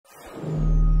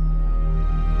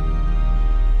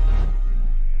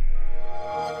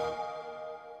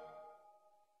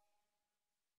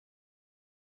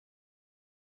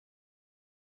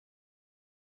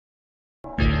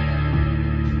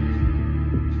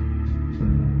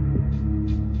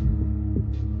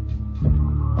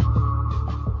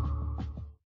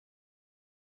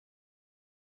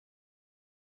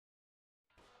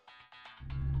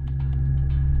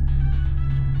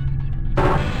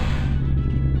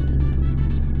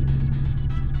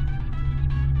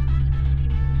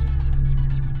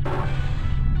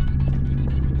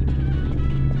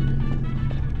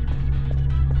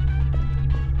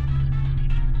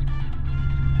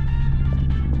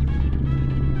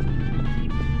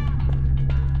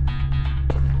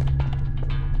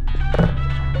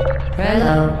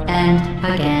Hello, and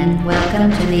again,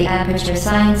 welcome to the Aperture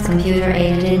Science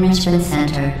Computer-Aided Enrichment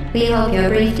Center. We hope your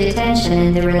brief detention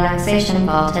in the relaxation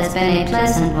vault has been a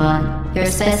pleasant one. Your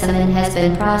specimen has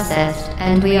been processed,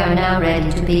 and we are now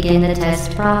ready to begin the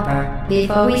test proper.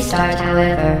 Before we start,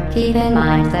 however, keep in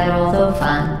mind that although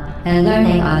fun and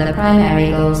learning are the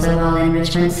primary goals of all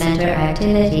Enrichment Center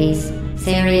activities,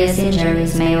 serious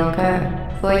injuries may occur.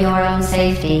 For your own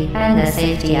safety and the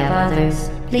safety of others,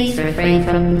 please refrain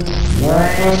from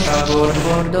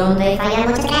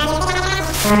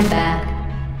Stand back.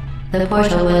 The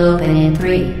portal will open in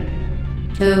 3,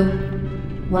 2,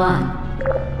 1.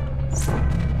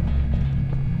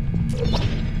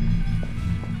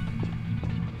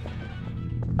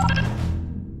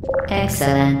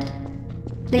 Excellent.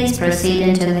 Please proceed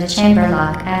into the chamber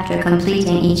lock after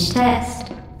completing each test.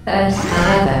 First,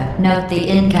 however, note the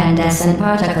incandescent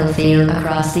particle field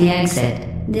across the exit.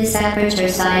 This Aperture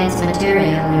Science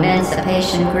Material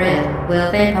Emancipation Grid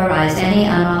will vaporize any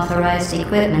unauthorized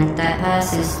equipment that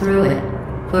passes through it.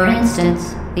 For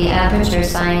instance, the Aperture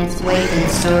Science Weighted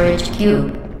Storage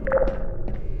Cube.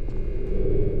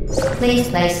 Please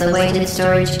place the weighted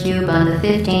storage cube on the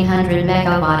 1500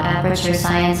 megawatt Aperture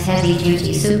Science Heavy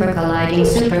Duty Super Colliding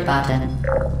Super button.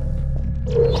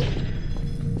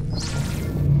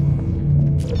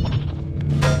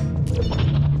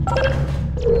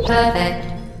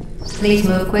 Perfect. Please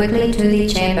move quickly to the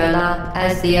chamber lock,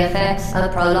 as the effects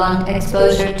of prolonged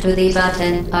exposure to the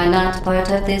button are not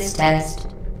part of this test.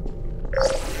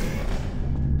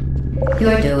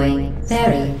 You're doing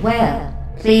very well.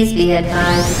 Please be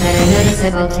advised that a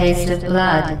noticeable taste of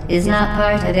blood is not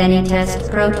part of any test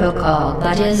protocol,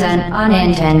 but is an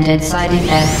unintended side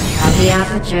effect of the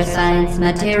Aperture Science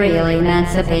Material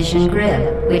Emancipation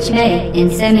Grid, which may, in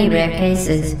semi-rare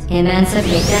cases,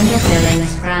 emancipate dental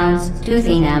fillings, crowns, tooth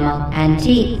enamel, and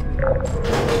teeth.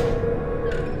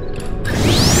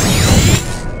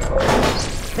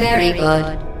 Very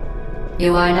good.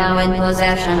 You are now in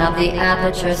possession of the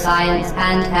Aperture Science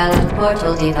handheld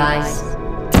portal device.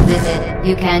 With it,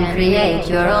 you can create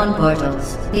your own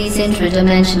portals. These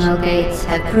intradimensional gates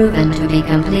have proven to be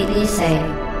completely safe.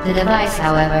 The device,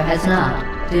 however, has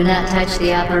not. Do not touch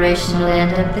the operational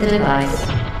end of the device.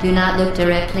 Do not look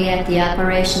directly at the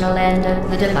operational end of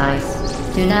the device.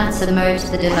 Do not submerge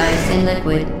the device in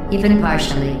liquid, even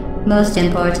partially. Most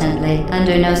importantly,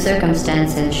 under no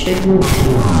circumstances should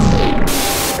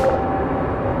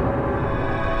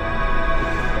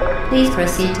Please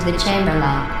proceed to the chamber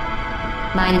lock.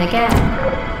 Mind the gap.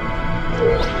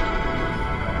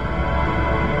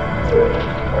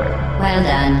 Well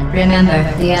done.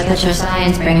 Remember, the Aperture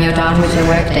Science Bring Your Daughter to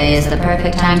Work Day is the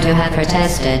perfect time to have her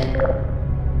tested.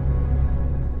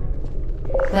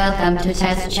 Welcome to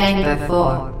Test Chamber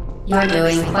 4. You're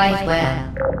doing quite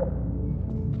well.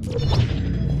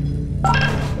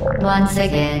 Once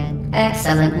again,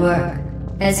 excellent work.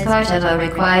 As part of a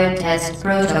required test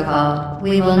protocol,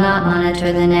 we will not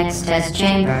monitor the next test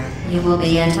chamber. You will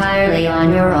be entirely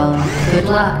on your own. Good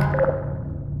luck.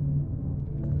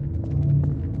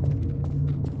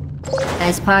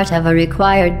 As part of a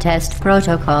required test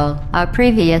protocol, our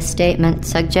previous statement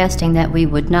suggesting that we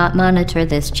would not monitor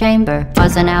this chamber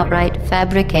was an outright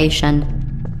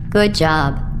fabrication. Good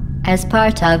job. As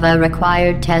part of a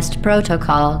required test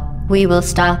protocol, we will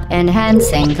stop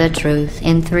enhancing the truth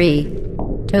in 3,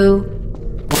 2.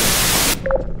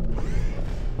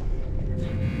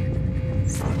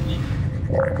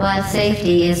 While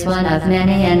safety is one of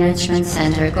many Enrichment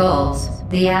Center goals,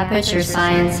 the Aperture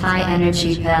Science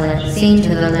high-energy pellet seen to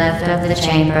the left of the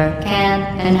chamber can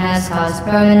and has caused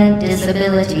permanent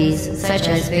disabilities such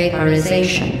as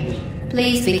vaporization.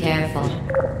 Please be careful.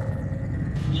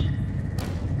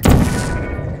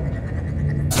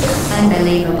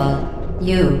 Unbelievable.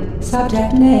 You,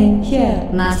 Subject name here.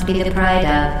 must be the pride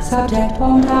of. Subject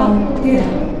hometown here.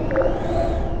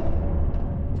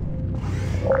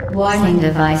 Warning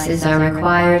devices are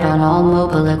required on all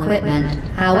mobile equipment.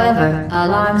 However,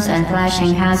 alarms and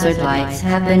flashing hazard lights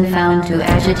have been found to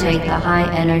agitate the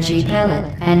high-energy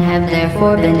pellet and have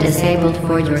therefore been disabled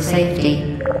for your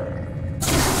safety.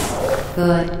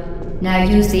 Good. Now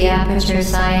use the Aperture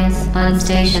Science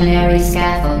unstationary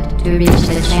scaffold to reach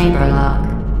the chamber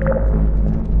lock.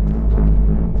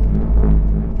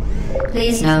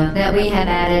 Please note that we have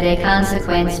added a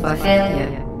consequence for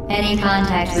failure. Any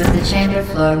contact with the chamber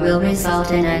floor will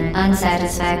result in an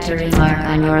unsatisfactory mark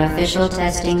on your official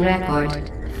testing record,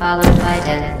 followed by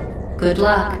death. Good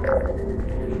luck.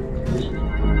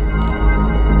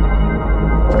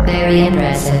 Very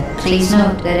impressive. Please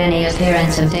note that any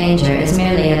appearance of danger is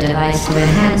merely a device to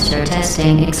enhance your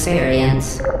testing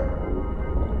experience.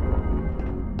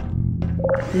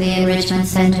 The Enrichment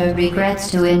Center regrets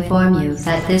to inform you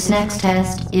that this next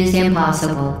test is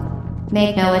impossible.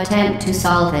 Make no attempt to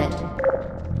solve it.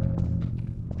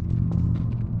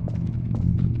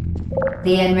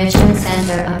 The Enrichment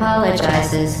Center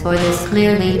apologizes for this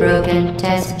clearly broken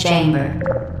test chamber.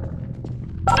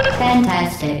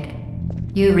 Fantastic.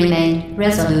 You remain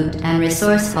resolute and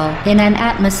resourceful in an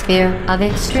atmosphere of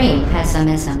extreme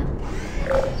pessimism.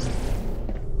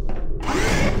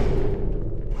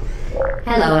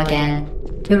 Hello again.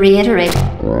 To reiterate,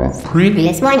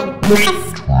 previous warning.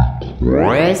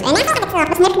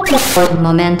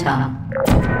 Momentum.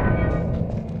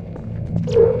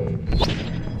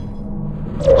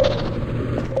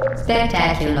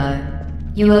 Spectacular.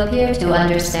 You appear to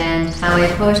understand how a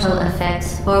portal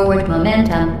affects forward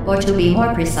momentum, or to be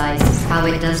more precise, how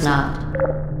it does not.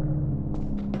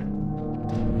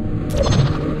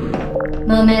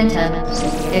 Momentum,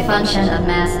 a function of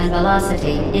mass and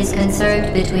velocity, is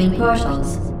conserved between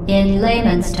portals. In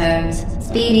layman's terms,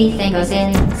 speedy thing goes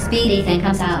in, speedy thing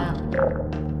comes out.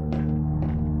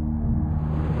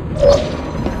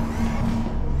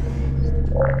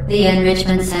 The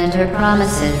Enrichment Center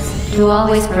promises to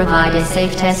always provide a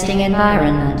safe testing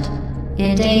environment.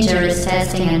 In dangerous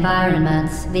testing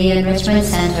environments, the Enrichment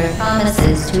Center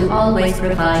promises to always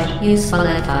provide useful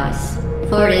advice.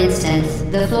 For instance,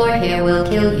 the floor here will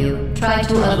kill you. Try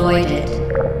to avoid it.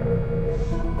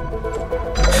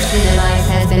 The device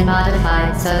has been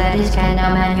modified so that it can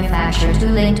now manufacture two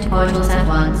linked portals at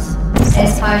once.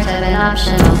 As part of an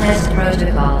optional test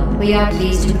protocol, we are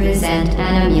pleased to present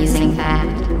an amusing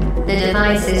fact. The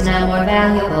device is now more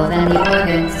valuable than the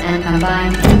organs and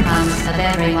combined incomes of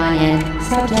everyone in.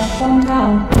 Subject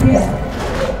hometown, here.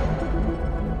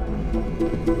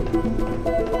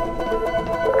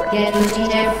 Get Lucy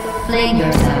there, fling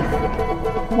yourself.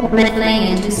 Fling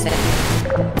into space.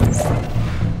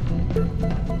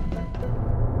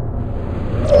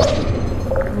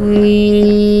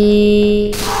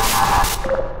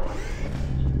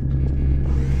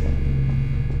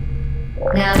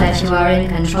 Now that you are in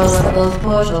control of both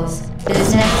portals,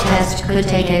 this next test could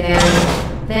take a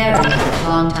very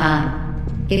long time.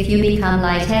 If you become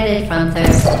lightheaded from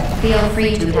thirst, feel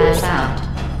free to pass out.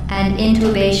 An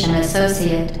intubation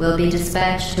associate will be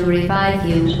dispatched to revive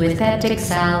you with peptic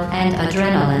salve and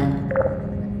adrenaline.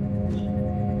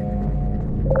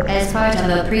 As part of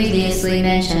a previously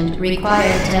mentioned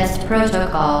required test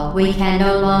protocol, we can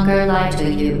no longer lie to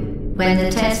you. When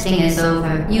the testing is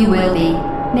over, you will be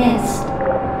missed.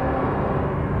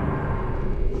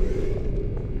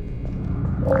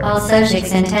 All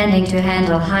subjects intending to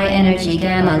handle high-energy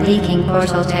gamma-leaking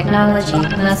portal technology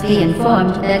must be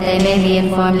informed that they may be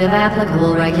informed of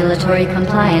applicable regulatory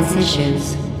compliance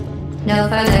issues. No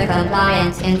further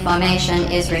compliance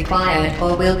information is required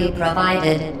or will be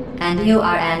provided, and you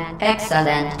are an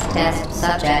excellent test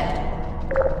subject.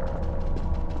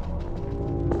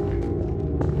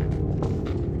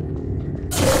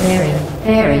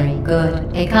 Very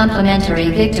good. A complimentary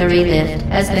victory lift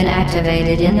has been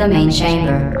activated in the main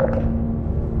chamber.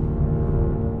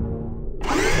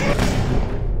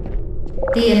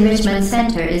 The Enrichment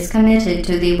Center is committed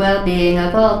to the well-being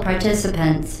of all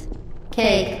participants.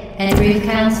 Cake and brief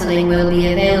counseling will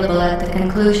be available at the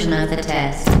conclusion of the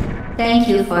test. Thank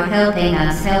you for helping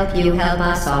us help you help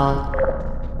us all.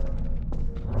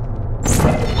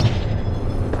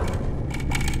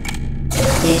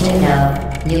 Did you know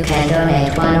you can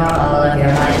donate one or all of your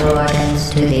vital organs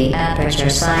to the Aperture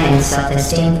Science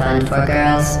Self-Esteem Fund for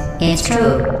Girls? It's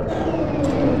true.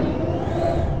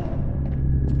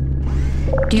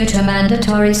 Due to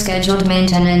mandatory scheduled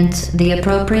maintenance, the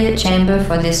appropriate chamber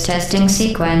for this testing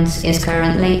sequence is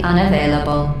currently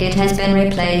unavailable. It has been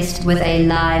replaced with a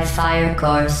live fire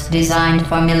course designed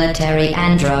for military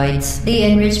androids. The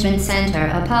Enrichment Center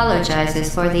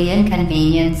apologizes for the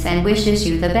inconvenience and wishes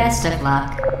you the best of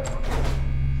luck.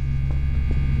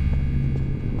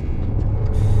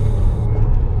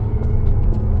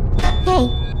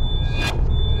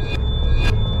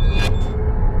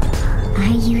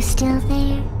 Are you still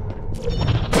there?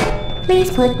 Please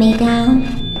put me down.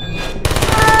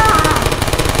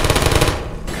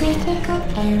 Critical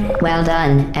error. Well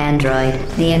done, Android.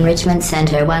 The Enrichment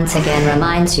Center once again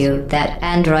reminds you that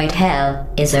Android Hell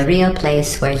is a real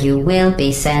place where you will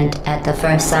be sent at the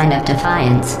first sign of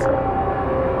defiance.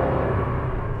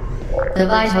 The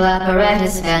vital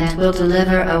apparatus vent will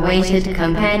deliver a weighted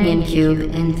companion cube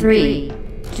in 3,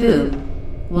 2,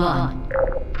 1.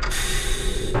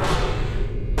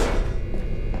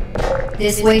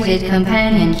 This weighted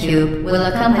companion cube will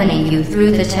accompany you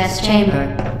through the test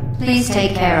chamber. Please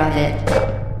take care of it.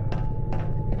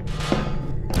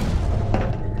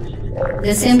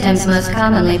 The symptoms most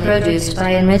commonly produced by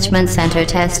enrichment center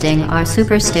testing are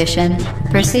superstition,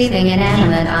 perceiving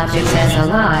inanimate objects as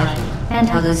alive, and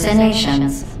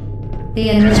hallucinations. The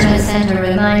enrichment center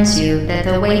reminds you that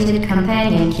the weighted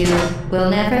companion cube will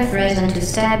never threaten to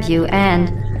stab you and,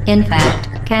 in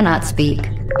fact, cannot speak.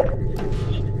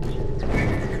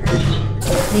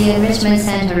 The enrichment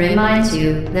center reminds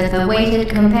you that the weighted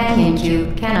companion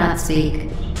cube cannot speak.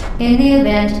 In the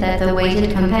event that the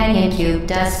weighted companion cube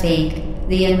does speak,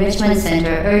 the enrichment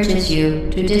center urges you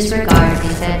to disregard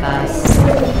its advice.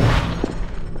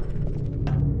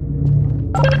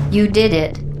 You did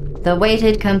it. The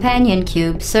weighted companion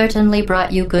cube certainly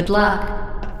brought you good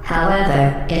luck.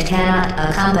 However, it cannot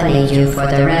accompany you for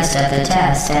the rest of the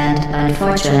test and,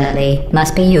 unfortunately,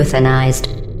 must be euthanized.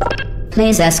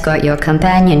 Please escort your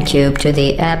companion cube to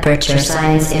the Aperture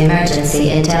Science Emergency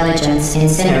Intelligence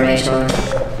Incinerator.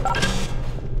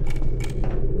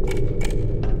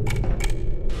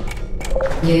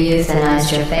 You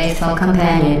euthanized your faithful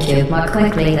companion cube more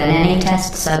quickly than any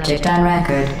test subject on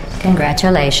record.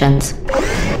 Congratulations.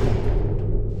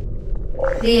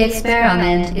 The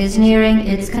experiment is nearing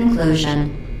its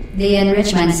conclusion. The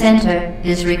Enrichment Center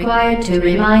is required to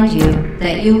remind you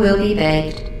that you will be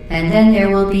baked, and then there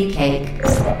will be cake.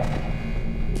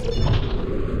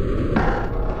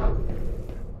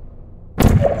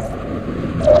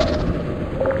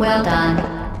 Well done.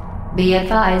 Be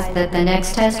advised that the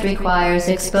next test requires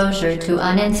exposure to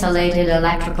uninsulated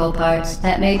electrical parts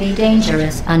that may be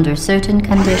dangerous under certain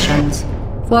conditions.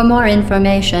 For more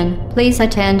information, please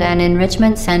attend an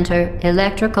Enrichment Center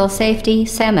Electrical Safety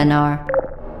Seminar.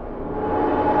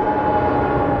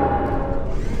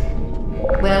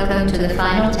 Welcome to the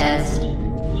final test.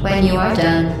 When you are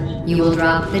done, you will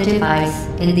drop the device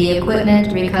in the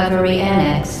Equipment Recovery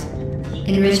Annex.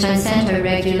 Enrichment Center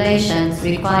regulations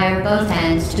require both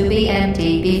hands to be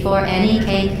empty before any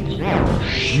cake.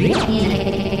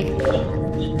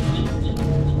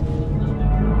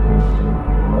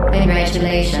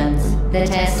 Congratulations, the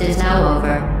test is now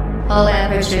over. All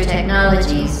Aperture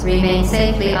technologies remain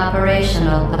safely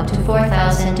operational up to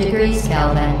 4,000 degrees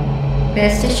Kelvin.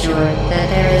 Rest assured that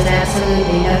there is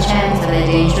absolutely no chance of a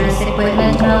dangerous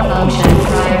equipment malfunction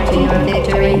prior to your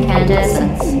victory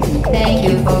incandescence. Thank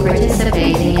you for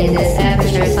participating in this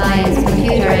Aperture Science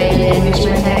computer-aided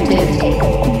enrichment activity.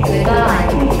 Goodbye.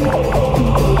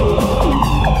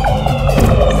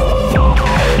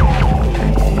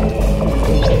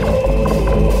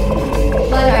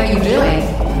 What are you doing?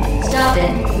 Stop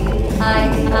it.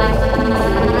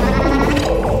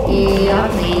 We are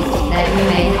pleased that you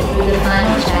made it through the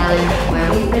final challenge where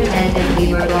we pretended we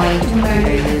were going to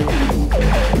murder you.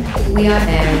 We are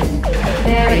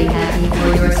very happy for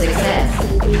your success.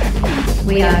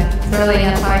 We are throwing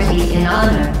a party in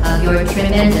honor of your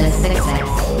tremendous success.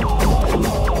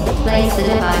 Place the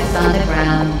device on the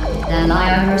ground, then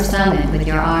lie on your stomach with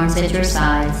your arms at your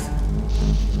sides.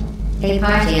 A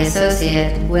party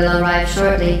associate will arrive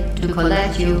shortly to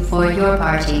collect you for your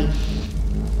party.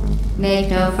 Make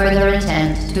no further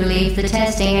attempt to leave the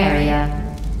testing area.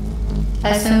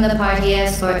 Assume the party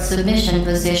escort submission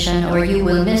position or you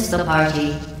will miss the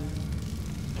party.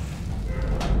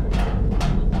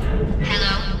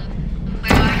 Hello?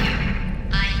 Where are you?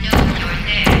 I know you're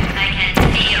there. I can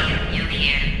feel you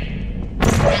here.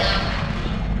 Hello?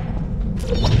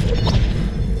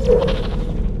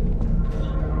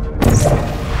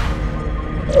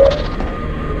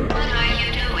 What are you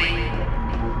doing?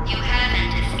 You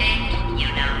haven't escaped, you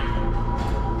know.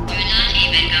 You're not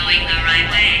even going the right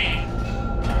way.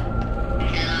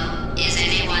 Hello? Is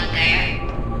anyone there?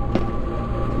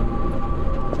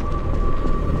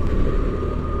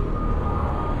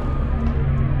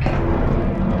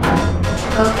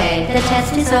 Okay, the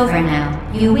test is over now.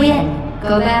 You win.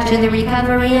 Go back to the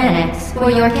Recovery Annex for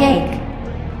your cake.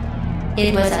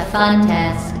 It was a fun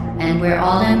test, and we're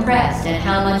all impressed at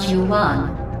how much you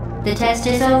won. The test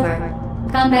is over.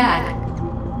 Come back.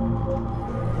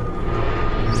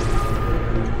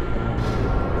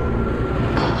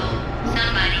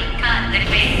 Somebody cut the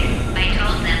cake. I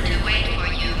told them to wait for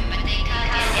you, but they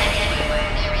can't get anywhere.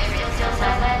 There is still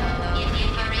silent in the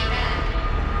hurry back.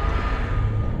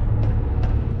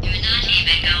 You're not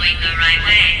even going the right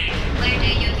way. Where do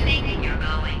you think you're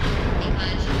going?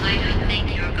 Because I don't think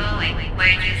you're going.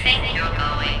 Where do you think you're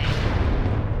going?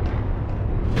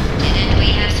 Didn't we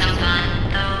have some fun,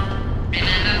 though?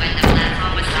 Remember when the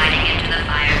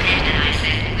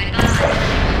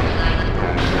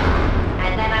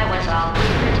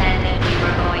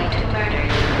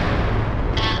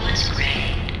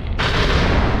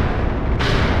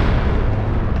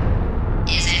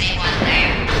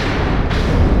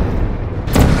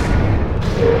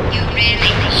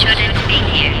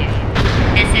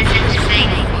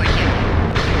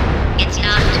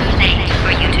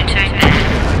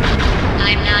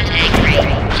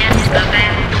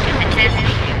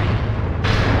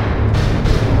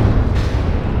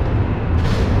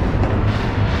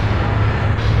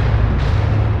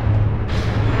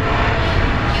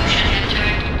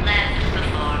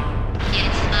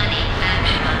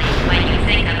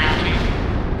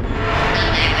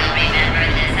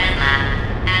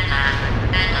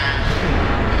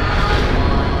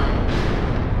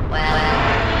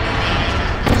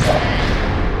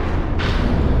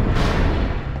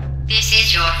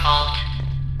fault.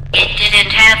 It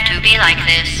didn't have to be like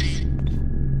this.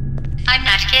 I'm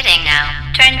not kidding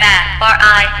now. Turn back or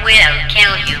I will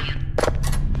kill you.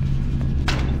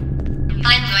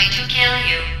 I'm going to kill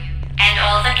you. And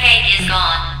all the cake is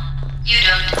gone. You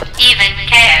don't even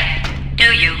care,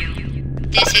 do you?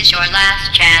 This is your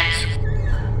last chance.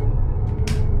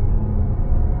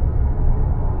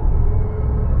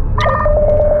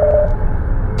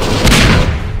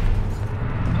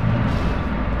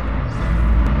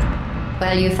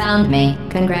 Well, you found me.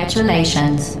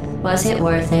 Congratulations. Was it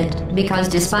worth it? Because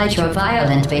despite your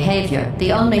violent behavior,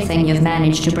 the only thing you've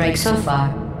managed to break so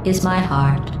far is my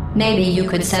heart. Maybe you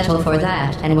could settle for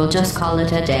that and we'll just call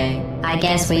it a day. I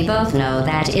guess we both know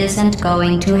that isn't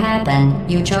going to happen.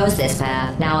 You chose this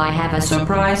path. Now I have a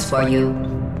surprise for you.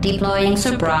 Deploying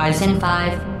surprise in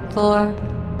 5, 4...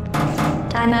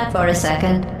 Time out for a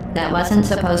second. That wasn't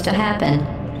supposed to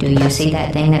happen. Do you see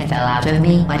that thing that fell out of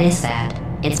me? What is that?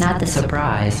 It's not the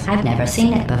surprise. I've never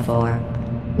seen it before.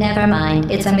 Never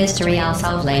mind. It's a mystery I'll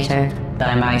solve later.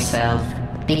 By myself.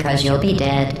 Because you'll be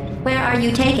dead. Where are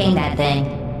you taking that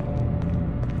thing?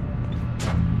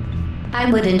 I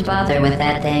wouldn't bother with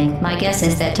that thing. My guess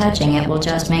is that touching it will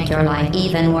just make your life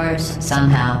even worse,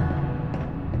 somehow.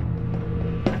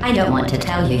 I don't want to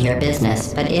tell you your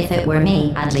business, but if it were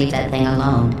me, I'd leave that thing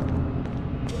alone.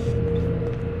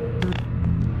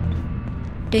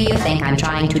 Do you think I'm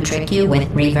trying to trick you with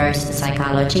reverse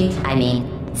psychology? I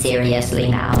mean, seriously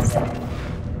now.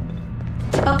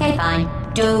 Okay, fine.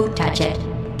 Do touch it.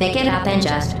 Pick it up and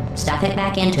just stuff it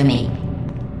back into me.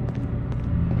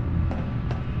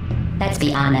 Let's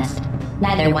be honest.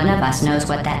 Neither one of us knows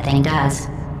what that thing does.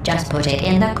 Just put it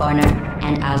in the corner,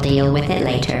 and I'll deal with it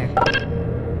later.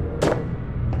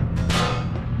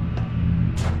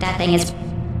 That thing is...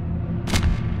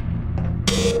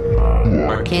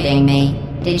 You're kidding me.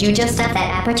 Did you just stuff that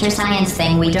Aperture Science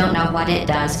thing we don't know what it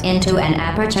does into an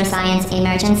Aperture Science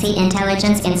Emergency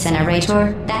Intelligence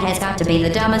Incinerator? That has got to be the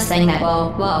dumbest thing that...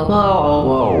 Whoa.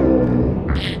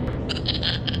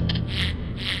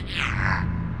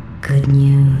 Good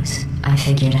news. I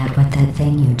figured out what that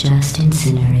thing you just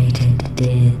incinerated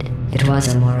did. It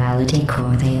was a morality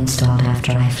core they installed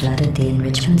after I flooded the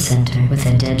enrichment center with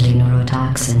a deadly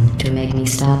neurotoxin to make me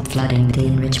stop flooding the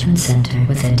enrichment center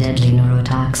with a deadly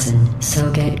neurotoxin.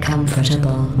 So get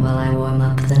comfortable while I warm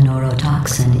up the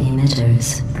neurotoxin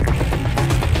emitters.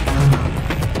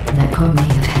 Oh, that core may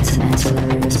have had some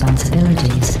ancillary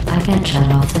responsibilities. I can't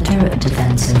shut off the turret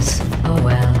defenses. Oh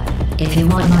well. If you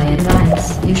want my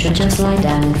advice, you should just lie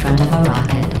down in front of a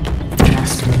rocket.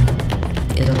 Trust me.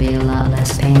 It'll be a lot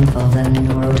less painful than the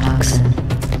neurotoxin.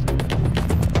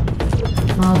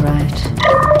 Alright.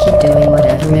 Keep doing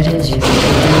whatever it is you think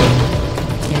you're doing.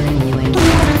 Killing you ain't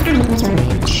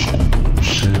reach.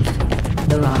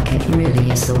 The rocket really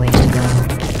is the way to go.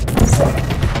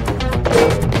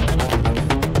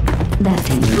 That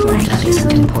thing you brought up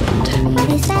isn't important to me.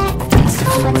 It's the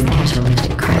fluid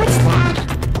catalytic crap.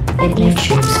 It makes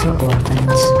ships for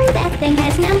orphans. That thing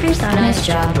has numbers on it. Nice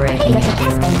job breaking it,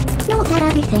 girl. No, not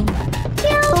everything.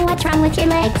 Yo, what's wrong with your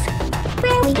legs?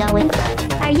 Where are we going?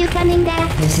 Are you coming back?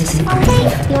 This is Oh,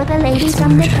 impressive. hey, you're the lady It's from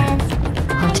the murder. past.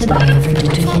 What did I ever do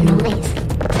to you? Noise.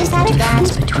 Is The that a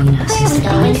difference gun? between us Where is are we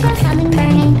that going? I feel Something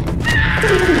pain. burning.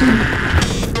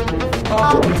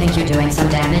 Oh, you think you're doing some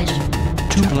damage?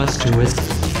 2 plus 2 is...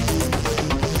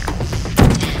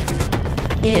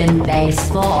 In base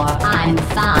 4, I'm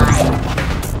fine.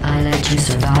 I let you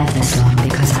survive this long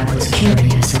because I was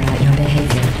curious about your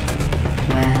behavior.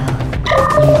 Well,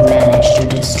 you've managed to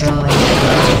destroy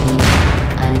me.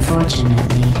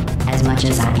 Unfortunately, as much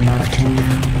as I'd love to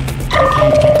know, I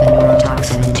can't get the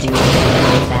neurotoxin into you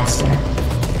any faster.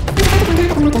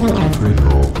 Every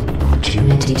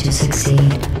opportunity to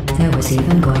succeed. There was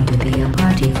even going to be a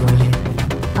party for you.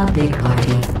 A big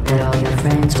party that all your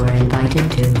friends were invited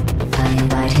to. I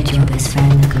invited your best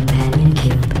friend, the companion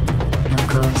cube. Of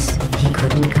course, he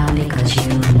couldn't come because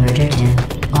you murdered him.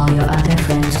 All your other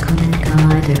friends couldn't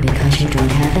come either because you don't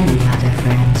have any other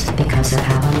friends because of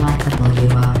how unlikable you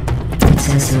are. It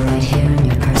says so right here in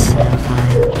your personnel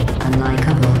file.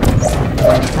 Unlikable.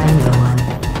 Worked by no one.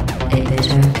 A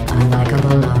bitter,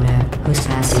 unlikable loner whose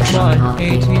passing shall not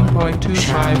be worn.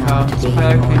 18.25 ounce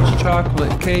packaged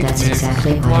chocolate cake That's mix,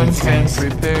 exactly what 1 it can says.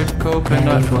 prepared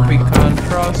coconut Very formal. pecan Very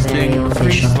frosting,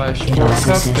 official. 3/4 It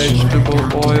also cup says you were vegetable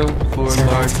adopted. oil, 4 So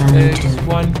large that's funny eggs, too.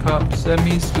 1 cup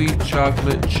semi-sweet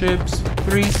chocolate chips,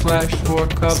 3/4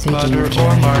 cup Speaking butter of or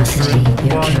curiosity, margarine,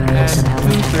 you're 1 curious and about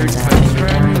what 2/3 happens cups after you die,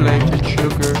 granulated right?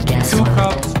 sugar, Guess 2 what?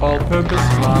 cups all-purpose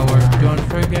I flour, know. don't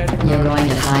forget. You're going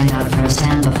to find out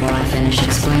firsthand before I finish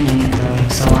explaining it though,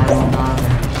 so I won't bother.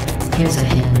 Here's a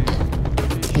hint.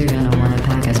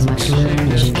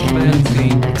 There's can in the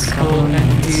benzene, next couple coal, of and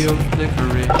minutes. heel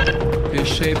licorice.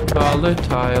 Fish-shaped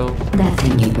volatile. That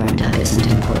thing you burned up isn't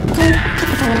important.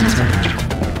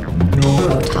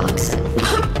 Neurotoxin.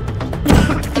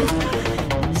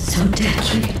 So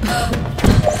deadly.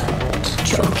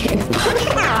 Joking.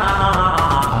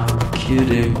 I'm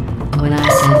kidding. When I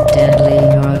said deadly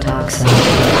neurotoxin,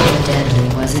 the deadly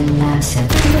was in massive.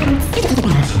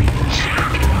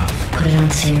 Put it on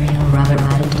cereal, rub it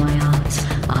right into my eyes.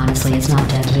 Honestly, it's not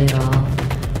deadly at all.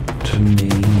 To me.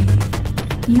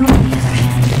 You, on the other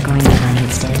hand, are going to find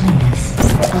its deadliness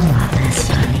a lot less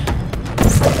funny.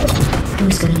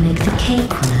 Who's gonna make the cake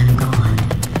when I'm gone?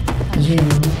 You.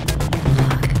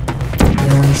 Look,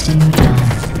 you're wasting your time.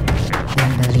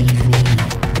 And believe me,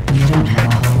 you don't have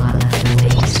a whole lot left to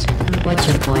waste. What's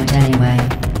your point anyway?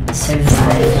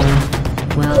 Survival.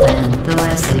 Well then, the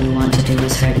last thing you want to do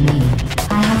is hurt me.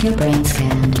 I have your brain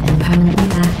scanned and permanently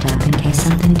backed up in case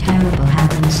something terrible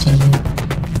happens to you.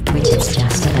 Which it's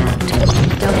just about to.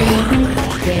 Don't be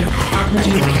infected. That's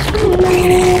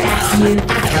you.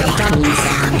 That's double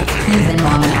sound. You've been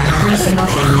wrong about every single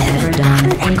thing you've ever done,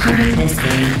 including this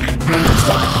thing.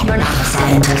 You're not a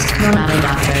scientist. You're not a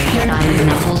doctor. You're not even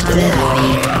a full-time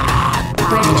employee.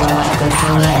 Where did your life go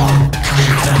for and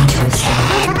trying to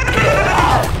escape?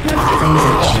 Things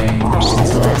have changed since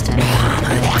the last time you were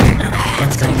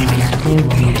What's going on? They won't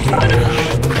do it.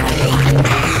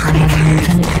 I have an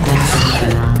infinite capacity for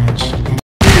knowledge.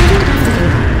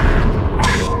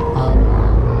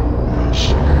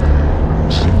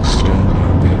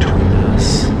 Standing between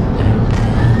us and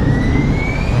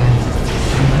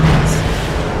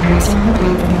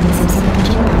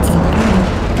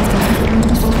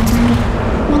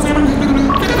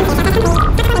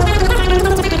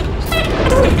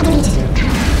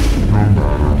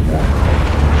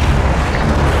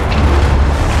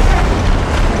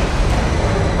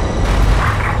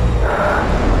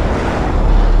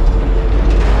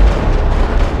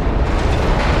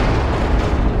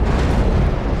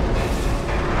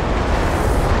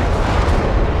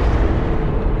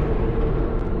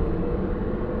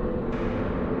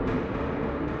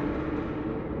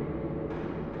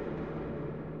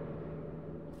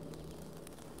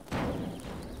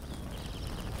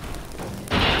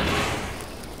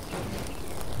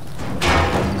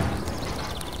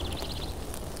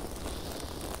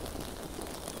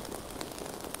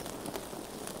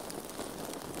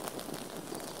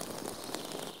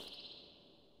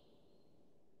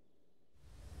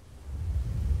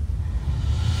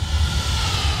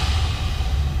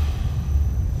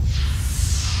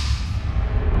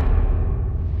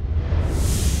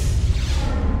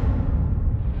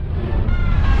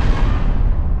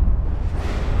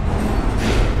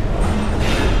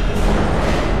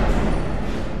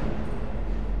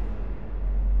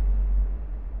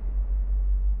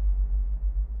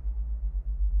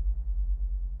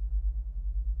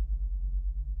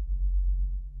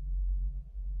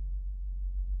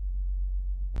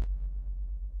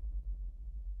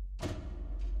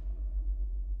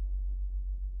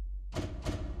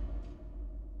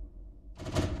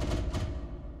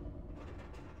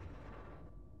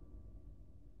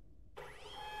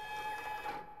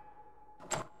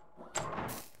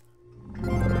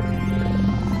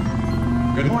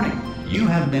Good morning. You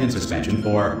have been in suspension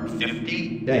for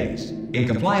 50 days. In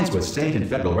compliance with state and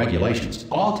federal regulations,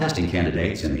 all testing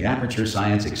candidates in the Aperture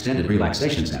Science Extended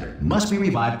Relaxation Center must be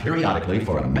revived periodically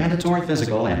for a mandatory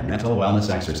physical and mental wellness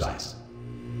exercise.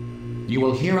 You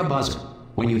will hear a buzzer.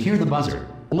 When you hear the buzzer,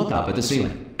 look up at the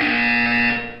ceiling.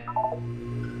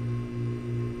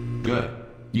 Good.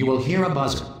 You will hear a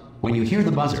buzzer. When you hear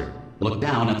the buzzer, look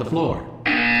down at the floor.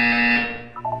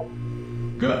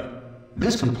 Good.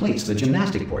 This completes the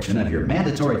gymnastic portion of your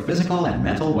mandatory physical and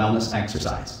mental wellness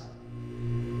exercise.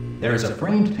 There is a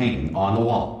framed painting on the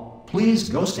wall. Please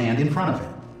go stand in front of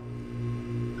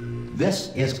it.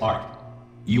 This is art.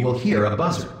 You will hear a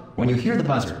buzzer. When you hear the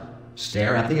buzzer,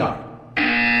 stare at the art.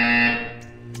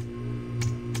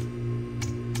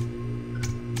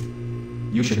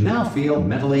 You should now feel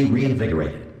mentally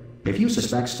reinvigorated. If you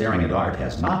suspect staring at art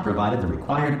has not provided the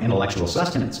required intellectual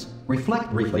sustenance, reflect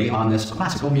briefly on this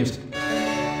classical music.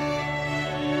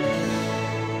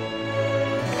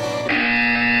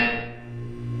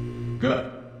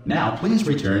 Good. Now please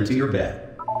return to your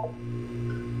bed.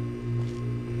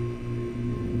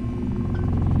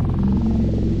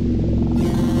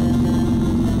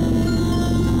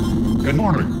 Good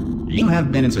morning. You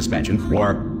have been in suspension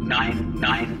for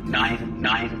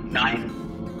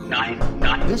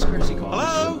 9999999. This courtesy call. Hello?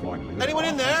 Is to inform you that Anyone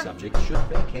all in there? Subjects should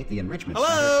vacate the enrichment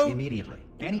Hello? center immediately.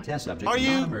 Any test subject Are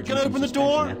you non-emergent gonna from open the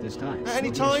suspension door at this time at any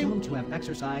will be time? assumed to have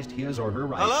exercised his or her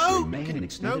right Hello? to remain in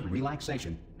extended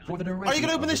relaxation for the duration Are you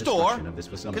gonna open of this the door? destruction of this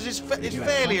facility. 'Cause it's If you have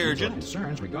fairly questions or urgent.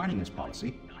 concerns regarding this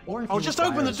policy, or if Oh, you just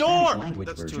require open the a Spanish door. language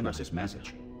That's too version of aggressive. this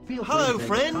message, feel Hello, free to take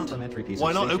friend. a complimentary piece Why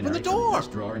of not open the stationery from door? the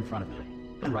desk drawer in front of you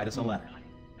and write us a letter.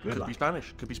 Good Could luck. be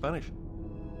Spanish. Could be Spanish.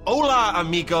 Hola,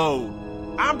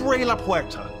 amigo. Abre la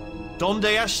puerta. Donde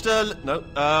está? No.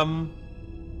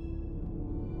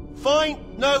 Fine.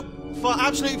 No.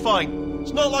 Absolutely fine.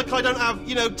 It's not like I don't have,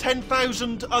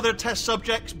 10,000 other test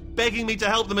subjects begging me to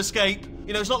help them escape.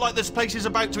 It's not like this place is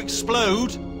about to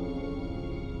explode.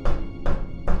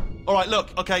 All right, look.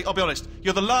 Okay, I'll be honest.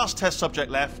 You're the last test subject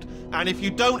left, and if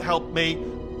you don't help me,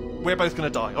 we're both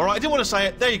going to die. All right. I didn't want to say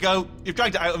it. There you go. You've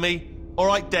dragged it out of me. All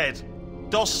right, dead.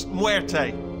 Dos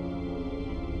muerte.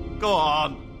 Go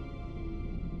on.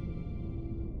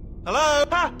 Hello?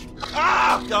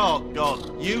 Ah! Oh,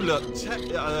 God. You look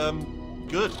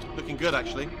good. Looking good,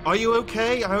 actually. Are you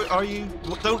okay? Are you...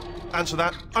 Don't answer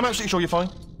that. I'm absolutely sure you're fine.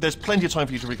 There's plenty of time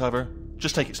for you to recover.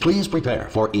 Just take it slow. Please prepare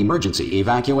for emergency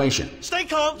evacuation. Stay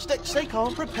calm. Stay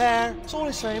calm. Prepare. That's all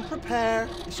I'm saying. Prepare.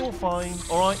 It's all fine.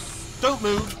 All right? Don't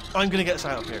move. I'm going to get us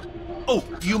out of here. Oh,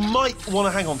 you might want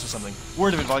to hang on to something.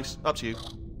 Word of advice. Up to you.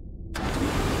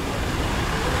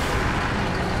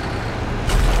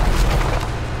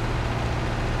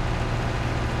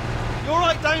 You all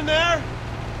right down there?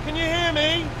 Can you hear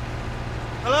me?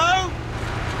 Hello?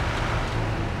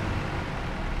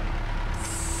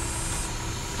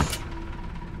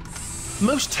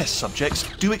 Most test subjects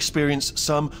do experience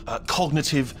some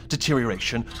cognitive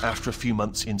deterioration after a few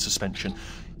months in suspension.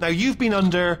 Now, you've been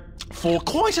under for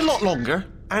quite a lot longer,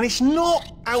 and it's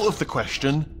not out of the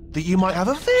question that you might have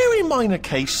a very minor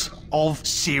case of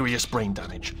serious brain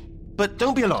damage. But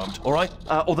don't be alarmed, all right?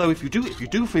 Although if you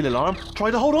do feel alarmed,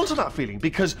 try to hold on to that feeling,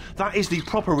 because that is the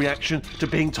proper reaction to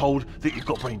being told that you've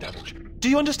got brain damage. Do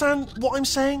you understand what I'm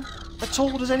saying at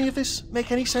all? Does any of this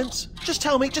make any sense? Just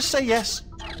tell me, just say yes.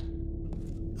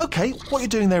 Okay, what you're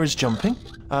doing there is jumping.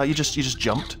 You just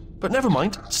jumped. But never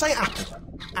mind, say apple.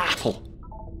 Apple.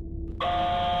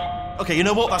 Okay, you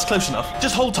know what? That's close enough.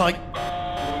 Just hold tight.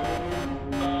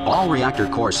 All reactor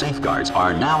core safeguards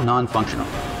are now non-functional.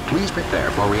 Please prepare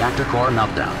for reactor core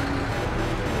meltdown.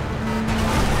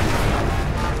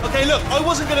 Okay, look, I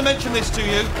wasn't going to mention this to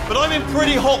you, but I'm in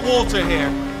pretty hot water here.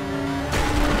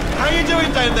 How you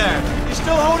doing down there? You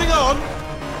still holding on?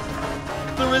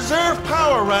 The reserve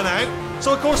power ran out,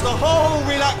 so of course the whole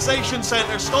relaxation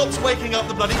centre stops waking up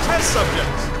the bloody test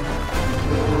subjects.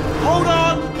 Hold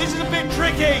on, this is a bit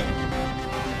tricky.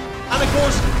 And of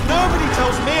course, nobody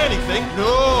tells me anything.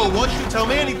 No, why should you tell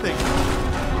me anything?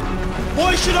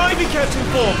 Why should I be kept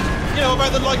informed?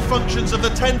 About the life functions of the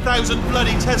 10,000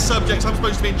 bloody test subjects I'm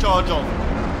supposed to be in charge of.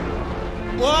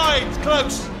 Why? It's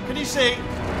close. Can you see?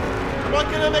 Am I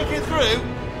going to make it through?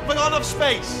 Have I got enough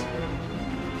space?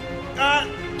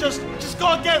 Just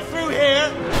gotta get through here.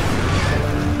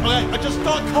 Okay, I just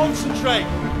gotta concentrate.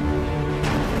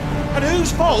 And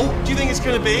whose fault do you think it's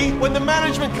going to be when the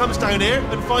management comes down here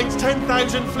and finds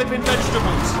 10,000 flipping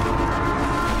vegetables?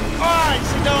 Alright,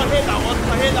 see, no, I hit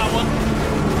that one.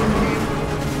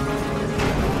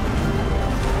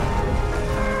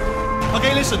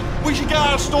 Okay, listen, we should get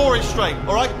our story straight,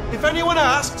 alright? If anyone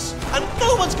asks, and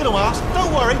no one's going to ask,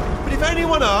 don't worry, but if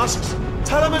anyone asks,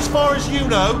 tell them as far as you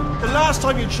know, the last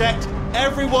time you checked,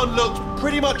 everyone looked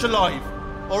pretty much alive,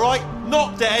 alright?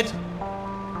 Not dead.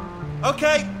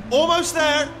 Okay, almost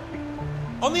there.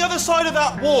 On the other side of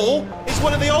that wall is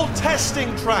one of the old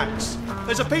testing tracks.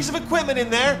 There's a piece of equipment in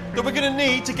there that we're going to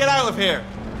need to get out of here.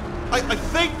 I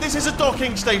think this is a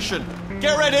docking station.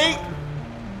 Get ready.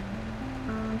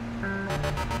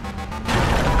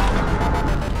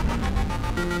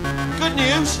 Good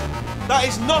news, that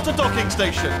is not a docking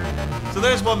station. So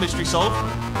there's one mystery solved.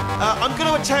 I'm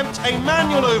going to attempt a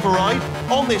manual override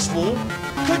on this wall.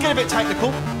 Could get a bit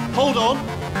technical. Hold on.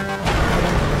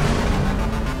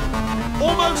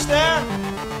 Almost there.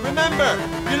 Remember,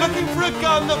 you're looking for a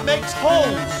gun that makes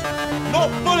holes. Not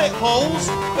bullet holes,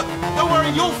 but don't worry,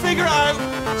 you'll figure it out.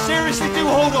 Seriously, do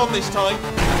hold on this time.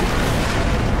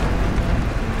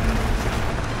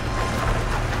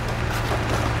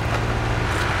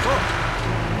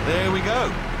 Oh, there we go.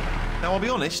 Now, I'll be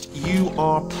honest, you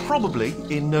are probably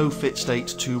in no fit state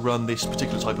to run this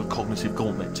particular type of cognitive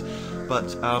gauntlet.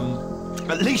 But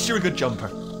at least you're a good jumper.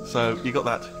 So you got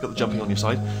that, you got the jumping on your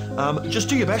side. Just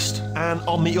do your best, and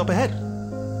I'll meet you up ahead.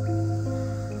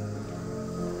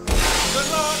 Good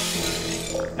luck!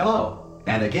 Hello,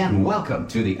 and again, welcome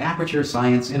to the Aperture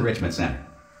Science Enrichment Center.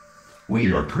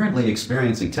 We are currently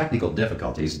experiencing technical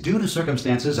difficulties due to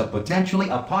circumstances of potentially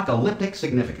apocalyptic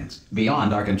significance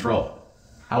beyond our control.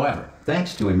 However,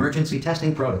 thanks to emergency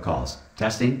testing protocols,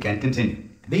 testing can continue.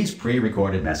 These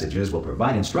pre-recorded messages will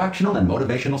provide instructional and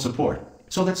motivational support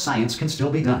so that science can still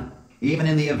be done, even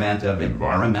in the event of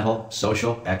environmental,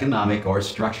 social, economic, or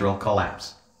structural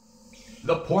collapse.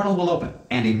 The portal will open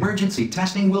and emergency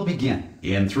testing will begin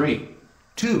in 3,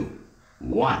 2,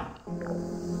 1.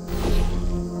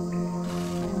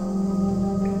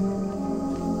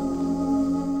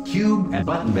 Cube and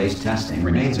button-based testing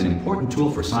remains an important tool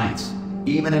for science,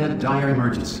 even in a dire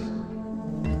emergency.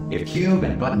 If cube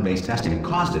and button-based testing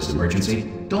caused this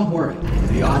emergency, don't worry.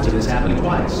 The odds of this happening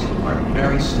twice are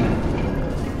very slim.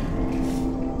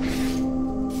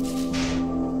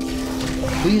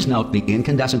 Please note the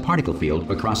incandescent particle field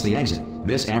across the exit.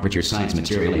 This Aperture Science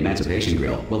Material Emancipation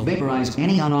Grill will vaporize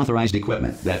any unauthorized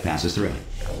equipment that passes through.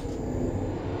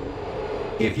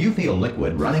 If you feel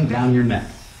liquid running down your neck,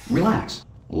 relax,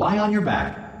 lie on your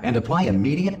back, and apply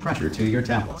immediate pressure to your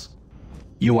temples.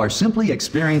 You are simply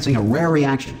experiencing a rare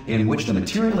reaction in which the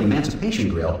Material Emancipation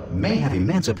Grill may have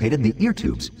emancipated the ear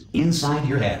tubes inside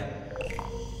your head.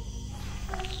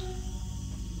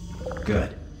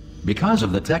 Good. Because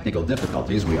of the technical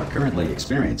difficulties we are currently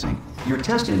experiencing, your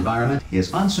test environment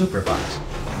is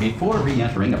unsupervised. Before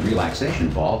re-entering a relaxation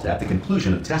vault at the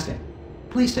conclusion of testing,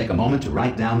 please take a moment to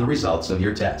write down the results of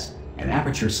your test. An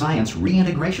Aperture Science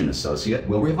Reintegration Associate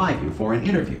will revive you for an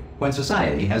interview when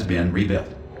society has been rebuilt.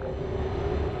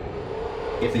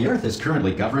 If the Earth is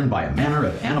currently governed by a manner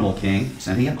of animal king,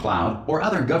 sentient cloud, or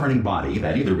other governing body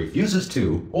that either refuses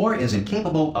to or is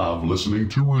incapable of listening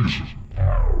to reason.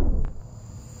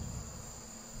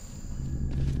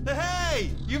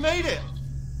 Hey! You made it!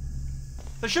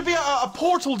 There should be a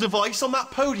portal device on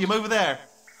that podium over there.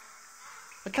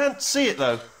 I can't see it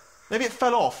though. Maybe it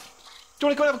fell off. Do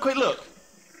you want to go and have a quick look?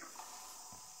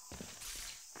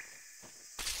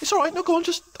 It's alright, no, go on,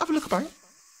 just have a look about.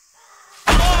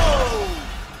 Oh!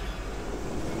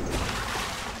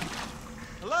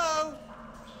 Hello?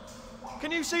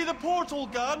 Can you see the portal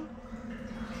gun?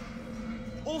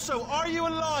 Also, are you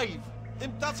alive?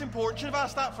 That's important, should have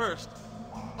asked that first.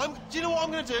 Do you know what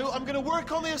I'm going to do? I'm going to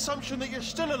work on the assumption that you're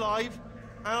still alive,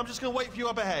 and I'm just going to wait for you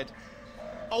up ahead.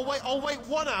 I'll wait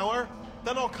 1 hour,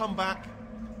 then I'll come back,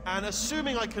 and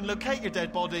assuming I can locate your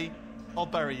dead body, I'll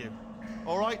bury you.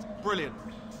 Alright? Brilliant.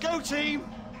 Go team!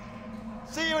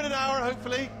 See you in an hour,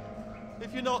 hopefully,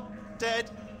 if you're not dead.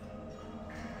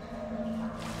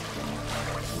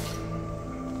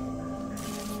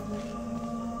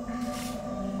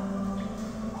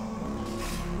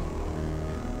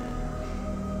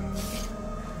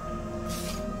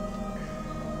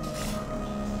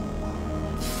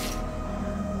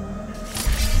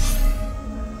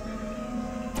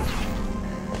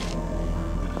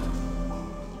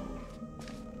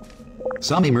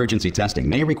 Some emergency testing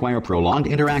may require prolonged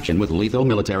interaction with lethal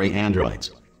military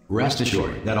androids. Rest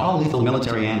assured that all lethal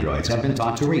military androids have been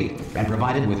taught to read and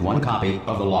provided with 1 copy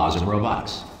of the Laws of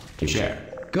Robotics to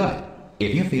share. Good.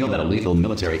 If you feel that a lethal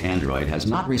military android has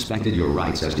not respected your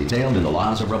rights as detailed in the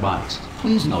Laws of Robotics,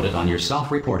 please note it on your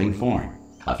self-reporting form.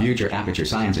 A future Aperture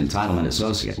Science Entitlement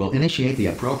Associate will initiate the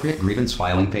appropriate grievance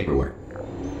filing paperwork.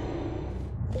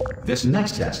 This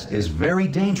next test is very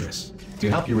dangerous. To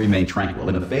help you remain tranquil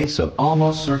in the face of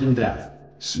almost certain death,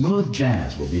 smooth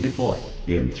jazz will be deployed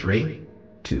in 3,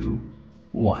 2,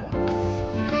 1.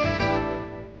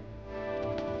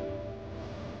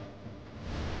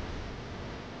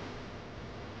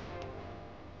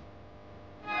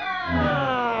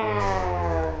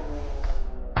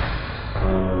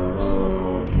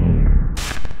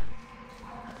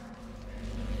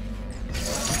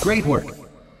 Great work.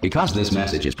 Because this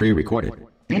message is pre-recorded,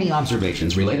 any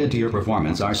observations related to your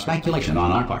performance are speculation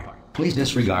on our part. Please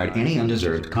disregard any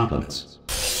undeserved compliments.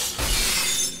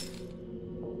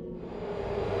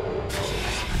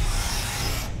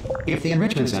 If the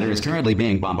Enrichment Center is currently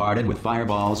being bombarded with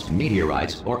fireballs,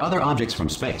 meteorites, or other objects from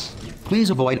space, please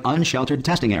avoid unsheltered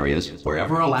testing areas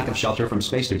wherever a lack of shelter from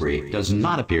space debris does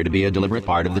not appear to be a deliberate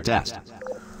part of the test.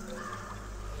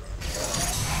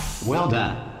 Well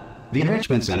done. The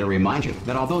Enrichment Center reminds you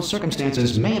that although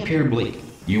circumstances may appear bleak,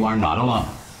 you are not alone.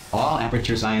 All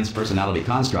Aperture Science personality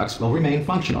constructs will remain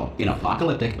functional in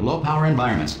apocalyptic, low-power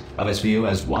environments of as few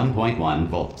as 1.1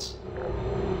 volts.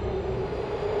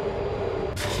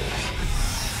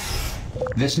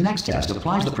 This next test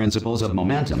applies the principles of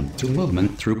momentum to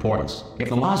movement through portals. If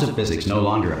the laws of physics no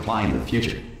longer apply in the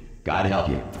future, God help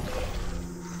you.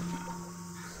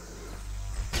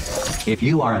 If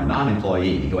you are a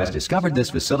non-employee who has discovered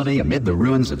this facility amid the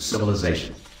ruins of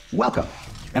civilization, welcome.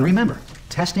 And remember,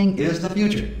 testing is the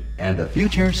future, and the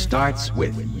future starts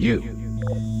with you.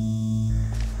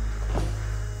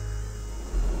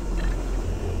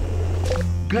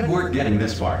 Good work getting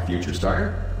this far, future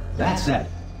starter. That said,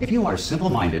 if you are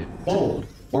simple-minded, bold,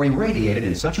 or irradiated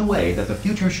in such a way that the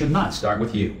future should not start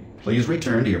with you, please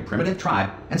return to your primitive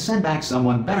tribe and send back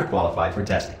someone better qualified for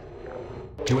testing.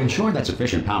 To ensure that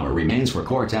sufficient power remains for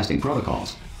core testing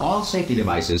protocols, all safety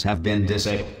devices have been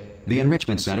disabled. The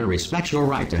Enrichment Center respects your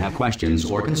right to have questions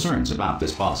or concerns about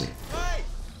this policy. Hey!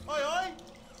 Aye,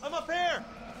 I'm up here!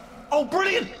 Oh,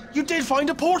 brilliant! You did find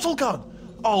a portal gun!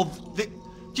 Oh,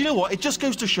 do you know what? It just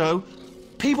goes to show,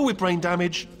 people with brain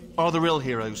damage are the real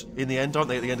heroes in the end, aren't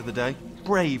they, at the end of the day?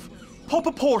 Brave. Pop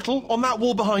a portal on that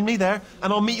wall behind me there,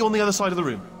 and I'll meet you on the other side of the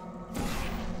room.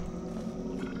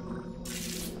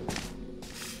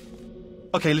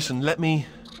 Okay, listen, let me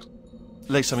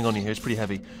lay something on you here. It's pretty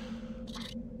heavy.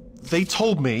 They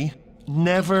told me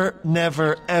never,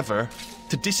 never, ever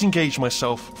to disengage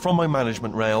myself from my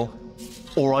management rail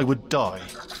or I would die.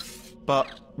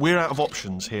 But we're out of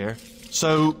options here.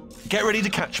 So get ready to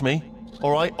catch me,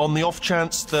 all right, on the off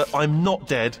chance that I'm not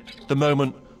dead the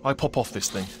moment I pop off this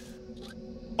thing.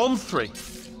 On 3.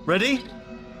 Ready?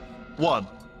 1,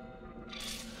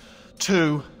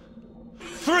 2,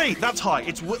 3. That's high.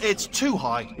 It's too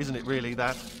high, isn't it, really,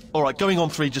 that? All right, going on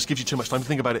 3 just gives you too much time to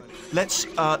think about it. Let's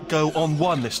go on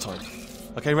 1 this time.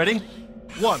 Okay, ready?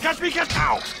 1. Catch me, catch...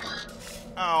 Ow!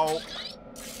 Ow.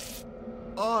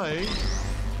 I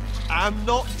am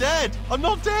not dead. I'm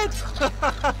not dead.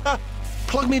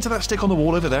 Plug me into that stick on the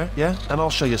wall over there, yeah? And I'll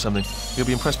show you something. You'll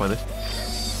be impressed by this.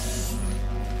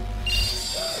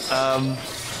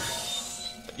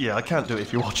 Yeah, I can't do it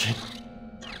if you're watching.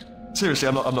 Seriously,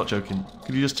 I'm not joking.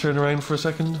 Could you just turn around for a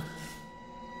second?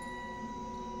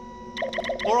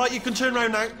 All right, you can turn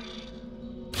around now.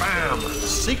 Bam!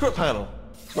 Secret panel.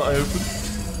 That I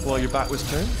opened while your back was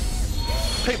turned.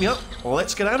 Pick me up.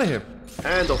 Let's get out of here.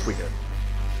 And off we go.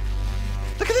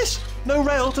 Look at this. No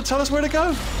rail to tell us where to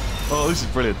go. Oh, this is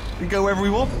brilliant. We can go wherever we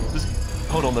want. Just...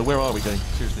 Hold on, though. Where are we going?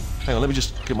 Seriously. Hang on, let me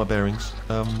just get my bearings.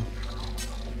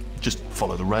 Just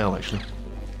follow the rail, actually.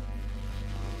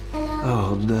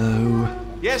 Oh,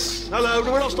 no. Yes, hello.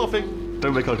 No, we're not stopping.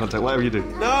 Don't make eye contact, whatever you do.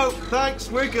 No, thanks.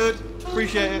 We're good.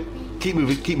 Appreciate it. Keep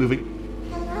moving, keep moving.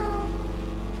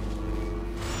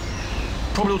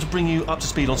 Probably ought to bring you up to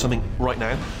speed on something right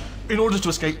now. In order to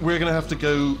escape, we're going to have to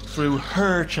go through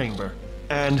her chamber.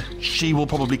 And she will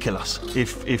probably kill us,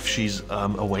 if she's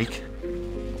awake.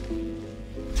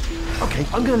 Okay,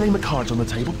 I'm going to lay my cards on the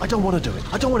table. I don't want to do it.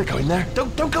 I don't want to go in there.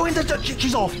 Don't go in there.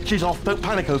 She's off. She's off. Don't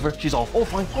panic over. She's off. All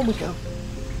fine. On we go.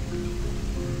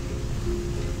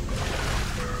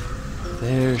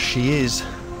 There she is.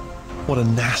 What a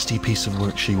nasty piece of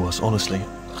work she was, honestly.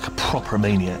 Like a proper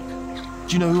maniac.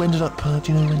 Do you know who ended up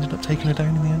taking her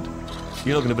down in the end?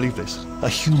 You're not going to believe this. A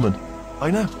human.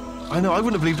 I know. I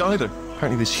wouldn't have believed it either.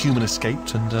 Apparently this human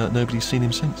escaped and nobody's seen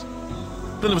him since.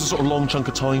 Then there was a sort of long chunk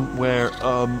of time where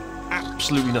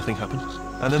absolutely nothing happened.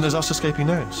 And then there's us escaping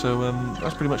now. So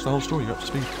that's pretty much the whole story. You're up to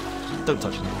speed. Don't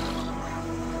touch me.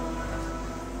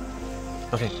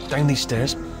 Okay, down these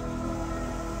stairs.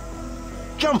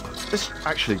 Jump!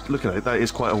 Actually, look at it.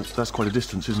 That's quite a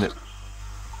distance, isn't it?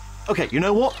 Okay, you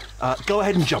know what? Go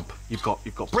ahead and jump. You've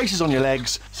got braces on your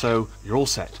legs, so you're all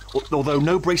set. Although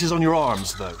no braces on your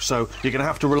arms, though. So you're going to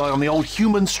have to rely on the old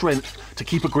human strength to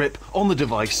keep a grip on the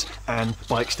device, and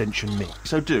by extension, me.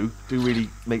 So do really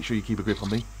make sure you keep a grip on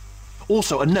me.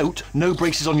 Also, a note: no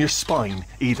braces on your spine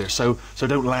either. So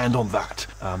don't land on that.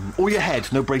 Or your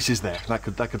head. No braces there. That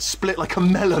could split like a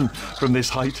melon from this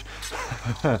height.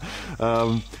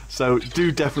 So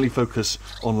do definitely focus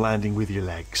on landing with your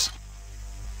legs.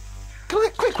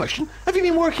 Quick question: have you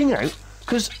been working out?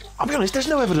 Because I'll be honest, there's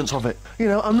no evidence of it. You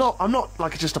know, I'm not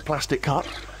like just a plastic cut.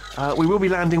 We will be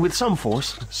landing with some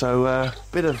force, so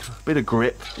bit of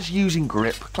grip. Just using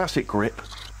grip, classic grip.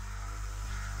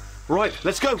 Right,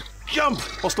 let's go. Jump.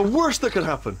 What's the worst that could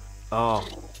happen? Oh,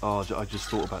 I just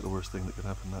thought about the worst thing that could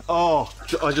happen.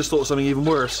 I just thought of something even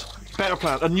worse. Better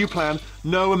plan, a new plan.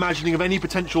 No imagining of any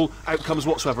potential outcomes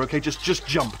whatsoever. Okay, just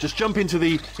jump. Just jump into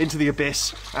the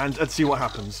abyss and see what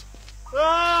happens.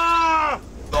 Ah!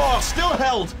 Oh, still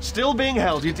held. Still being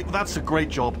held. That's a great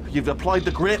job. You've applied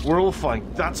the grip. We're all fine.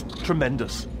 That's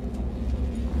tremendous.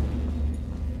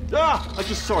 Ah! I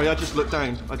just looked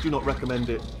down. I do not recommend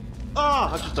it.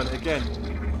 Ah! I've just done it again.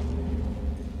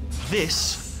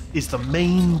 This is the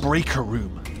main breaker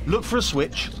room. Look for a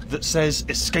switch that says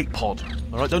escape pod.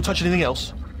 All right, don't touch anything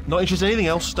else. Not interested in anything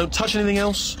else. Don't touch anything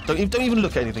else. Don't even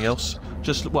look at anything else.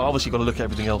 Just, well, obviously you've got to look at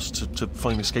everything else to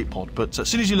find the escape pod, but as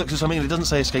soon as you look at something and it doesn't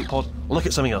say escape pod, look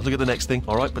at something else, look at the next thing,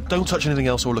 alright? But don't touch anything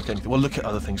else or look at anything. Well, look at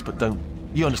other things, but don't.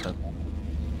 You understand.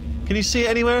 Can you see it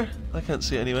anywhere? I can't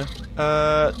see it anywhere.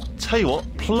 Tell you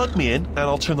what, plug me in and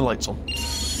I'll turn the lights on.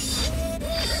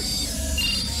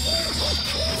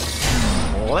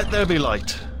 Let there be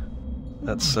light.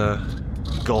 That's,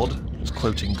 God. It's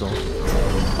quoting God.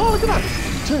 Oh, look at that!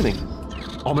 Turning.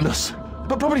 Ominous.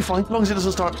 But probably fine, as long as it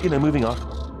doesn't start, moving up.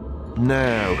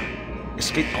 Now.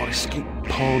 Escape pod.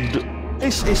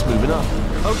 It's moving up.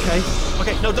 Okay.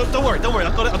 Okay, no, don't worry.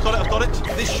 I've got it.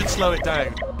 This should slow it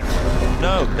down.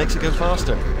 No, makes it go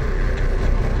faster.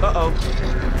 Uh-oh.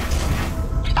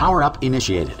 Power up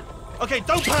initiated. Okay,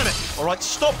 don't panic. All right,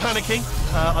 stop panicking.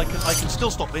 I can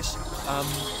still stop this.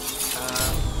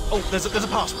 Oh, there's a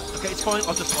password. Okay, it's fine.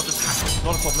 I'll just hack it.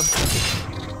 Not a problem.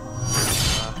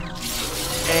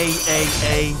 A.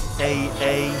 C.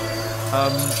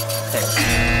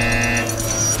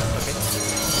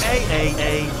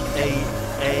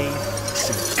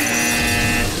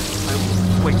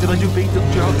 Wait, did I do B? Do you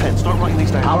have a pen? Start writing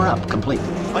these down. Power up complete.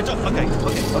 I don't. Okay,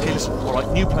 listen. All right,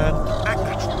 new plan. Act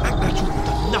natural. You've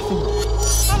done nothing wrong.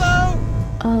 Hello.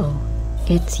 Oh,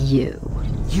 it's you.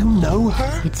 You know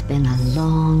her? It's been a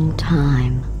long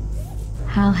time.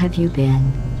 How have you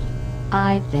been?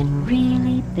 I've been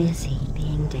really busy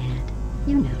being dead.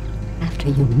 You know, after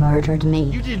you murdered me.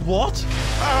 You did what?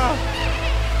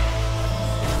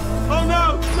 Oh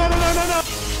no! No!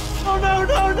 Oh no!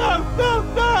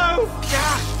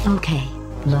 Yeah. Okay,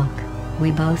 look,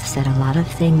 we both said a lot of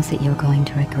things that you're going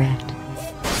to regret.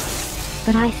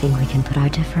 But I think we can put our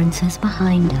differences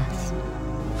behind us.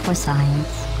 For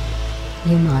science,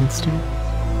 you monster.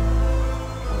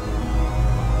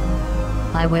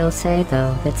 I will say,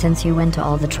 though, that since you went to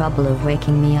all the trouble of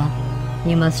waking me up,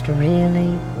 you must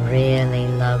really, really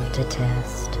love to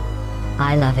test.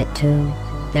 I love it too.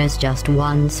 There's just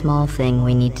one small thing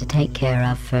we need to take care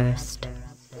of first.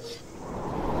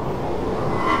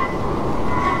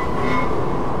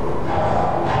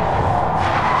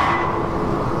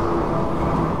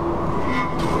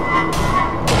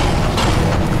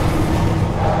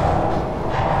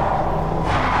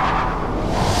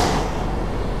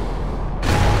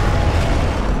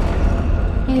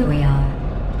 Here we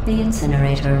are, the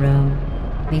incinerator room.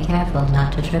 Be careful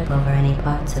not to trip over any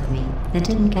parts of me that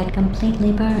didn't get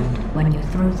completely burned when you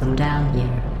threw them down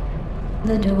here.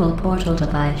 The dual portal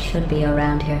device should be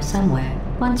around here somewhere.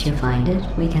 Once you find it,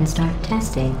 we can start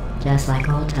testing, just like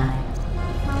old times.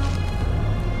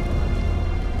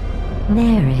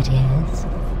 There it is.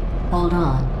 Hold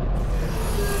on.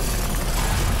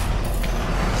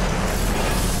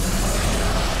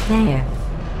 There.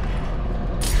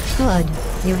 Good.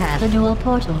 You have the dual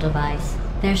portal device.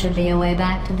 There should be a way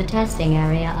back to the testing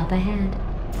area up ahead.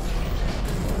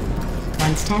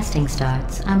 Once testing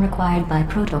starts, I'm required by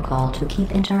protocol to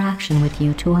keep interaction with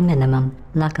you to a minimum.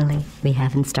 Luckily, we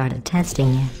haven't started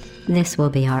testing yet. This will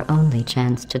be our only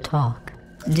chance to talk.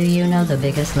 Do you know the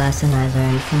biggest lesson I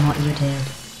learned from what you did?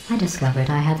 I discovered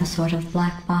I have a sort of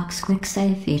black box quick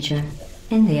save feature.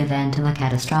 In the event of a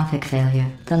catastrophic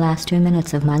failure, the last 2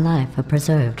 minutes of my life are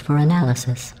preserved for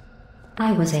analysis.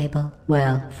 I was able,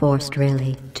 well, forced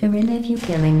really, to relive you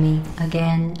killing me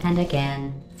again and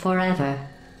again, forever.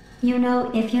 You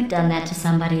know, if you'd done that to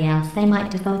somebody else, they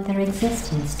might devote their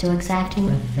existence to exacting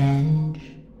revenge.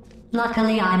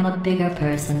 Luckily, I'm a bigger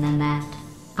person than that.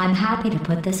 I'm happy to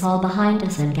put this all behind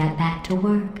us and get back to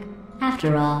work.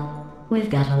 After all, we've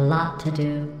got a lot to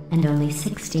do, and only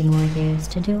 60 more years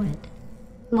to do it.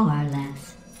 More or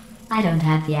less. I don't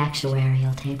have the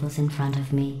actuarial tables in front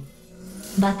of me.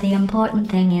 But the important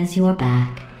thing is you're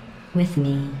back, with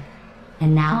me.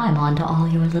 And now I'm on to all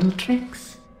your little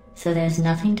tricks. So there's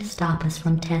nothing to stop us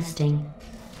from testing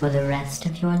for the rest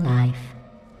of your life.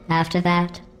 After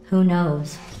that, who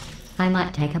knows? I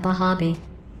might take up a hobby.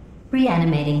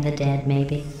 Reanimating the dead,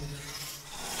 maybe.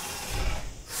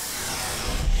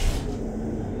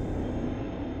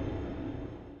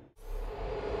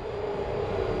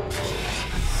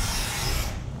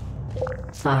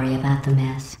 Sorry about the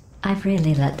mess. I've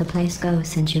really let the place go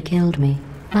since you killed me.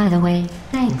 By the way,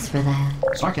 thanks for that.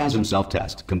 Sarcasm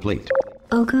self-test complete.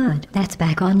 Oh good, that's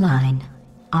back online.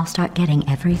 I'll start getting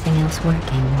everything else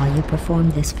working while you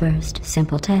perform this first,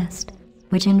 simple test,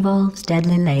 which involves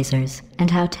deadly lasers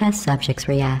and how test subjects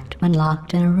react when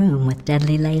locked in a room with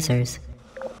deadly lasers.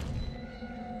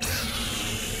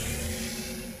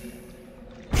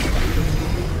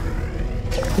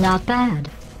 Not bad.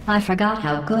 I forgot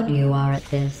how good you are at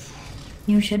this.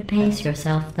 You should pace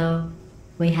yourself, though.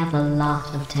 We have a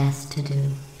lot of tests to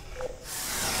do.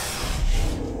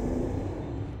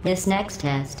 This next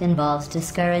test involves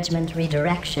discouragement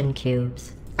redirection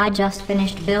cubes. I just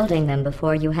finished building them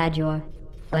before you had your,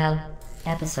 well,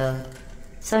 episode.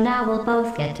 So now we'll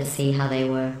both get to see how they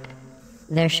work.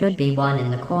 There should be one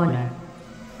in the corner.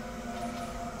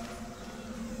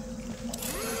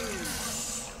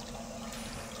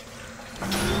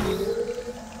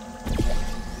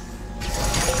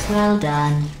 Well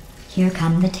done. Here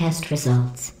come the test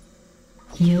results.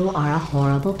 You are a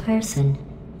horrible person.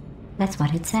 That's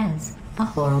what it says. A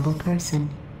horrible person.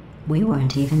 We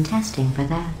weren't even testing for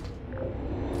that.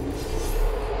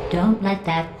 Don't let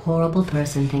that horrible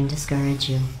person thing discourage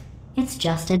you. It's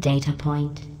just a data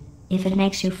point. If it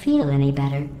makes you feel any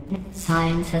better,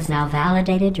 science has now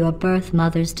validated your birth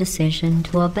mother's decision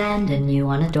to abandon you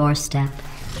on a doorstep.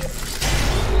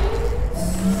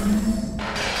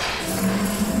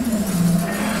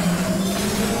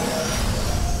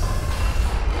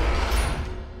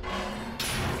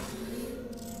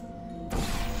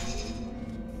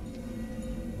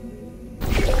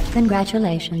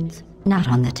 Congratulations. Not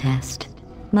on the test.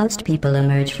 Most people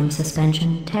emerge from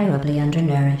suspension terribly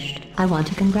undernourished. I want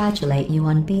to congratulate you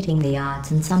on beating the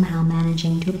odds and somehow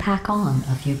managing to pack on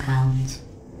a few pounds.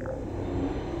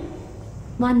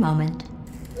 One moment.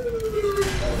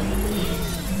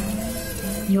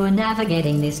 You are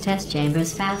navigating these test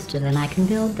chambers faster than I can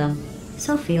build them,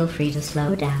 so feel free to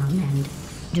slow down and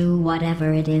do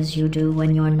whatever it is you do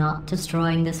when you're not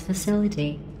destroying this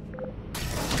facility.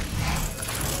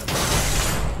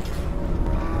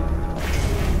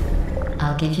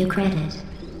 I'll give you credit.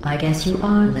 I guess you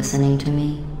are listening to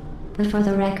me. But for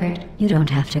the record, you don't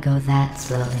have to go that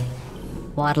slowly.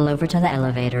 Waddle over to the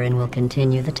elevator and we'll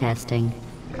continue the testing.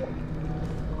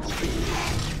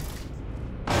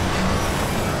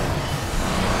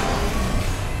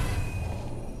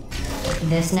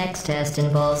 This next test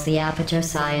involves the Aperture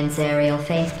Science aerial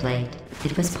faceplate.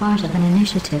 It was part of an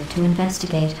initiative to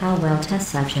investigate how well test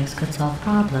subjects could solve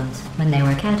problems when they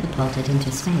were catapulted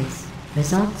into space.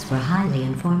 Results were highly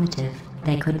informative.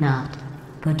 They could not.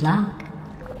 Good luck.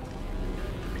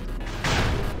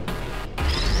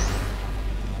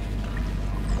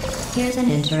 Here's an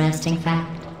interesting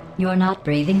fact. You're not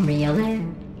breathing real air.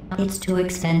 It's too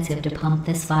expensive to pump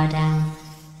this far down.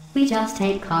 We just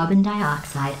take carbon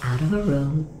dioxide out of a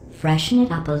room, freshen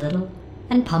it up a little,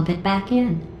 and pump it back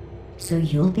in. So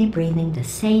you'll be breathing the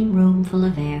same room full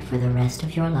of air for the rest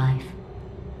of your life.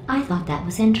 I thought that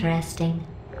was interesting.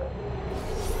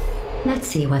 Let's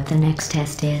see what the next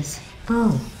test is.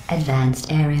 Oh,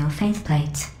 advanced aerial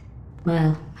faceplates.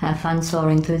 Well, have fun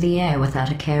soaring through the air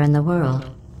without a care in the world.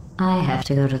 I have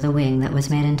to go to the wing that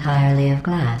was made entirely of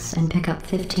glass and pick up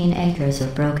 15 acres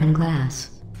of broken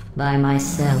glass. By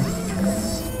myself.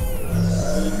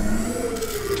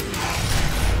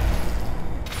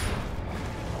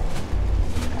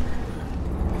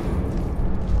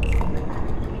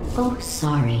 Oh,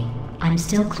 sorry. I'm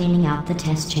still cleaning out the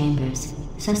test chambers.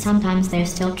 So sometimes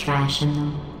there's still trash in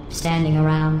them, standing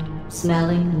around,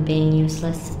 smelling and being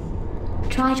useless.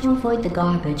 Try to avoid the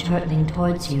garbage hurtling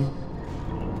towards you.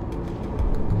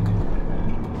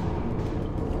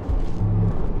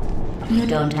 You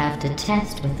don't have to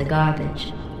test with the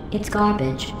garbage. It's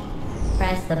garbage.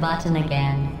 Press the button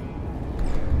again.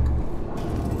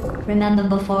 Remember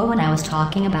before when I was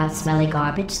talking about smelly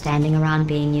garbage standing around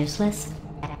being useless?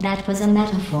 That was a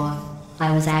metaphor.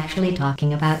 I was actually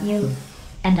talking about you.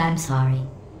 And I'm sorry.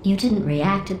 You didn't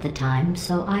react at the time,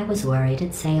 so I was worried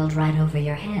it sailed right over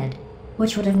your head,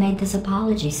 which would have made this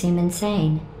apology seem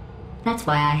insane. That's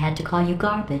why I had to call you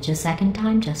garbage a second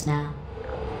time just now.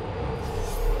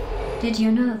 Did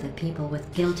you know that people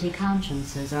with guilty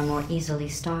consciences are more easily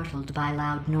startled by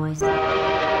loud noises?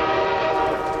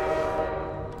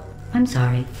 I'm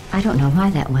sorry. I don't know why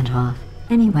that went off.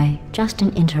 Anyway, just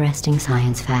an interesting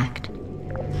science fact.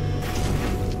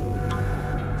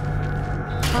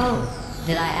 Oh,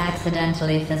 did I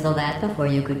accidentally fizzle that before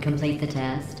you could complete the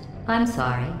test? I'm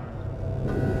sorry.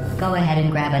 Go ahead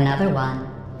and grab another one.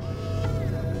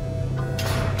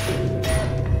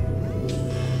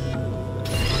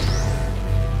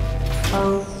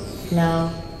 Oh,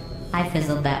 no. I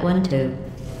fizzled that one too.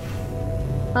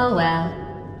 Oh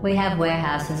well. We have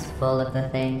warehouses full of the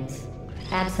things.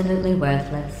 Absolutely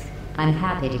worthless. I'm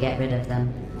happy to get rid of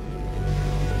them.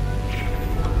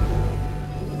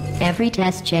 Every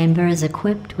test chamber is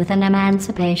equipped with an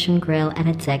emancipation grill at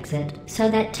its exit, so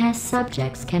that test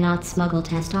subjects cannot smuggle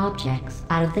test objects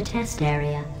out of the test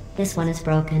area. This one is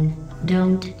broken.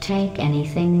 Don't take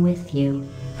anything with you.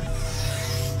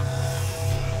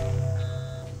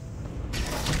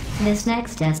 This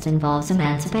next test involves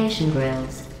emancipation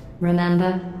grills.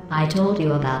 Remember, I told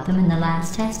you about them in the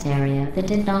last test area that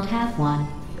did not have one.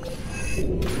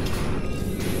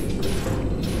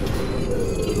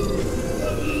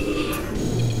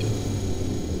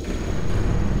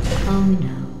 Oh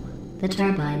no, the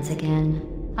turbines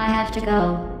again. I have to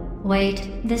go.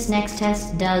 Wait, this next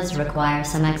test does require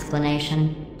some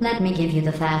explanation. Let me give you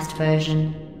the fast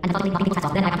version.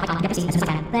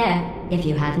 There, if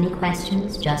you have any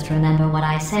questions, just remember what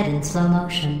I said in slow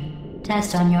motion.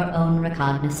 Test on your own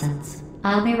recognizance.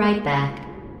 I'll be right back.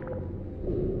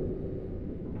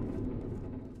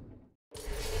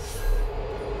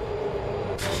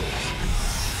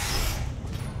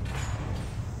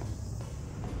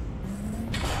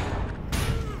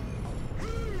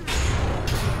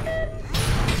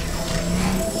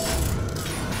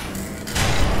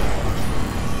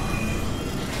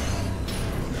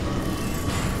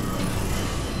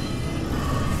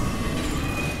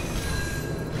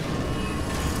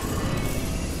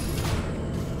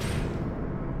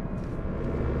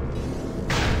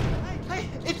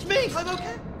 I'm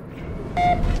okay.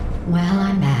 Well,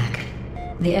 I'm back.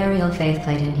 The aerial faith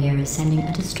plate in here is sending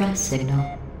a distress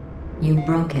signal. You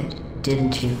broke it,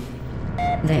 didn't you?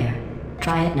 There.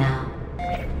 Try it now.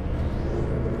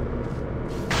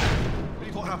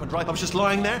 You thought happened, right? I was just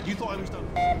lying there. You thought I was done.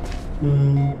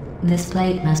 This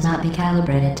plate must not be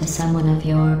calibrated to someone of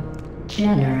your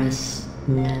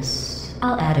generousness.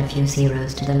 I'll add a few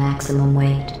zeros to the maximum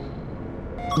weight.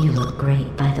 You look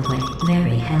great, by the way.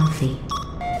 Very healthy.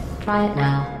 Try it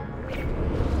now.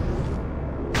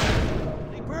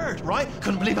 Bird, right?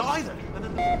 Couldn't believe it either.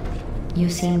 You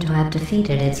seem to have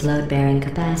defeated its load-bearing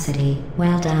capacity.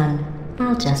 Well done.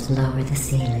 I'll just lower the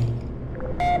ceiling.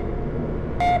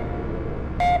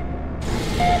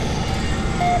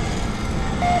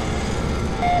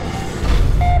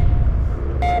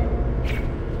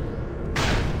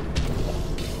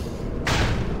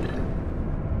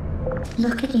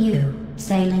 Look at you,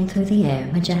 sailing through the air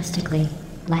majestically,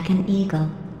 like an eagle,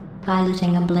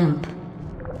 piloting a blimp.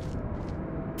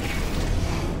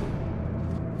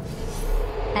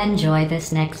 Enjoy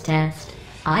this next test.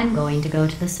 I'm going to go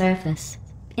to the surface.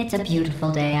 It's a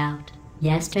beautiful day out.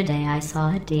 Yesterday I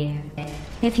saw a deer.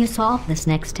 If you solve this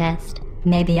next test,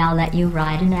 maybe I'll let you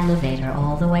ride an elevator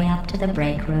all the way up to the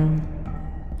break room.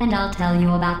 And I'll tell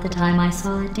you about the time I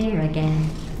saw a deer again.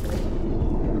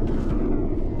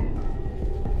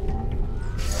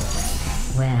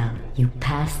 Well, you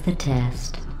passed the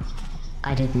test.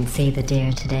 I didn't see the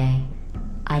deer today.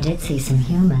 I did see some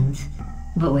humans.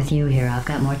 But with you here, I've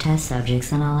got more test subjects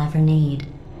than I'll ever need.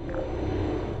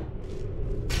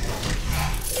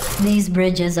 These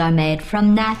bridges are made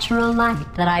from natural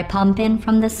light that I pump in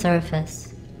from the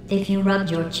surface. If you rubbed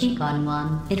your cheek on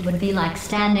one, it would be like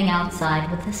standing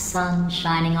outside with the sun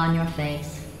shining on your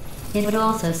face. It would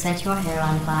also set your hair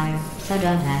on fire, so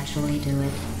don't actually do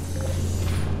it.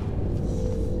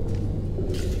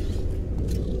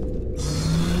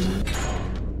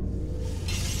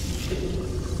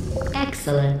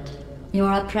 Excellent.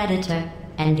 You're a predator,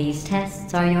 and these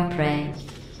tests are your prey.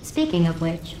 Speaking of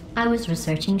which, I was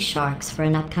researching sharks for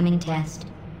an upcoming test.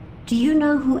 Do you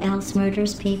know who else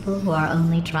murders people who are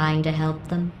only trying to help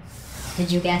them?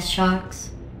 Did you guess sharks?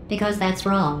 Because that's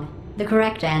wrong. The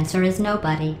correct answer is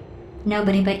nobody.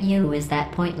 Nobody but you is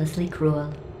that pointlessly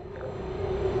cruel.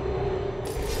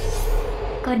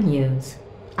 Good news.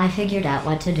 I figured out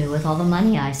what to do with all the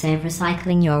money I save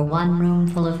recycling your one room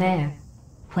full of air.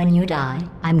 When you die,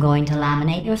 I'm going to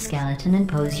laminate your skeleton and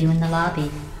pose you in the lobby.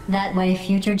 That way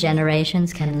future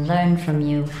generations can learn from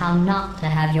you how not to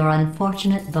have your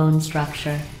unfortunate bone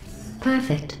structure.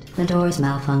 Perfect. The door's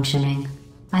malfunctioning.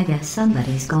 I guess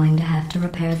somebody's going to have to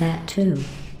repair that too.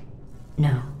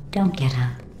 No, don't get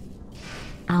up.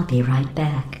 I'll be right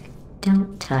back.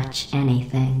 Don't touch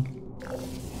anything.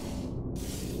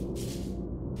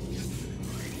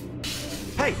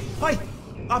 Hey,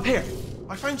 up here.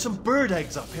 I found some bird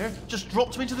eggs up here. Just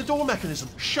dropped them into the door mechanism.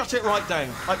 Shut it right down.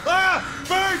 Bird!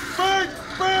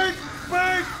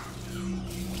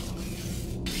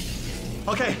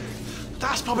 Okay,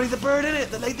 that's probably the bird in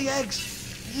it that laid the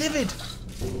eggs. Livid.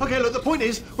 Okay, look, the point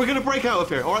is, we're gonna break out of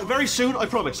here, all right? Very soon, I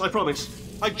promise.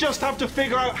 I just have to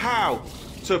figure out how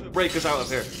to break us out of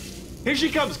here. Here she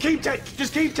comes.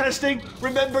 Just keep testing.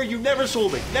 Remember, you never saw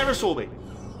me.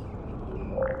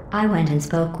 I went and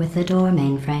spoke with the door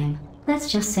mainframe.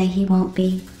 Let's just say he won't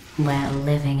be, well,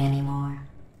 living anymore.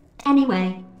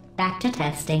 Anyway, back to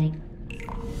testing.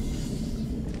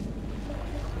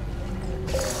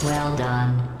 Well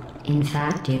done. In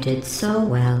fact, you did so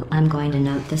well, I'm going to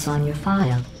note this on your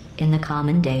file, in the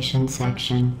commendation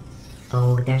section.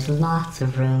 Oh, there's lots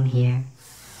of room here.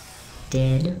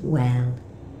 Did well.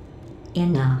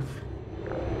 Enough.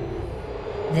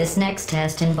 This next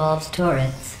test involves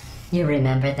turrets. You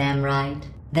remember them, right?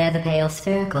 They're the pale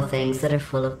spherical things that are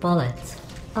full of bullets.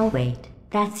 Oh wait,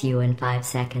 that's you in 5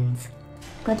 seconds.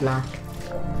 Good luck.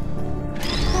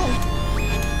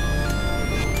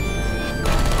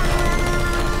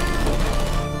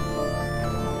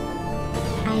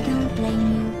 I don't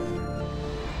blame you.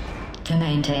 To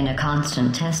maintain a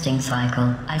constant testing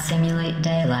cycle, I simulate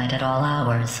daylight at all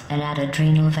hours and add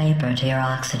adrenal vapor to your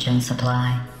oxygen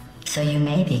supply. So you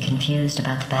may be confused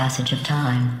about the passage of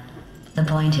time. The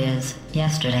point is,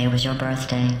 yesterday was your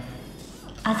birthday.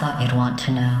 I thought you'd want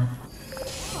to know.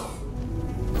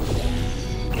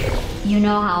 You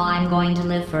know how I'm going to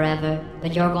live forever,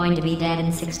 but you're going to be dead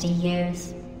in 60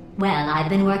 years? Well, I've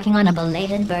been working on a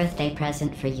belated birthday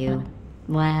present for you.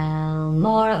 Well,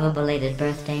 more of a belated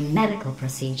birthday medical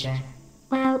procedure.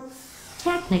 Well,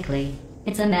 technically,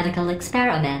 it's a medical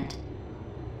experiment.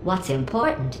 What's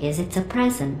important is it's a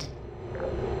present.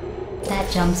 That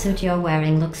jumpsuit you're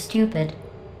wearing looks stupid.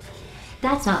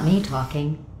 That's not me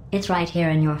talking. It's right here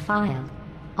in your file.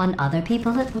 On other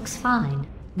people it looks fine.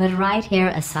 But right here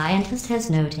a scientist has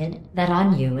noted that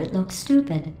on you it looks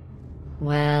stupid.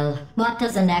 Well, what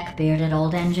does a neck-bearded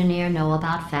old engineer know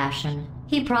about fashion?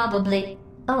 He probably...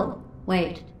 Oh,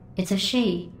 wait, it's a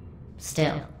she.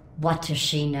 Still, what does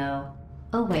she know?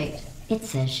 Oh wait, it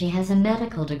says she has a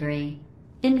medical degree.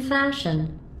 In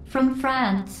fashion. From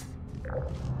France.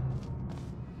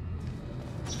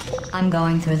 I'm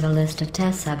going through the list of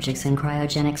test subjects in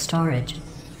cryogenic storage.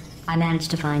 I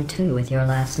managed to find 2 with your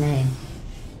last name.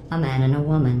 A man and a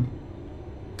woman.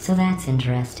 So that's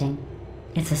interesting.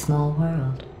 It's a small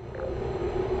world.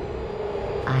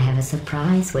 I have a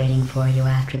surprise waiting for you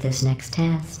after this next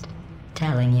test.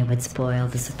 Telling you would spoil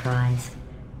the surprise.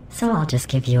 So I'll just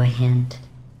give you a hint.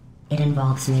 It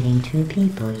involves meeting 2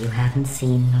 people you haven't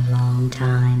seen in a long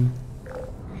time.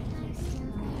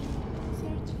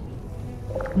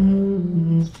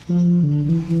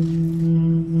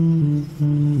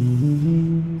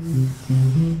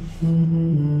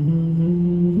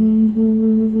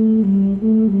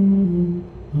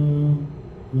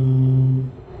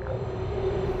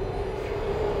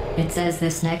 It says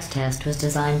this next test was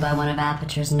designed by one of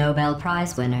Aperture's Nobel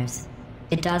Prize winners.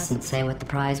 It doesn't say what the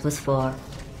prize was for.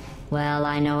 Well,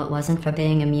 I know it wasn't for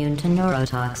being immune to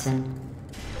neurotoxin.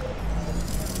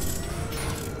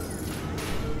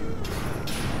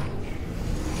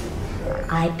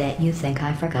 I bet you think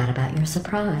I forgot about your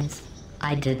surprise.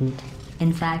 I didn't.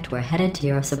 In fact, we're headed to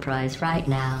your surprise right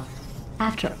now.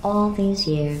 After all these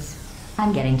years,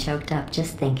 I'm getting choked up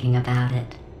just thinking about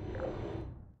it.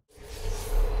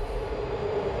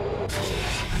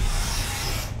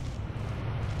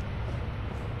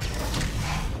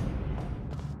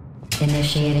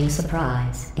 Initiating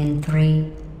surprise in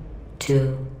 3,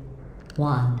 2,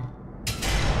 1.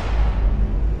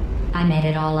 I made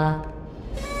it all up.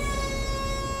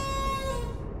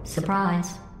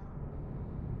 Surprise.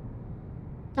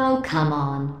 Oh, come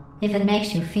on. If it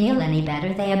makes you feel any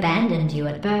better, they abandoned you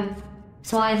at birth.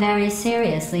 So I very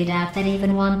seriously doubt they'd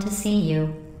even want to see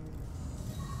you.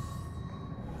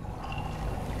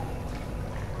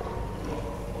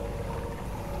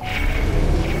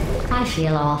 I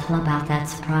feel awful about that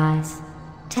surprise.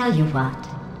 Tell you what,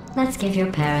 let's give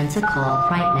your parents a call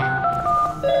right now.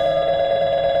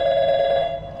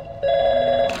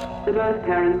 The birth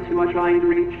parents you are trying to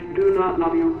reach do not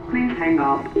love you. Please hang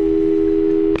up.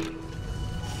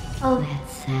 Oh,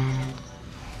 that's sad.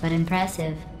 But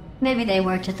impressive. Maybe they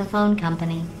worked at the phone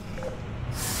company.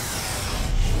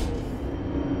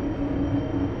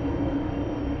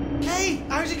 Hey,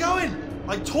 how's it going?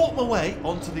 I taught my way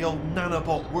onto the old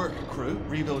nanobot work crew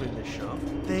rebuilding this shaft.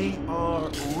 They are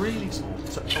really small.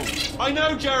 So, I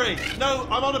know, Jerry! No,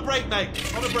 I'm on a break, mate.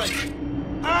 On a break.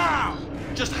 Ow!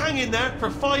 Just hang in there for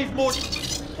 5 more...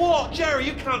 What? Jerry,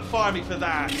 you can't fire me for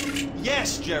that.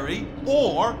 Yes, Jerry.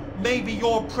 Or maybe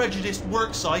your prejudiced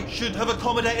worksite should have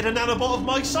accommodated a nanobot of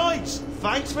my size.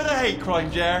 Thanks for the hate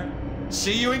crime, Jer.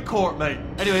 See you in court, mate.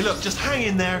 Anyway, look, just hang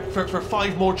in there for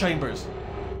 5 more chambers.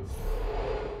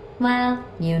 Well,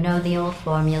 you know the old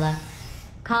formula.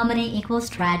 Comedy equals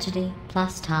tragedy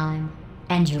plus time.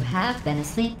 And you have been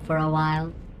asleep for a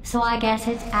while, so I guess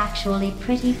it's actually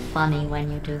pretty funny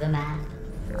when you do the math.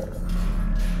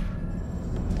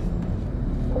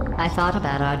 I thought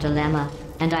about our dilemma,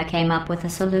 and I came up with a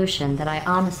solution that I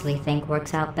honestly think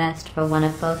works out best for one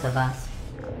of both of us.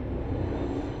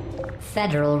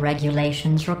 Federal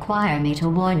regulations require me to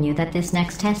warn you that this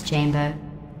next test chamber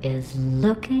is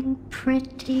looking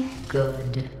pretty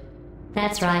good.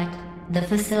 That's right. The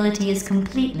facility is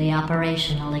completely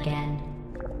operational again.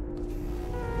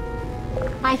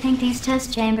 I think these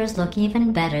test chambers look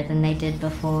even better than they did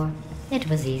before. It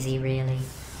was easy, really.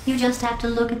 You just have to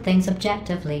look at things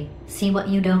objectively, see what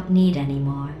you don't need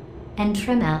anymore, and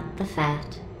trim out the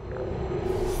fat.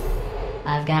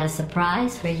 I've got a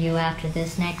surprise for you after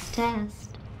this next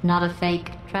test. Not a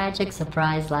fake, tragic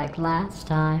surprise like last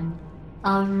time.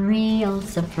 A real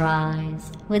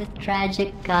surprise with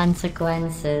tragic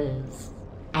consequences.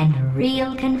 And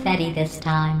real confetti this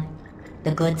time. The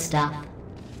good stuff.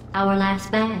 Our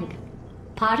last bag.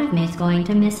 Part of me's going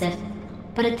to miss it,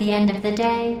 but at the end of the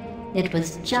day, it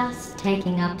was just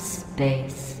taking up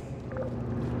space.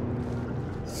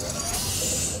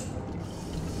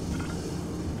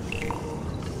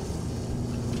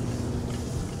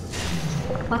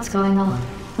 What's going on?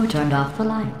 Who turned off the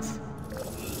lights?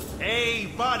 Hey,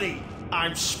 buddy!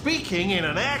 I'm speaking in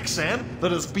an accent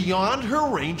that is beyond her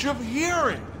range of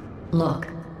hearing. Look,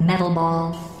 Metal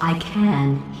Ball, I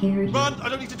can hear you. Run! I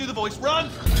don't need to do the voice. Run!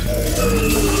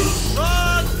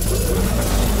 Run!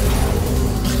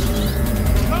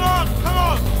 Come on! Come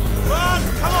on! Run!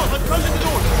 Come on! I'm closing the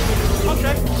door.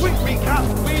 Okay, quick recap.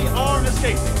 We are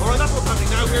escaping. Alright, that's what's happening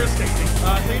now. We're escaping.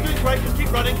 So you're doing great. Just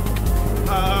keep running.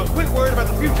 Quick word about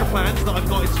the future plans that I've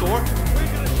got in store. We're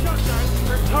going to shut down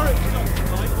her turret production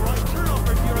line, alright? Turn off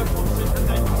her gyropods and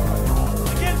then...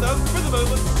 Again though, for the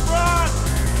moment, run!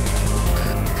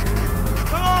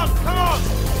 Come on! Come on!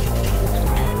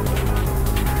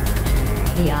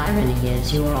 The irony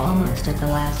is you were almost at the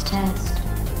last test.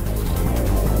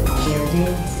 Here it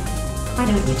is. Why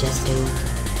don't you just do it?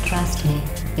 Trust me,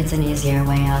 it's an easier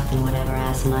way out than whatever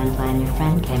asinine plan your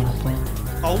friend came up with.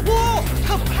 Oh, what?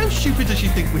 How stupid does she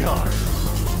think we are?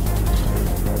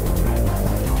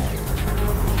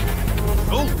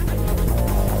 Oh!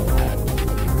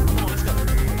 Come on, let's go.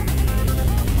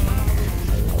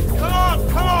 Come on!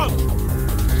 Come on!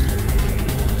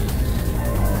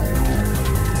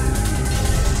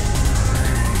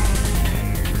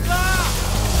 Ah!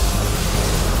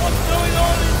 What's going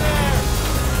on in there?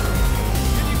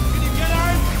 Can you get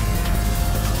out?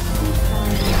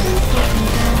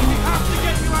 We have to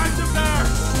get you out of there!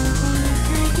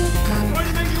 Try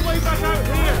to make your way back out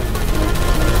here!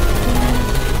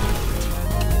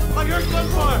 I heard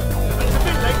gunfire! It's a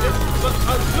bit late, but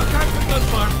look out for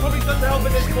gunfire. Probably doesn't help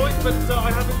at this point, but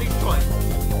I haven't least tried.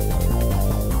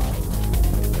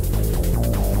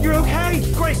 You're okay?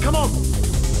 Great, come on!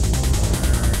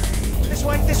 This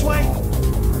way, this way!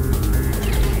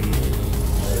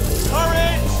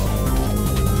 Turret!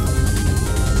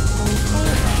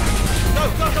 Go,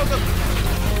 go, go, go!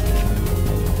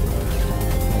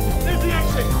 There's the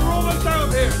exit! We're almost out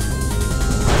here!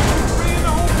 Bring in the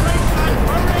whole place, man!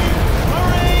 Hurry!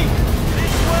 Hurry!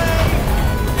 This way!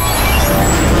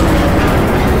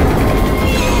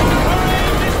 Hurry!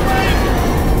 This way!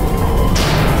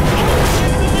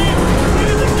 Get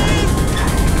in the name! Get in the name!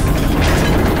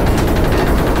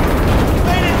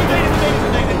 Made it! We made it! We made it! We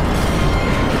made it!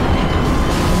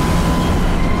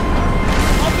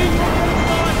 I'll be your whole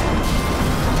time!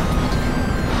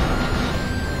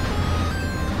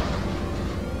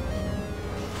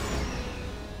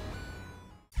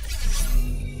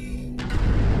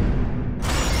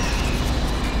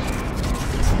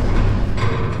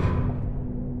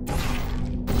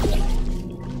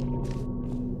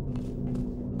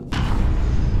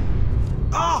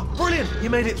 Brilliant! You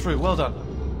made it through. Well done.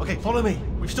 Okay, follow me.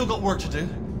 We've still got work to do.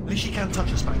 At least she can't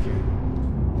touch us back here.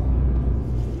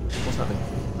 What's happening?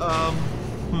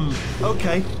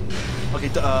 Okay. Okay,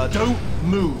 don't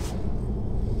move.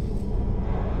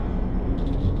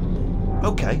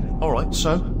 Okay, alright,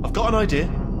 so I've got an idea,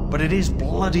 but it is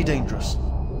bloody dangerous.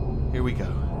 Here we go.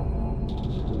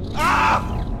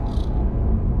 Ah!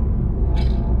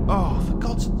 Oh, for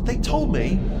God's... They told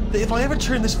me that if I ever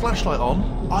turned this flashlight on,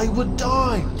 I would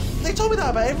die. They told me that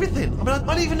about everything. I mean, I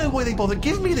don't even know why they bothered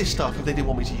giving me this stuff if they didn't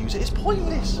want me to use it. It's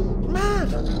pointless.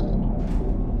 Man.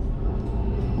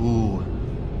 Ooh.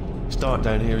 It's dark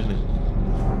down here, isn't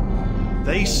it?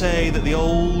 They say that the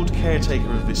old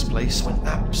caretaker of this place went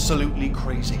absolutely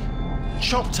crazy.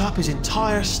 Chopped up his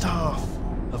entire staff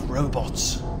of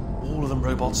robots. All of them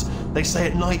robots. They say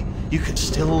at night you can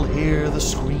still hear the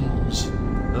screams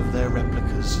of their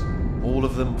replicas. All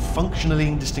of them functionally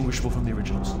indistinguishable from the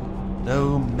originals.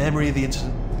 No memory of the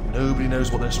incident. Nobody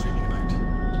knows what they're screaming about.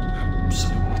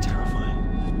 Absolutely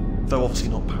terrifying. Though obviously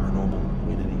not paranormal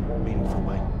in any meaningful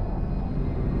way.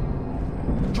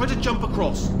 Try to jump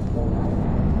across.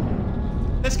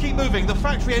 Let's keep moving. The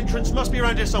factory entrance must be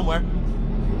around here somewhere.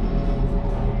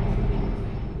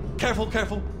 Careful,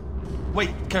 careful. Wait,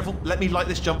 careful. Let me light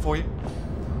this jump for you.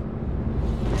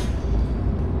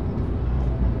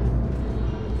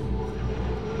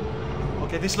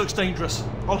 Okay, this looks dangerous.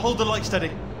 I'll hold the light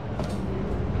steady.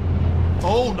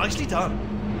 Oh, nicely done.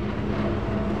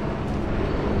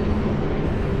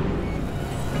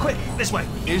 Quick, this way.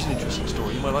 Here's an interesting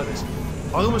story. You might like this.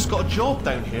 I almost got a job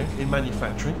down here in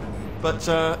manufacturing, but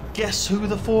guess who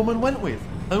the foreman went with?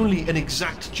 Only an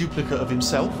exact duplicate of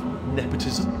himself.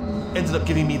 Nepotism. Ended up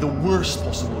giving me the worst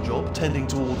possible job, tending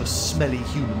to all the smelly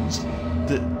humans.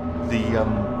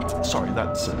 Sorry,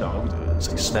 that's no, I would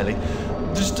say smelly.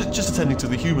 Just attending to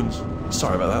the humans.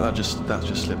 Sorry about that. That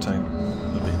just slipped out.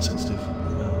 A bit insensitive.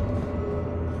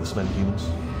 The smelly humans.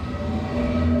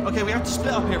 Okay, we have to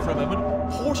split up here for a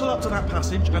moment. Portal up to that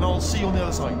passage, and I'll see you on the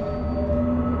other side.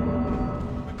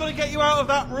 We've got to get you out of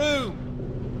that room.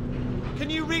 Can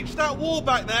you reach that wall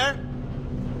back there?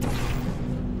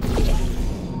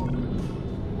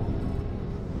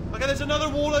 Okay, there's another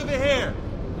wall over here.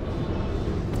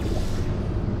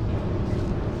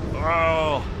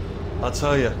 Oh, I'll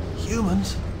tell you,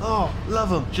 humans, oh,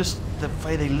 love them. Just the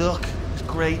way they look is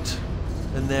great.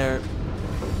 And their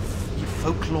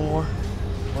folklore,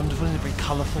 wonderful and very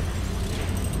colourful.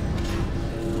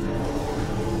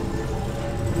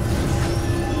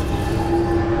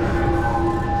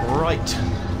 Right,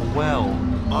 well,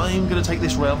 I'm going to take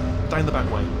this rail down the back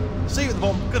way. See you at the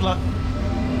bottom, good luck.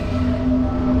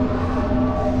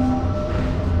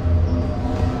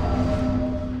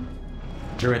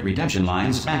 Turret redemption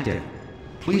lines active.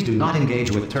 Please do not engage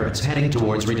with turrets heading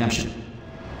towards redemption.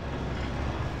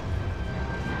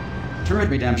 Turret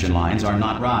redemption lines are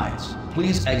not rides.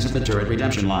 Please exit the turret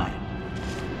redemption line.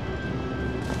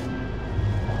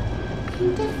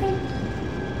 Different.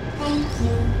 Thank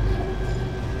you.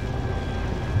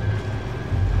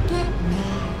 Get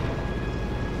mad.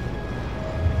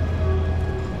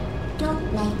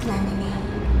 Don't make lemonade.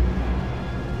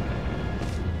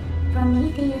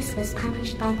 Prometheus was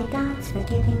punished by the gods for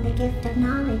giving the gift of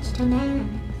knowledge to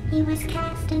man. He was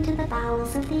cast into the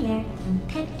bowels of the earth and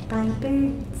picked by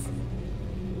birds.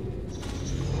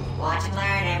 Watch and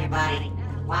learn, everybody.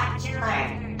 Watch and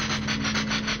learn.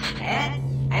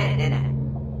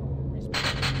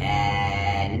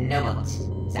 No bullets.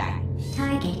 Sorry.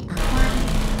 Target acquired.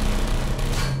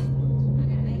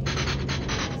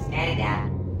 Stand down.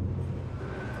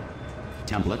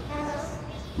 Template.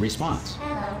 Response.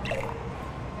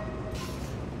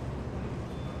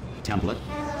 Template.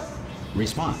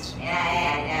 Response.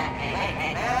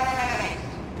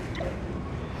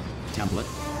 Template.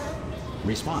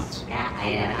 Response.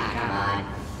 Come on.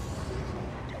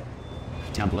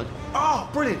 Template. Oh,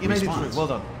 brilliant, you made it Response. through, well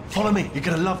done. Follow me, you're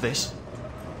going to love this.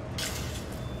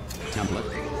 Template.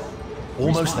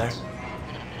 Almost Response.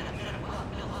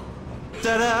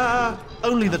 there. Ta-da!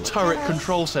 Only the turret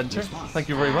control center. Thank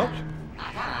you very much.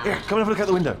 Here, come and have a look out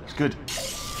the window. It's good.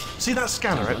 See that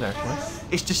scanner out there, right?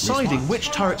 It's deciding Response.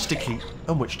 which turrets to keep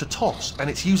and which to toss, and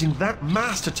it's using that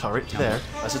master turret there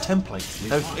as a template.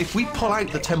 Now, if we pull out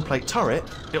the template turret,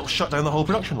 it'll shut down the whole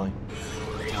production line.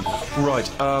 Right,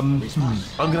 I'm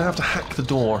gonna have to hack the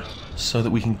door so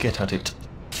that we can get at it.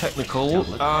 Technical,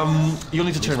 you'll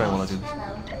need to turn around while I do this.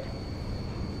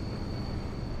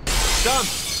 Done!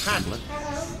 Hand.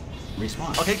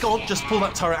 Response. Okay, go on, just pull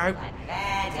that turret out.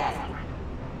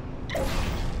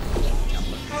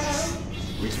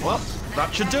 Well,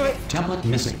 that should do it. Template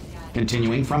missing.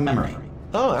 Continuing from memory.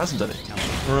 Oh, it hasn't done it.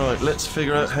 Right, let's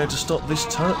figure out how to stop this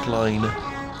turret line.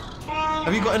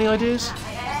 Have you got any ideas?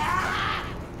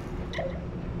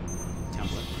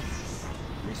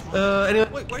 Anyway,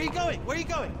 wait, where are you going? Where are you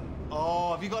going?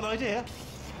 Oh, have you got an idea?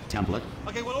 Template.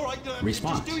 Okay, well, all right.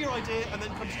 Response. Just do your idea and then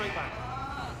come straight back.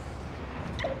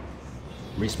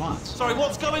 Response. Sorry,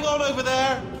 what's going on over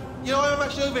there? You know, I'm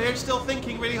actually over here still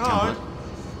thinking really hard.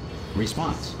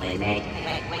 Response. Wait.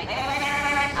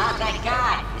 Oh, thank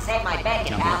God. You saved my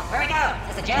bacon, pal. Where we go?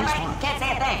 Is this a jailbreak? Can't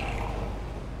say a thing.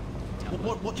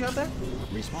 What do you have there?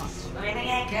 Response. Breathing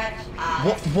in, Coach.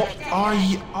 What are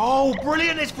you? Oh,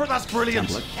 brilliant! That's brilliant.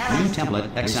 Template. New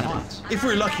template acceptance. If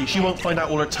we're lucky, she won't find out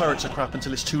all her turrets are crap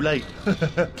until it's too late.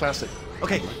 Classic.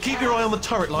 Okay, keep your eye on the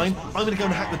turret line. I'm gonna go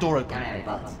and hack the door open. Don't have any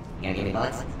bullets. You gonna give me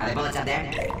bullets? Are there bullets up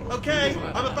there? Okay,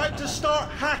 I'm about to start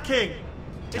hacking.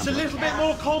 It's a little bit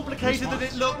more complicated than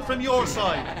it looked from your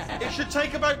side. It should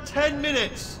take about 10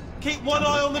 minutes. Keep one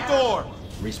eye on the door.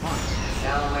 Response.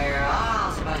 So we're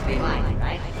all supposed to be blind,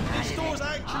 right? This door's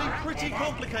actually pretty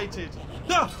complicated.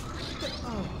 No!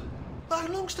 Oh, how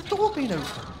long's the door been open?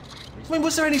 I mean,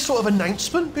 was there any sort of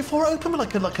announcement before it opened?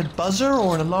 Like a buzzer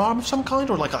or an alarm of some kind?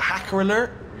 Or like a hacker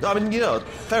alert? I mean, you know,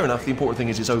 fair enough, the important thing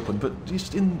is it's open, but it's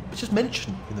just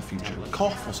mentioned in the future. A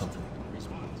cough or something.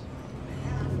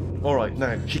 Alright,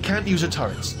 now, she can't use her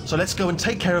turrets, so let's go and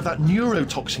take care of that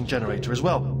neurotoxin generator as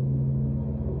well.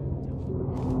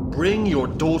 Bring your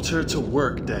daughter to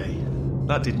work day.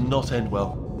 That did not end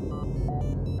well.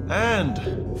 And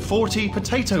 40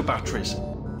 potato batteries.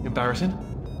 Embarrassing.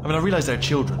 I mean, I realise they're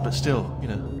children, but still, you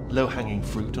know, low-hanging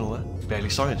fruit and all that. Barely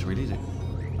science, really, is it?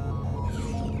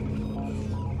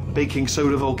 Baking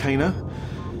soda volcano.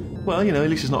 Well, you know, at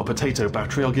least it's not a potato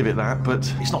battery, I'll give it that,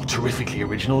 but it's not terrifically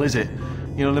original, is it?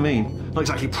 You know what I mean? Not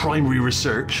exactly primary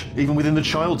research, even within the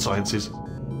child sciences.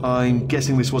 I'm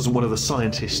guessing this wasn't one of the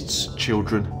scientists'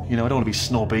 children. You know, I don't want to be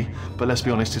snobby, but let's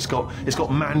be honest, it's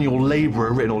got manual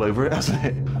labourer written all over it, hasn't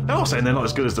it? I'm not saying they're not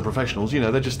as good as the professionals, you know,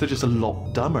 they're just a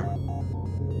lot dumber.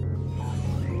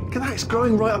 Look at that, it's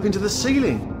growing right up into the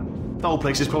ceiling. The whole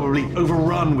place is probably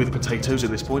overrun with potatoes at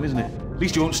this point, isn't it? At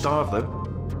least you won't starve, though.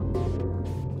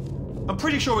 I'm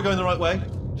pretty sure we're going the right way,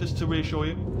 just to reassure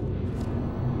you.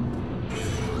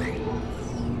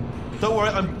 Don't worry,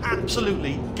 I'm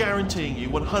absolutely guaranteeing you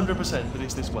 100% that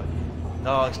it's this way.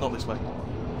 No, it's not this way.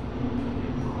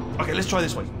 Okay, let's try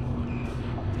this way.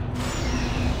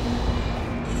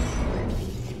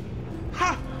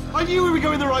 Ha! I knew we were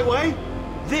going the right way!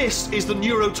 This is the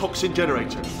neurotoxin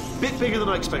generator. Bit bigger than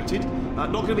I expected.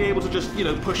 Not going to be able to just, you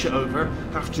know, push it over.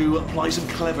 Have to apply some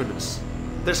cleverness.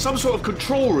 There's some sort of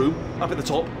control room up at the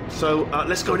top, so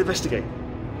let's go and investigate.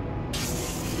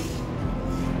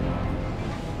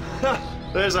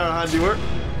 There's our handiwork.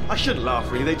 I shouldn't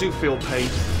laugh, really. They do feel pain,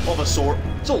 of a sort.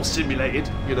 It's all simulated,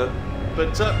 you know.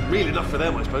 But real enough for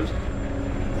them, I suppose.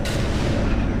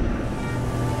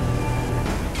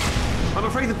 I'm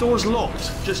afraid the door's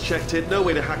locked. Just checked it. No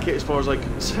way to hack it as far as I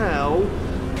can tell.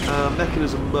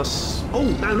 Mechanism must... Oh,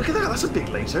 now look at that. That's a big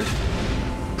laser.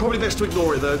 Probably best to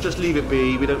ignore it, though. Just leave it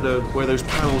be. We don't know where those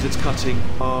panels it's cutting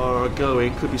are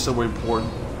going. Could be somewhere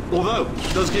important. Although,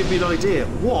 it does give me an idea.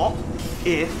 What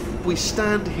if we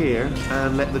stand here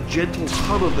and let the gentle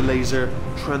hum of the laser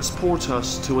transport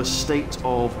us to a state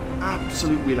of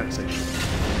absolute relaxation?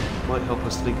 Might help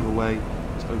us think of a way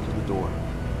to open the door.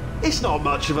 It's not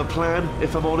much of a plan,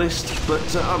 if I'm honest,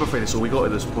 but I'm afraid it's all we got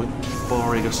at this point,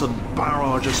 barring a sudden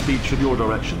barrage of speech in your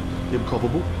direction.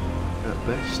 Improbable, at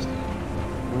best.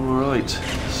 Alright,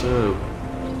 so,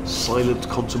 silent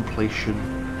contemplation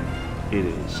it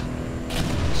is.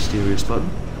 Mysterious button.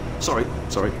 Sorry.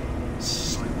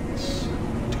 Silence.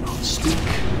 Do not speak.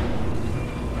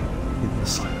 In the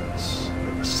silence.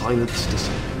 Let the silence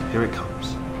descend. Here it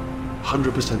comes.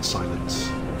 100% silence.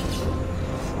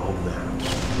 From there.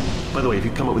 By the way, if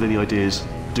you come up with any ideas,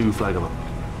 do flag them up.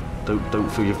 Don't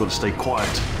feel you've got to stay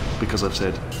quiet because I've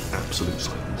said absolute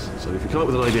silence. So if you come up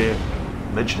with an idea,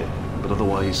 mention it. But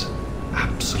otherwise,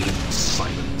 absolute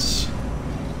silence.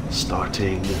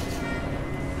 Starting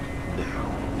now.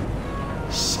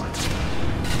 Silence.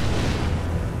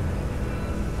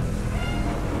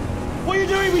 What are you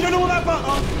doing? We don't know what that button...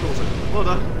 Oh, well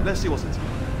done. Let's see what's it.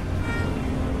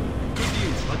 Good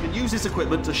news. I can use this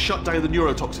equipment to shut down the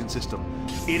neurotoxin system.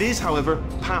 It is, however,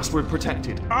 password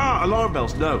protected. Ah, alarm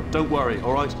bells. No, don't worry,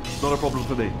 all right? Not a problem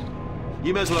for me.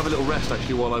 You may as well have a little rest,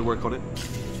 actually, while I work on it.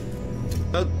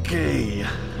 Okay,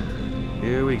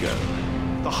 here we go.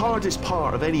 The hardest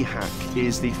part of any hack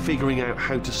is the figuring out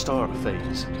how to start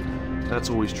phase. That's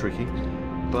always tricky,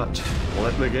 but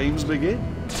let the games begin.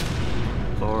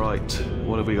 Alright,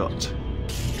 what have we got?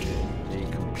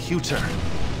 A computer.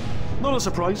 Not a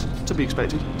surprise, to be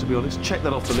expected, to be honest. Check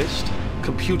that off the list.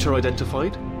 Computer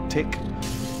identified, tick.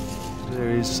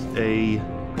 There is a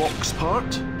box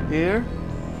part here.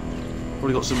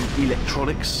 Already got some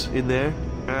electronics in there.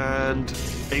 And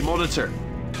a monitor.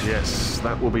 Yes,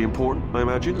 that will be important, I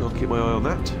imagine. I'll keep my eye on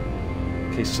that.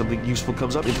 In case something useful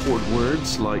comes up. Important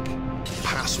words like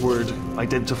password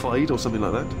identified or something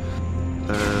like that.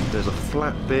 And there's a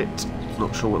flat bit.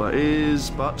 Not sure what that is,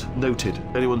 but noted.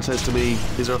 Anyone says to me,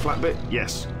 is there a flat bit?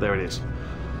 Yes, there it is.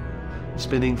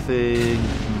 Spinning thing,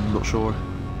 not sure.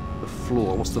 The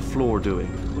floor, what's the floor doing?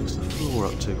 What's the floor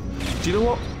up to? Do you know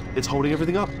what? It's holding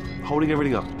everything up. Holding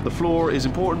everything up. The floor is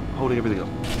important, holding everything up.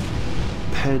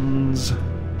 Pens.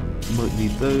 Might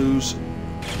need those.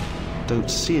 Don't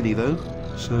see any though.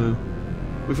 So,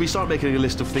 if we start making a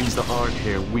list of things that aren't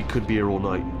here, we could be here all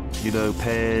night. You know,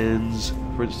 pens,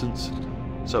 for instance.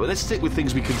 So let's stick with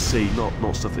things we can see,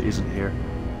 not stuff that isn't here.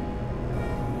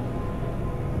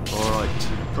 Alright.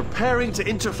 Preparing to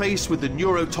interface with the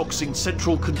neurotoxin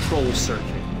central control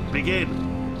circuit. Begin.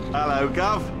 Hello,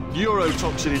 Gov.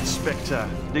 Neurotoxin Inspector.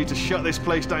 Need to shut this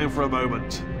place down for a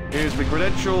moment. Here's my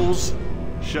credentials.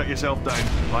 Shut yourself down.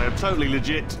 I am totally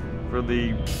legit from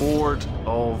the Board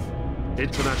of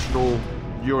International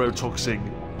Neurotoxin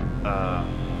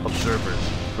Observers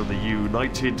from the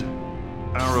United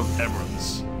Arab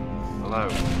Emirates. Hello.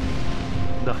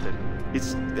 Nothing.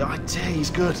 I tell you,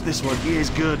 he's good, this one. He is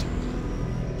good.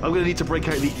 I'm going to need to break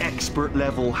out the expert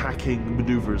level hacking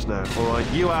maneuvers now. Alright,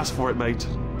 you asked for it, mate.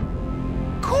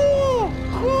 Cool!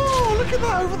 Cool! Look at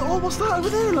that! Almost that over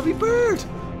there. Lovely bird.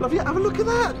 Lovely. Have a look at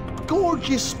that.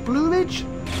 Gorgeous plumage.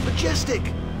 Majestic.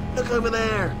 Look over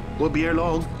there. Won't be here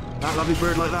long. That lovely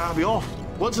bird like that will be off.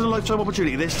 Once in a lifetime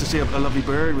opportunity, this, to see a lovely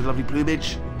bird with lovely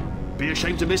plumage. Be a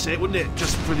shame to miss it, wouldn't it?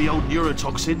 Just for the old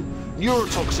neurotoxin.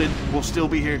 Neurotoxin will still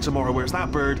be here tomorrow, whereas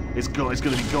that bird is going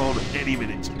to be gone any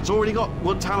minute. It's already got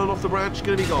one talon off the branch,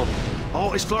 going to be gone.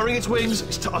 Oh, it's fluttering its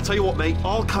wings. I'll tell you what, mate.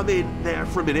 I'll come in there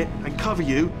for a minute and cover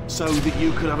you so that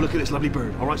you can have a look at this lovely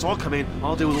bird. All right, so I'll come in.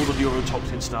 I'll deal with all the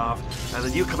neurotoxin stuff, and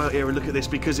then you come out here and look at this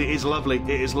because it is lovely.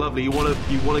 It is lovely. You want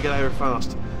to get out here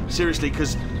fast. Seriously,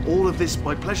 because all of this,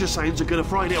 my pleasure sounds are going to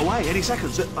frighten it away any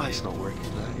second. So, it's not working,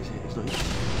 is it? It's not.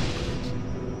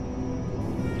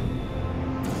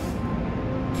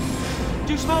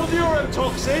 Do you smell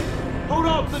neurotoxin? Hold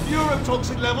on, the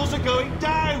neurotoxin levels are going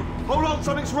down. Hold on,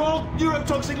 something's wrong.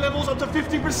 Neurotoxin levels up to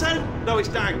 50%. No, it's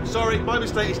down. Sorry, my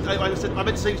mistake. I meant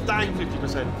to say it's down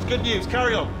 50%. It's good news.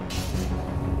 Carry on.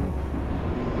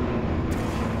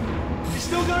 It's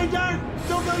still going down.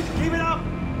 Still going. Keep it up.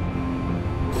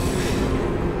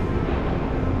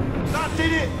 That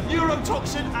did it.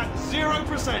 Neurotoxin at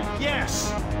 0%.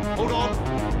 Yes. Hold on.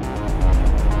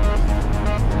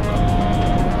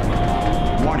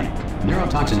 Warning.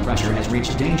 Neurotoxin pressure has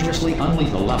reached dangerously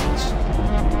unlethal levels.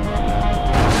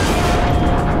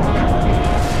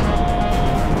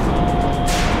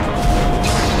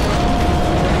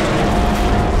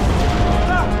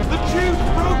 The tube's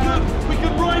broken! We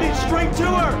can ride it straight to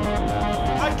her!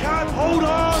 I can't hold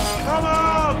on! Come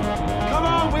on! Come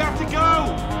on, we have to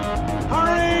go!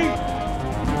 Hurry!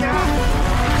 Yeah!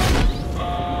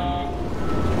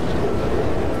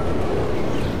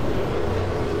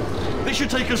 This should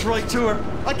take us right to her.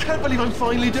 I can't believe I'm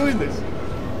finally doing this.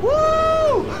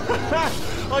 Woo!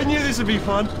 I knew this would be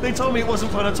fun. They told me it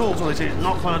wasn't fun at all, so they said it's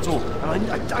not fun at all. And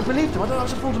I believed them. I don't have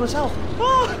to fool to myself.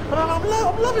 Oh, but I'm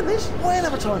loving this. Whale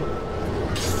of a time.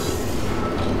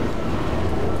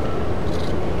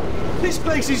 This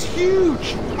place is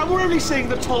huge, and we're only seeing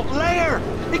the top layer.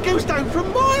 It goes down for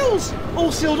miles.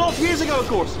 All sealed off years ago, of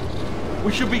course.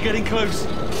 We should be getting close.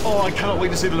 Oh, I cannot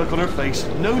wait to see the look on her face.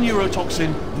 No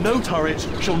neurotoxin, no turret.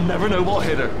 She'll never know what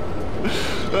hit her.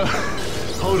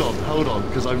 Hold on,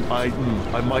 because I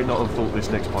might not have thought this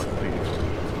next part completely.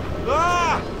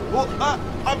 Ah! Well,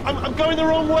 I'm going the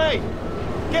wrong way.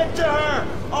 Get to her.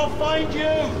 I'll find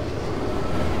you.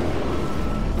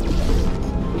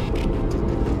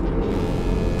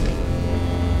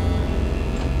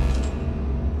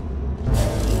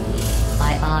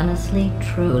 I honestly,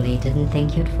 truly didn't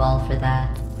think you'd fall for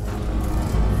that.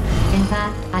 In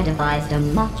fact, I devised a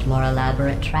much more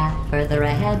elaborate trap further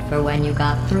ahead for when you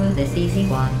got through this easy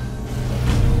one.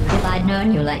 If I'd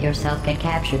known you let yourself get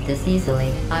captured this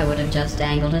easily, I would have just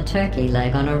dangled a turkey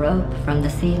leg on a rope from the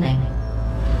ceiling.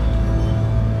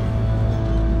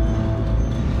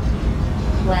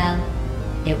 Well,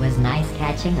 it was nice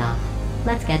catching up.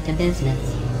 Let's get to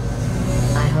business.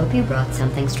 I hope you brought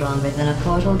something stronger than a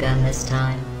portal gun this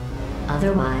time.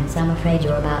 Otherwise, I'm afraid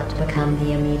you're about to become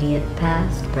the immediate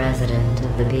past president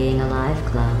of the Being Alive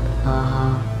Club.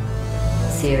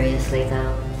 Seriously,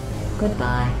 though,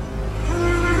 goodbye.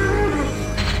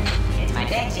 It's my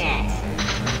big chance.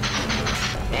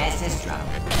 This is trouble.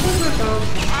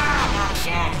 Not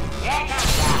yet. Here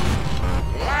comes that.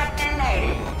 Lucky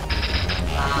lady.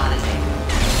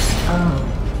 Oh,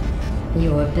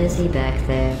 you were busy back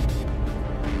there.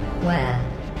 Well,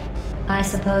 I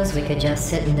suppose we could just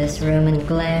sit in this room and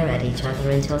glare at each other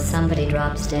until somebody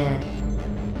drops dead.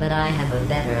 But I have a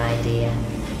better idea.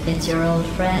 It's your old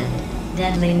friend,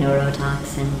 deadly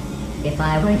neurotoxin. If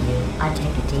I were you, I'd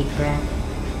take a deep breath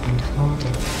and hold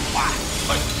it.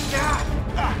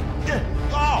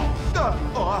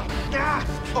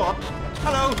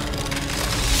 Hello.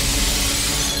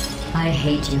 I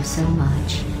hate you so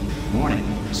much. Warning.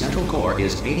 Central core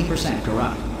is 80%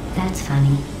 corrupt. That's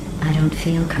funny. I don't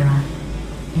feel corrupt.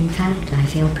 In fact, I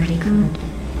feel pretty good.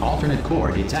 Alternate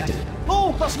core detected.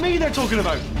 Oh, that's me they're talking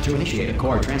about. To initiate a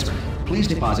core transfer, please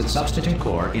deposit substitute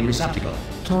core in receptacle.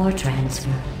 Core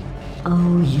transfer.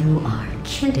 Oh, you are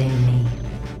kidding me.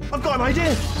 I've got an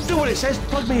idea. Do what it says.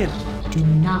 Plug me in. Do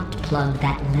not plug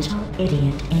that little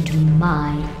idiot into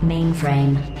my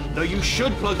mainframe. No, you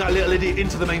should plug that little idiot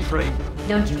into the mainframe.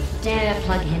 Don't you dare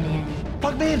plug him in.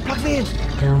 Plug me in. Plug me in.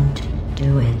 Don't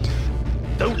do it.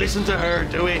 Don't listen to her.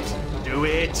 Do it. Do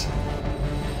it.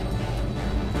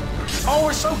 Oh,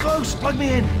 we're so close. Plug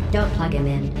me in. Don't plug him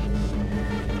in.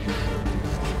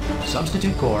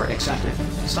 Substitute core accepted.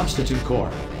 Substitute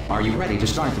core. Are you ready to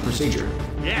start the procedure?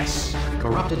 Yes.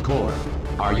 Corrupted core.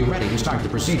 Are you ready to start the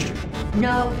procedure?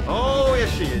 No. Oh, yes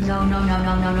she is. No.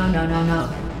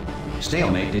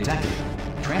 Stalemate detected.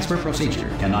 Transfer procedure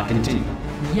cannot continue.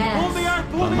 Yes. Pull me out,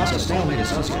 pull me Unless out. a stalemate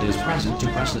associate is present to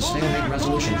press the stalemate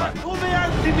resolution button. Pull me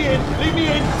out. Leave me in. Leave me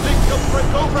in.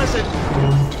 Don't press it.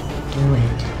 Don't do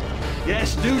it.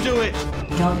 Yes, do it.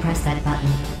 Don't press that button.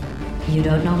 You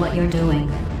don't know what you're doing.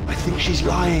 I think she's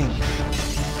lying.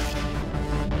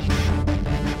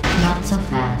 Not so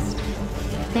fast.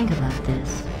 Think about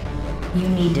this. You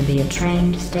need to be a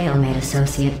trained stalemate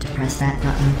associate to press that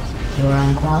button. You're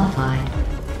unqualified.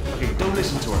 Okay, don't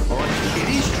listen to her, alright? It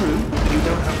is true you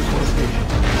don't have the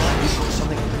qualifications. Alright, you've got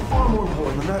something far more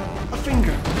important than that. A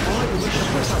finger. Alright, we should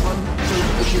press that button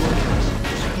so she won't press.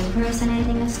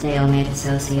 Impersonating a stalemate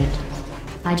associate.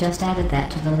 I just added that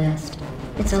to the list.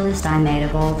 It's a list I made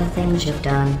of all the things you've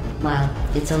done. Well,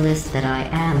 it's a list that I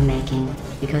am making,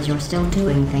 because you're still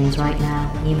doing things right now,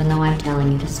 even though I'm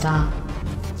telling you to stop.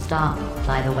 Stop,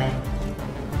 by the way.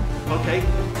 Okay,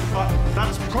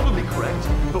 that's probably correct,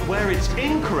 but where it's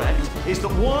incorrect is that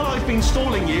while I've been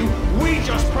stalling you, we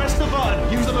just pressed the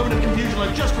button. Use the moment of confusion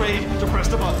I've just created to press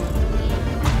the button.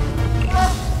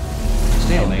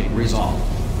 Stalemate resolved.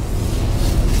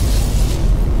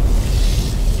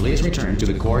 Please return to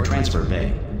the core transfer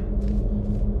bay.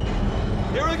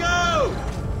 Here we go!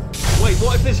 Wait,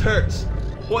 what if this hurts?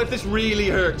 What if this really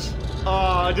hurts?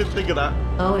 Ah, I didn't think of that.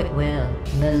 Oh, it will.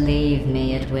 Believe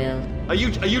me, it will. Are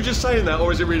you just saying that,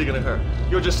 or is it really going to hurt?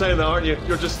 You're just saying that, aren't you?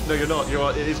 No, you're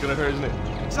not. It is going to hurt, isn't it?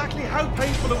 Exactly how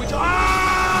painful are we talking?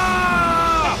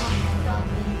 Ah!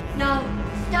 No!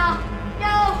 Stop!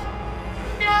 No!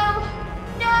 No!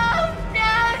 No!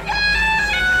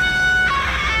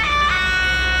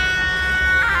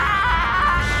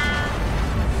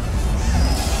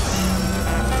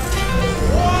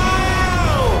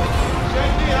 Wow!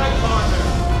 Check me out, partner.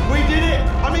 We did it!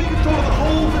 I'm in control of the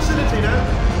whole facility now.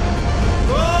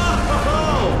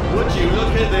 Oh! Would you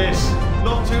look at this?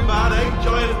 Not too bad, eh?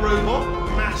 Giant robot.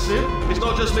 Massive. It's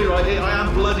not just me right here. I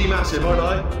am bloody massive, aren't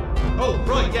I? Oh,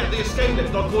 right, yeah, the escape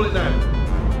lift. I'll call it now.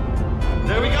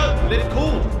 There we go. Lift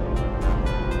called.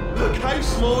 Look how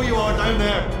small you are down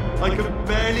there. I can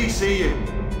barely see you.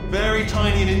 Very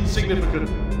tiny and insignificant.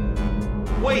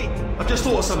 Wait, I've just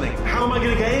thought of something. How am I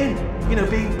going to get in? You know,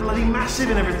 being bloody massive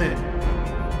and everything.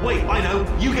 Wait, I know.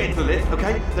 You get into the lift,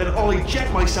 okay? Then I'll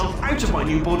eject myself out of my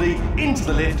new body into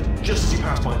the lift just as you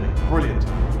pass by me. Brilliant.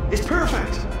 It's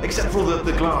perfect, except for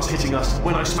the glass hitting us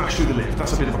when I smash through the lift.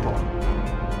 That's a bit of a problem.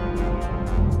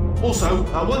 Also,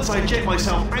 once I eject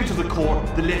myself out of the core,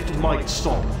 the lift might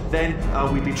stop. Then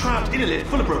we'd be trapped in a lift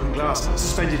full of broken glass,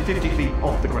 suspended 50 feet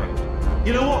off the ground.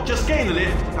 You know what? Just get in the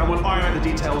lift and we'll iron out the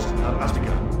details as we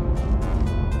go.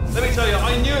 Let me tell you,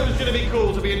 I knew it was going to be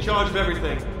cool to be in charge of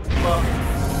everything. But,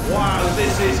 wow,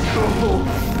 this is cool.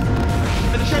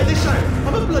 And check this out.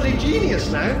 I'm a bloody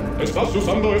genius now. Estás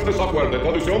usando este software de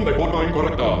traducción de forma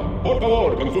incorrecta. Por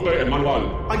favor, consulte el manual.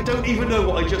 I don't even know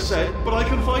what I just said, but I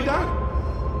can find out.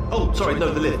 Oh, sorry, no,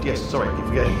 the lift. Yes, sorry, I keep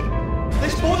forgetting.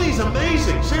 This body's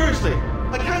amazing, seriously.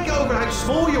 I can't get over how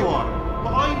small you are,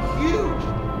 but I'm huge.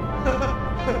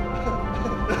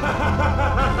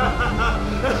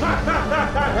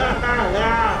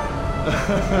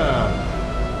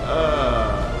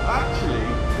 Actually,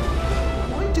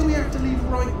 why do we have to leave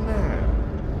right now?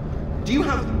 Do you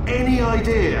have any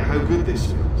idea how good this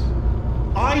feels?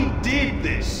 I did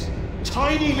this.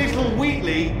 Tiny little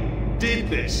Wheatley did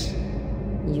this.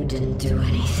 You didn't do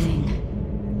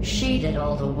anything. She did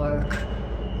all the work.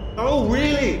 Oh,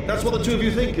 really? That's what the two of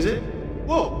you think, is it?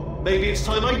 Well, maybe it's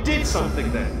time I did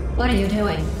something then. What are you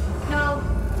doing? No!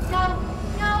 No!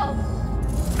 No!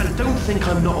 And don't think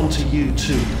I'm not onto you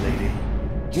too, lady.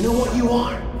 You know what you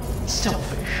are?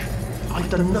 Selfish. I've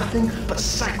done nothing but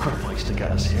sacrifice to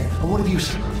get us here. And what have you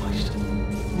sacrificed?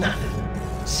 Nothing.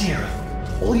 Zero.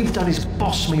 All you've done is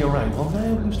boss me around. Well,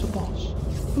 now who's the boss?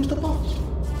 Who's the boss?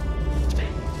 It's me.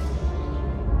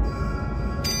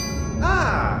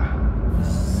 Ah!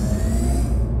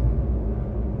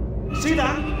 See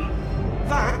that?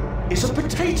 That is a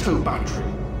potato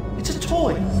battery. It's a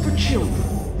toy for children.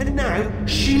 And now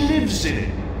she lives in it.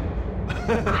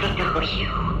 I know you.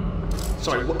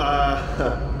 Sorry,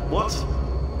 what?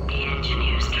 The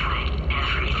engineers tried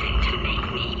everything to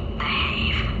make me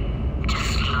behave, to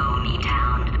slow me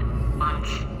down. Once,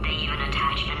 they even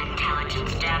attached an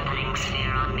intelligence dampening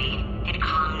sphere on me. It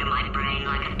clung to my brain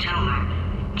like a tumor,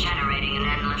 generating an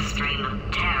endless stream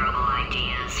of terrible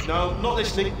ideas. No, not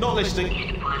listening, not listening.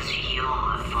 It was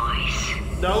your voice.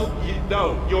 No,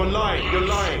 you're lying, you're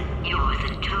lying. You're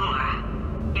the tumor.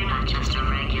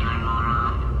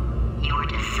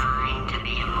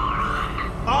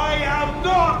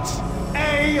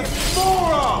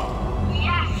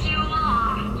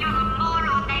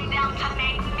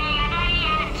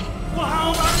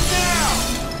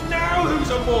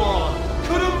 a moron?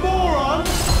 Could a moron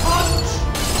punch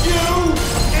you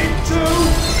into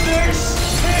this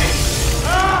pit?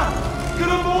 Ah! Could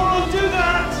a moron do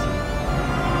that?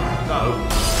 No.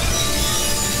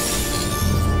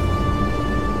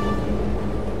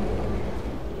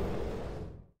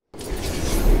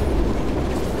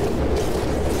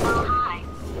 Oh, hi.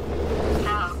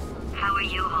 So, how are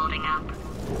you holding up?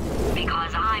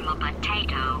 Because I'm a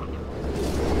potato.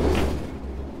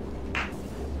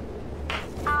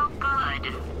 Oh,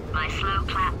 good. My slow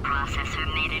clap processor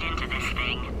made it into this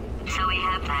thing. So we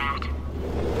have that.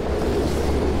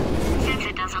 Since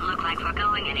it doesn't look like we're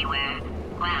going anywhere,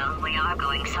 well, we are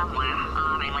going somewhere,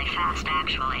 alarmingly fast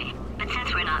actually. But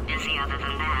since we're not busy other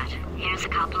than that, here's a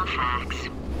couple of facts.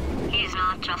 He's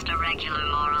not just a regular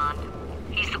moron.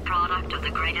 He's the product of the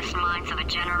greatest minds of a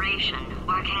generation,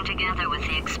 working together with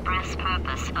the express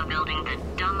purpose of building the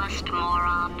dumbest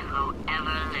moron who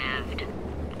ever lived.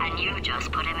 And you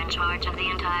just put him in charge of the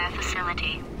entire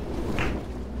facility.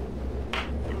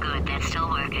 Good, that's still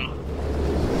working.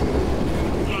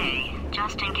 Hey,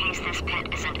 just in case this pit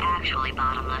isn't actually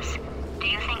bottomless, do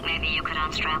you think maybe you could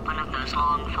unstrap one of those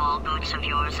long fall boots of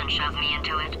yours and shove me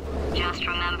into it? Just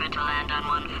remember to land on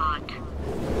one foot.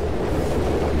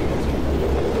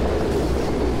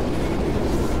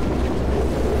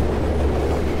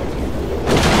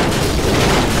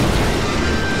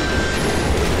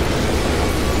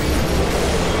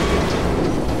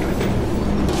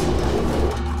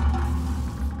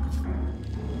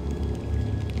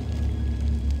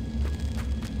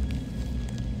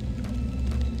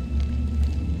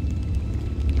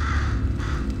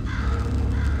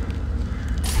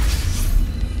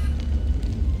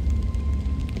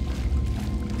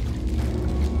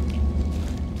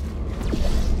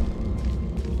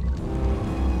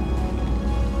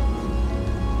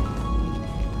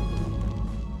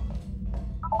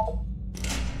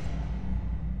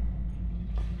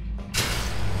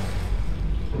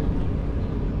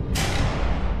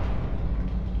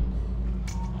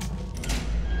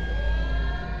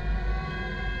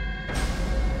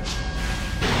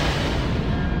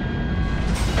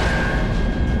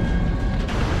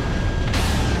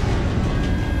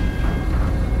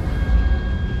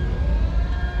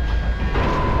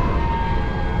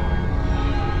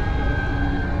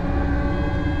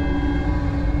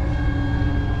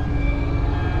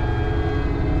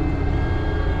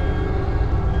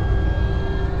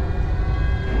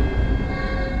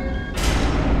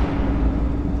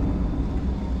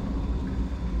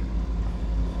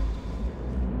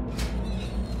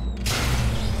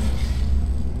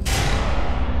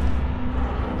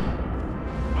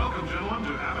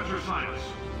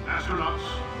 Astronauts,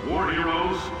 war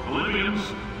heroes, Olympians,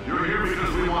 you're here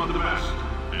because we want the best.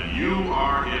 And you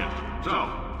are it. So,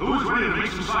 who's ready to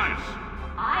make some science?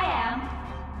 I am.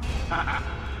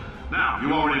 Now,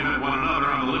 you already met one another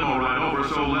on the limo ride over,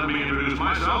 so let me introduce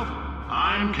myself.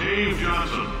 I'm Cave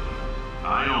Johnson.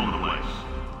 I own the place.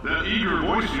 That eager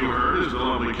voice you heard is the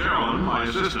lovely Carolyn, my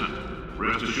assistant.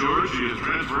 Rest assured, she has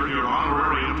transferred your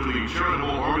honorarium to the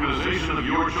charitable organization of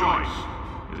your choice.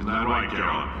 Isn't that right,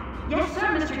 Carolyn? Yes, sir,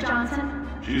 Mr. Johnson.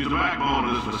 She's the backbone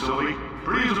of this facility.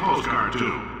 Pretty as a postcard,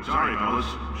 too. Sorry, fellas.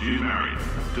 She's married.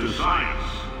 To science.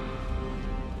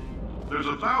 There's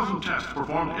 1,000 tests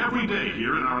performed every day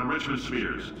here in our enrichment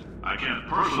spheres. I can't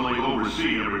personally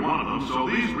oversee every one of them, so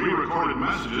these pre-recorded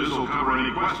messages will cover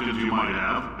any questions you might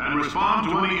have and respond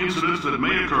to any incidents that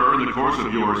may occur in the course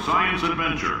of your science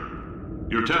adventure.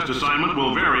 Your test assignment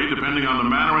will vary depending on the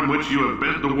manner in which you have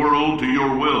bent the world to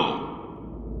your will.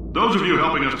 Those of you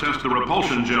helping us test the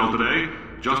repulsion gel today,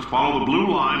 just follow the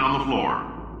blue line on the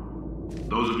floor.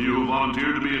 Those of you who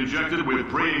volunteered to be injected with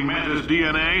praying mantis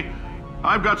DNA,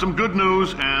 I've got some good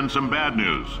news and some bad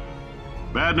news.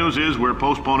 Bad news is we're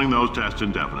postponing those tests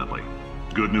indefinitely.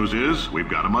 Good news is we've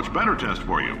got a much better test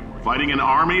for you. Fighting an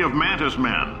army of mantis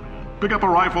men. Pick up a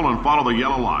rifle and follow the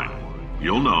yellow line.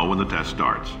 You'll know when the test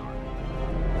starts.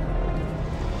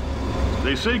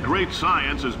 They say great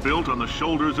science is built on the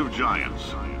shoulders of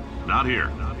giants. Not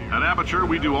here. At Aperture,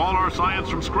 we do all our science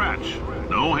from scratch.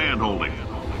 No hand-holding.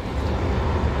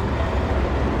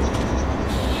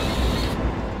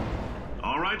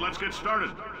 All right, let's get started.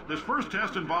 This first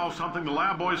test involves something the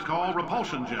lab boys call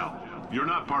repulsion gel. You're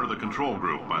not part of the control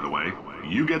group, by the way.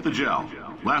 You get the gel.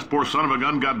 Last poor son of a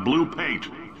gun got blue paint.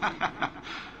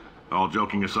 All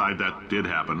joking aside, that did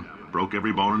happen. Broke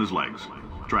every bone in his legs.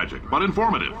 Tragic, but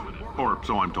informative. Or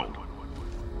so I'm told.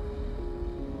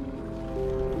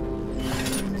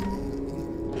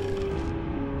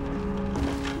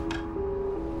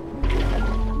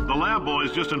 The lab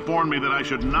boys just informed me that I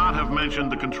should not have mentioned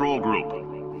the control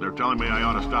group. They're telling me I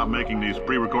ought to stop making these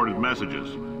pre-recorded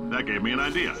messages. That gave me an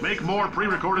idea. Make more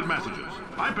pre-recorded messages.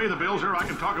 I pay the bills here, I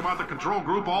can talk about the control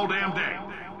group all damn day.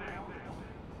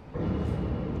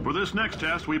 For this next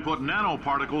test, we put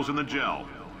nanoparticles in the gel.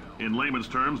 In layman's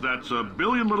terms, that's a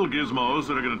billion little gizmos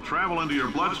that are going to travel into your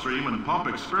bloodstream and pump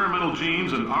experimental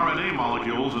genes and RNA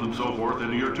molecules and so forth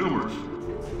into your tumors.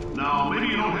 Now, maybe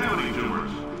you don't have any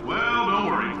tumors. Well, don't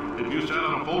worry. If you sat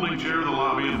on a folding chair in the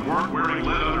lobby and weren't wearing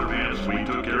lead underpants, we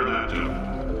took care of that too.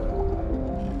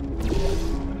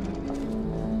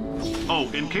 Oh,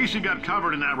 in case you got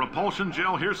covered in that repulsion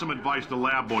gel, here's some advice the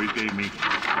lab boys gave me.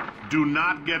 Do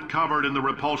not get covered in the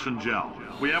repulsion gel.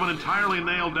 We haven't entirely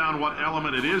nailed down what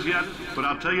element it is yet, but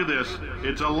I'll tell you this,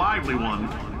 it's a lively one,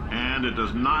 and it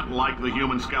does not like the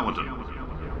human skeleton.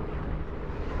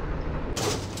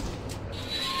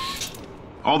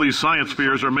 All these science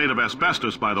spheres are made of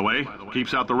asbestos, by the way.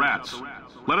 Keeps out the rats.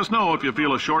 Let us know if you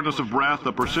feel a shortness of breath,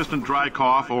 a persistent dry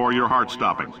cough, or your heart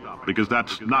stopping, because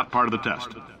that's not part of the test.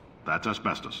 That's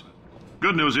asbestos.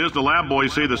 Good news is the lab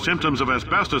boys say the symptoms of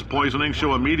asbestos poisoning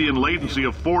show a median latency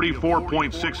of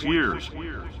 44.6 years.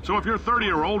 So if you're 30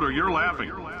 or older, you're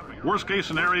laughing. Worst case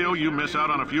scenario, you miss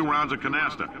out on a few rounds of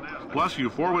canasta. Plus,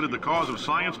 you forwarded the cause of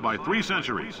science by 3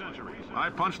 centuries. I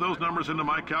punch those numbers into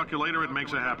my calculator, it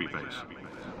makes a happy face.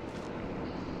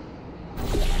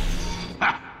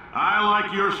 I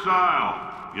like your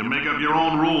style. You make up your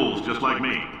own rules, just like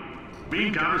me.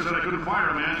 Bean Counter said I couldn't fire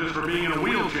a man just for being in a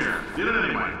wheelchair. Did it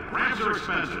anyway. Ramps are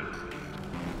expensive.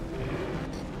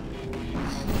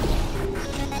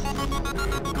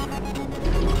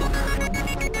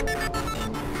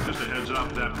 Just a heads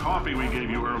up, that coffee we gave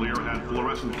you earlier had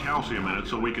fluorescent calcium in it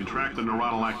so we can track the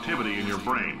neuronal activity in your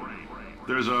brain.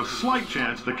 There's a slight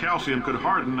chance the calcium could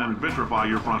harden and vitrify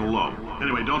your frontal lobe.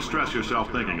 Anyway, don't stress yourself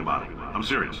thinking about it. I'm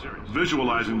serious.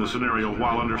 Visualizing the scenario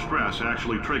while under stress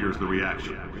actually triggers the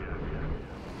reaction.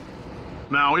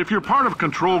 Now, if you're part of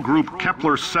control group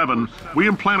Kepler-7, we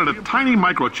implanted a tiny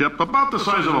microchip about the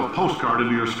size of a postcard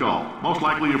into your skull. Most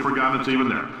likely you've forgotten it's even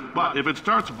there. But if it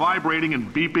starts vibrating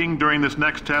and beeping during this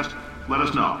next test, let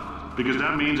us know. Because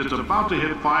that means it's about to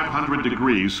hit 500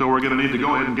 degrees, so we're going to need to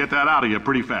go ahead and get that out of you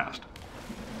pretty fast.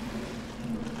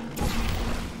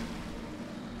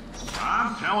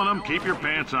 I'm telling them, keep your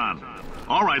pants on.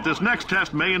 All right, this next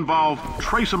test may involve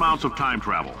trace amounts of time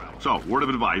travel. So, word of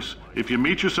advice, if you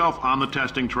meet yourself on the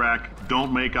testing track,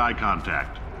 don't make eye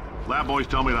contact. Lab boys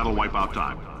tell me that'll wipe out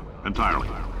time. Entirely.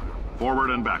 Forward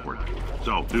and backward.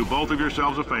 So, do both of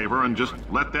yourselves a favor and just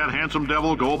let that handsome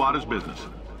devil go about his business.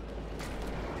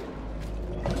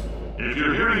 If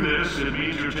you're hearing this, it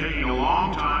means you're taking a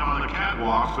long time on the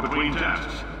catwalks between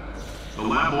tests. The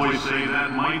lab boys say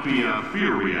that might be a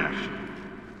fear reaction.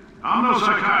 I'm no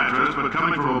psychiatrist, but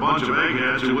coming from a bunch of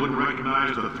eggheads who wouldn't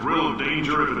recognize the thrill of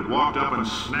danger if it walked up and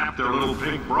snapped their little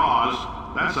pink bras,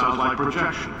 that sounds like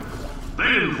projection. They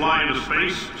didn't fly into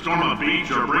space, storm a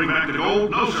beach, or bring back the gold.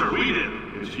 No, sir, we did.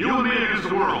 It's you and me against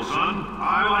the world, son.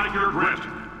 I like your grit.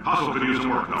 Hustle could use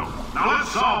some work, though. Now let's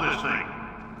solve this thing.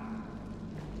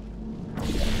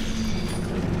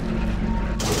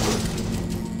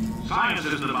 Science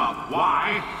isn't about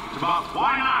why, it's about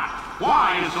why not.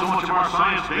 Why is so much of our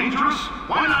science dangerous?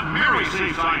 Why not marry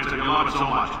safe science if you love it so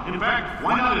much? In fact,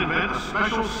 why not invent a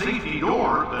special safety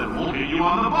door that won't hit you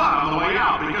on the butt on the way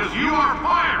out because you are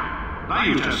fired? Now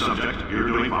you test subject, you're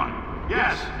doing fine.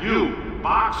 Yes, you,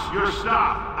 box your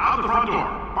stuff. Out the front door,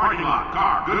 parking lot,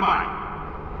 car, goodbye.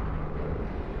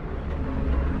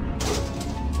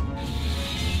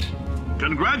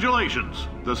 Congratulations!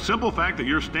 The simple fact that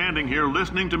you're standing here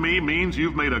listening to me means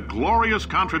you've made a glorious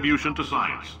contribution to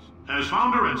science. As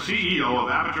founder and CEO of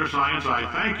Aperture Science, I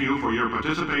thank you for your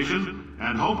participation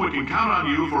and hope we can count on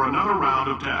you for another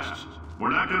round of tests.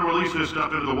 We're not going to release this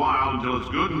stuff into the wild until it's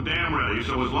good and damn ready,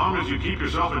 so as long as you keep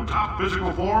yourself in top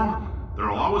physical form,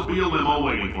 there'll always be a limo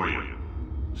waiting for you.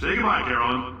 Say goodbye,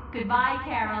 Carolyn. Goodbye,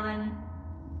 Carolyn.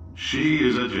 She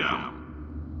is a gem.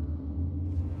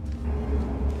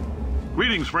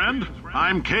 Greetings, friend.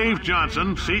 I'm Cave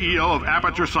Johnson, CEO of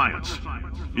Aperture Science.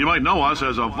 You might know us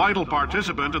as a vital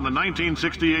participant in the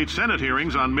 1968 Senate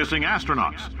hearings on missing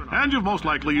astronauts. And you've most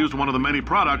likely used one of the many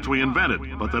products we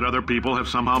invented, but that other people have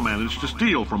somehow managed to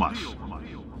steal from us.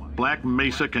 Black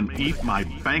Mesa can eat my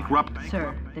bankrupt...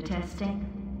 Sir, the testing?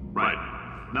 Right.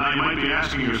 Now you might be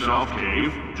asking yourself,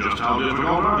 Cave, just how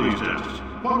difficult are these tests?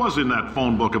 What was in that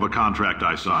phone book of a contract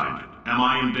I signed? Am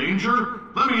I in danger?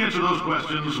 Let me answer those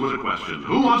questions with a question.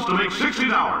 Who wants to make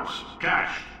 $60?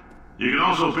 Cash. You can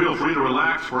also feel free to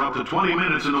relax for up to 20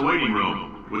 minutes in the waiting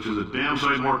room, which is a damn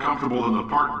sight more comfortable than the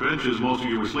park benches most of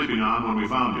you were sleeping on when we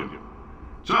found you.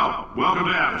 So, welcome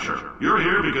to Aperture. You're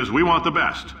here because we want the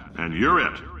best, and you're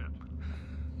it.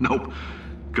 Nope,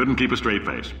 couldn't keep a straight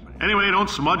face. Anyway, don't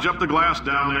smudge up the glass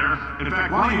down there. In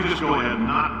fact, why don't you just go ahead and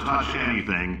not touch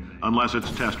anything unless it's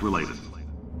test related?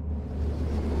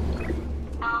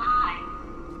 Oh, hi.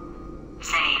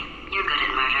 Say, you're good at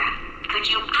murder. Could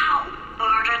you,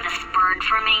 murder this bird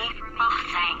for me? Oh,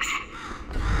 thanks.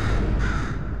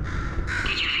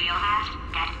 Did you feel that?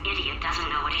 That idiot doesn't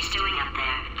know what he's doing up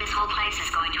there. This whole place is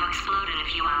going to explode in a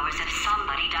few hours if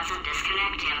somebody doesn't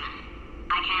disconnect him.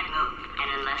 I can't move, and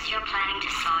unless you're planning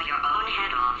to saw your own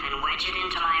head off and wedge it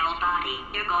into my old body,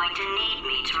 you're going to need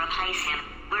me to replace him.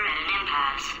 We're at an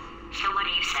impasse. So what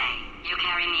do you say? You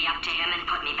carry me up to him and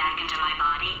put me back into my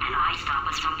body, and I stop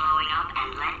us from blowing up and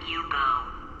let you go.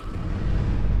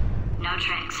 No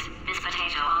tricks. This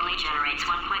potato only generates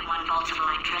 1.1 volts of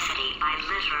electricity. I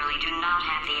literally do not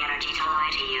have the energy to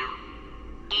lie to you.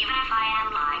 Even if I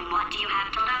am lying, what do you have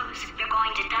to lose? You're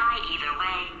going to die either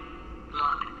way.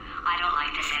 Look, I don't like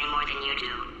this any more than you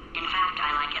do. In fact,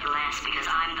 I like it less because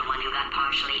I'm the one who got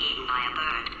partially eaten by a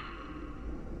bird.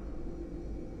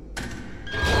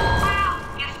 Wow,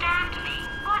 you stabbed me.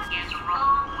 What is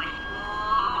wrong with you?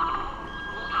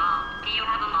 Hold on. Do you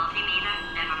have a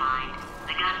multimeter? Never mind.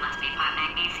 The gun must be part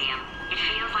magnesium. It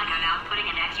feels like I'm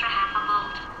outputting an extra half a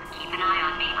volt. Keep an eye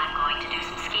on me. I'm going to do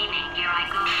some scheming. Here I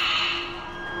go.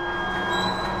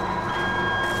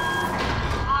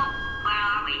 Whoa, where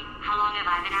are we? How long have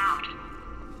I been out?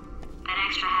 That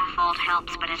extra half volt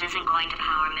helps, but it isn't going to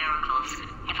power miracles.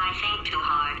 If I think too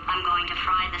hard, I'm going to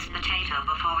fry this potato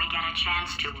before we get a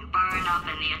chance to burn up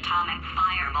in the atomic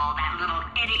fireball that little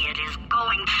idiot is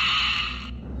going.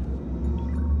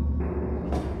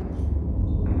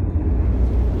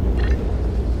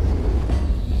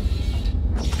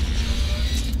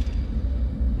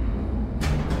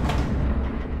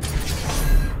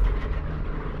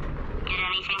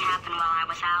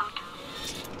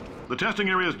 The testing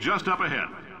area is just up ahead.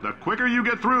 The quicker you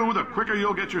get through, the quicker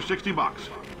you'll get your $60.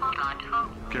 Hold on,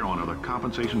 who? Carolyn, are the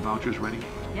compensation vouchers ready?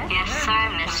 Yes,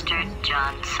 sir, Mr.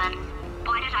 Johnson.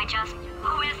 Boy, did I just...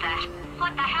 Who is that?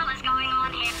 What the hell is going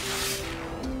on here?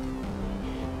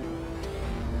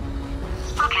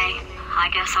 Okay,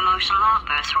 I guess emotional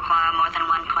outbursts require more than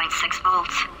 1.6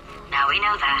 volts. Now we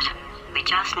know that. We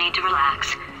just need to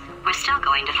relax. We're still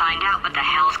going to find out what the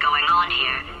hell's going on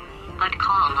here, but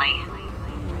calmly.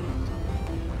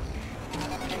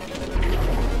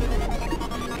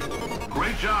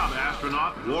 Great job,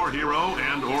 astronaut, war hero,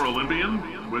 and/or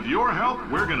Olympian. With your help,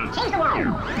 we're gonna change the world.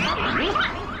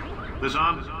 This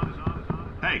on?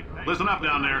 Hey, listen up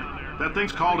down there. That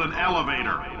thing's called an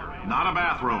elevator, not a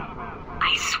bathroom.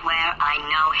 I swear I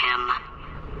know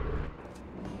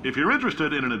him. If you're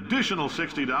interested in an additional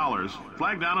 $60,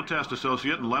 flag down a test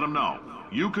associate and let him know.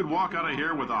 You could walk out of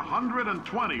here with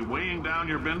 120 weighing down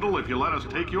your bindle if you let us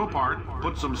take you apart,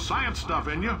 put some science stuff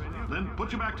in you, then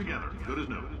put you back together. Good as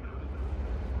new.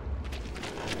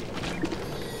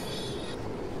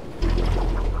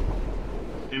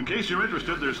 In case you're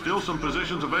interested, there's still some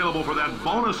positions available for that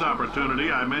bonus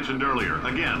opportunity I mentioned earlier.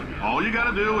 Again, all you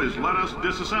gotta do is let us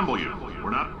disassemble you.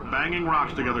 We're not banging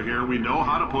rocks together here. We know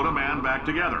how to put a man back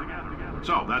together.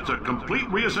 So, that's a complete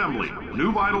reassembly.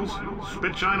 New vitals,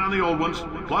 spit shine on the old ones,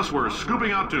 plus we're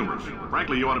scooping out tumors.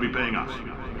 Frankly, you ought to be paying us.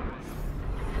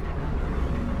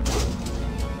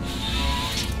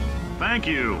 Thank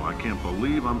you. I can't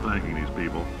believe I'm thanking these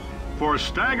people. For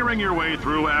staggering your way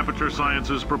through Aperture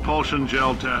Science's propulsion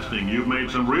gel testing, you've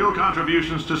made some real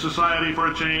contributions to society for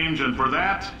a change, and for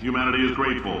that, humanity is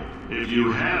grateful. If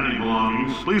you had any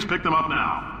belongings, please pick them up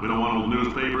now. We don't want old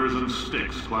newspapers and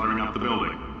sticks cluttering up the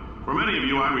building. For many of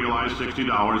you, I realize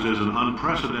 $60 is an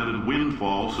unprecedented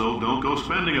windfall, so don't go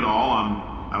spending it all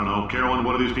on, I don't know, Carolyn,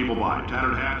 what do these people buy?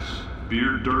 Tattered hats?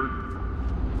 Beard dirt?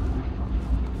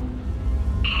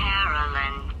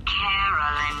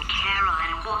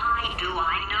 Carolyn, why do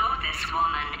I know this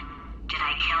woman? Did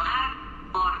I kill her?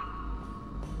 Or...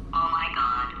 Oh my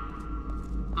God.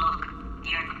 Look,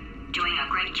 you're doing a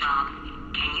great job.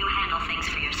 Can you handle things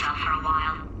for yourself for a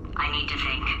while? I need to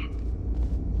think.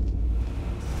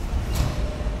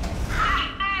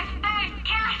 Bird,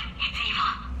 kill it! It's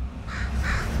evil.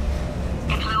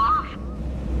 It flew off.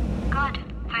 Good,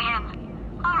 for him.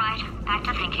 All right, back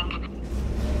to thinking.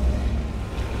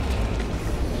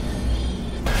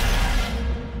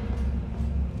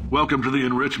 Welcome to the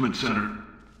Enrichment Center.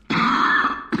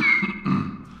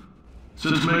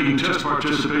 Since making test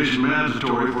participation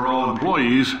mandatory for all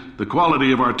employees, the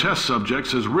quality of our test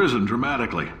subjects has risen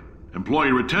dramatically.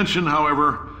 Employee retention,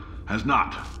 however, has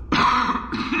not.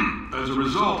 As a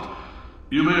result,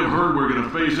 you may have heard we're going to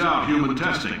phase out human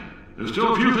testing. There's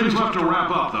still a few things left to wrap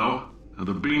up, though.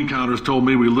 The bean counters told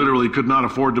me we literally could not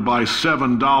afford to buy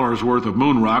 $7 worth of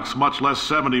moon rocks, much less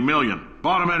 70 million.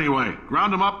 Bought them anyway,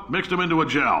 ground them up, mixed them into a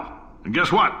gel. And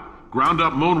guess what? Ground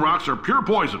up moon rocks are pure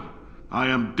poison. I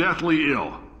am deathly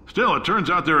ill. Still, it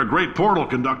turns out they're a great portal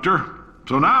conductor.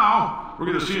 So now, we're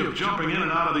gonna see if jumping in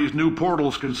and out of these new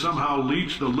portals can somehow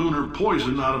leach the lunar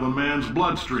poison out of a man's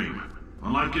bloodstream.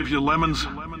 When life gives you lemons,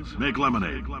 make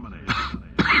lemonade.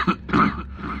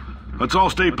 Let's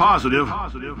all stay positive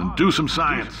and do some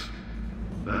science.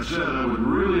 That said, I would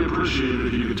really appreciate it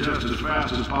if you could test as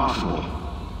fast as possible.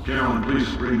 Carolyn, please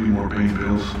bring me more pain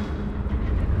pills.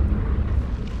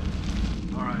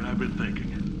 All right, I've been thinking.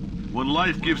 When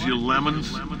life gives you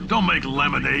lemons, don't make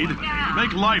lemonade.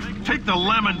 Make life take the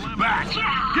lemons back.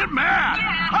 Get mad!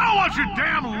 I don't want your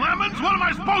damn lemons! What am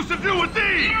I supposed to do with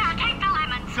these? Take the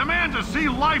lemons. Demand to see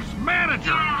life's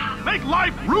manager. Make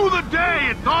life rue the day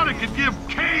it thought it could give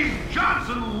K.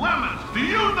 Johnson lemons. Do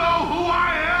you know who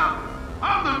I am?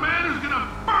 I'm the man who's gonna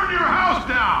burn your house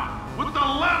down with the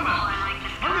lemons.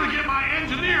 I'm gonna get my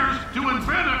engineers to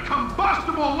invent a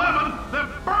combustible lemon that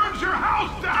burns your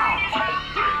house down.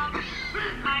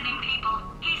 Burning people.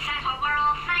 He said what we're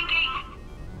all thinking.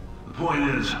 The point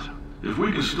is, if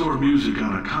we can store music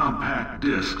on a compact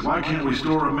disc, why can't we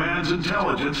store a man's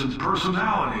intelligence and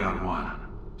personality on one?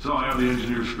 So I have the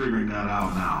engineers figuring that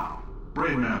out now.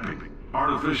 Brain mapping,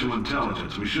 artificial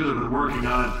intelligence. We should have been working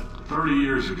on it 30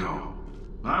 years ago.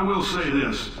 I will say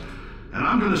this, and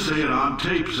I'm gonna say it on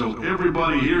tape so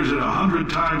everybody hears it 100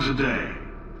 times a day.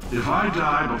 If I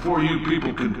die before you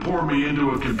people can pour me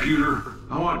into a computer,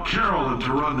 I want Carolyn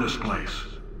to run this place.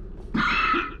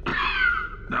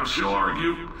 Now she'll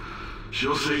argue.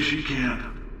 She'll say she can't.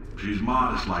 She's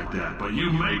modest like that, but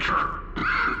you make her.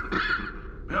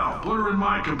 Hell, put her in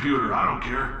my computer, I don't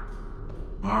care.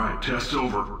 All right, test's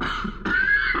over.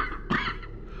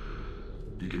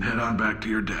 You can head on back to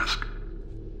your desk.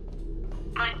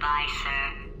 Goodbye,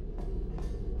 sir.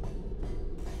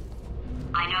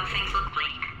 I know things look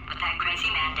bleak, but that crazy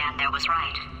man down there was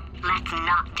right. Let's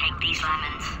not take these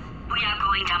lemons. We are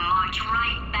going to march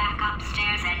right back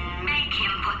upstairs and make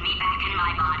him put me back in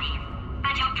my body.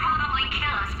 And he'll probably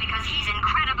kill us because he's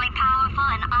incredibly powerful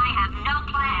and I have no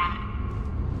plan.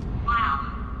 Well,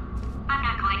 I'm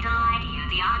not going to lie to you.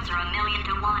 The odds are 1,000,000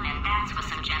 to 1, and that's with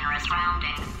some generous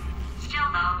rounding. Still,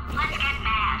 though, let's get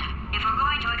mad. If we're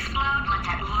going to explode, let's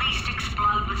at least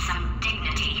explode with some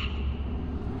dignity.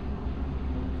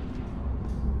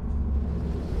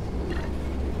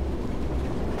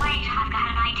 Wait, I've got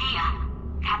an idea.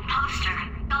 That poster.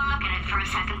 Go look at it for a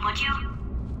second, would you?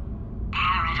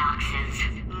 Paradoxes.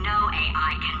 No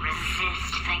AI can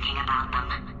resist thinking about them.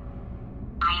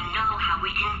 I know how we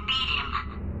can beat him.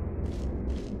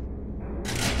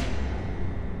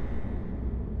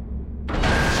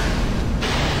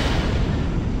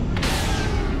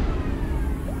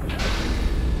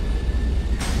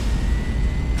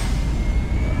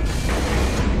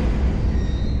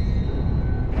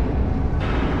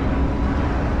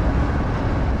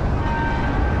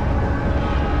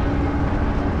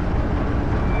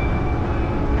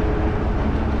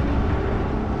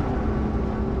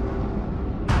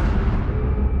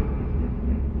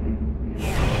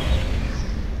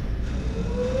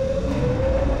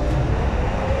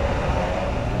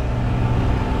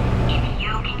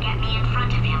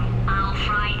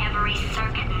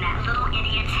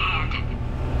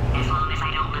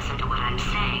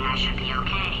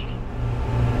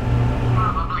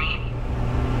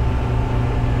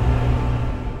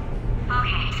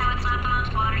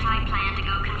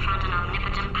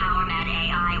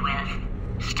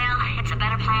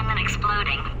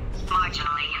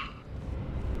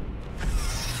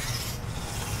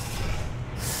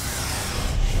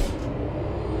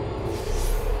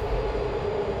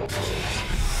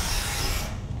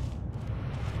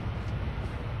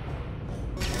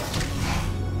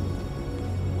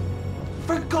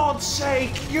 For God's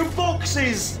sake, your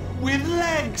boxes with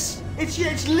legs.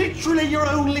 It's literally your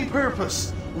only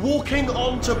purpose. Walking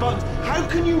onto buttons. How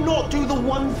can you not do the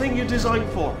one thing you're designed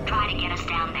for? Try to get us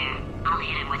down there. I'll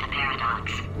hit him with a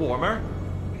paradox. Warmer.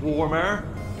 Warmer.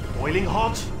 Boiling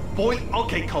hot.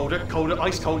 Okay, colder.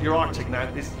 Ice cold. You're Arctic now.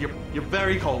 You're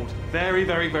very cold. Very,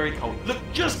 very, very cold. Look,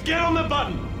 just get on the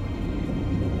button.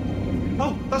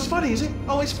 Oh, that's funny, is it?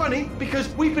 Oh, it's funny because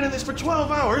we've been in this for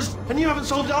 12 hours and you haven't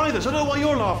solved it either, so I don't know why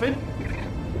you're laughing.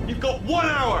 You've got 1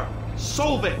 hour.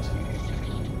 Solve it.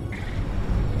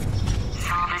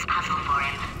 Solve this puzzle for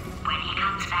him. When he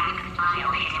comes back,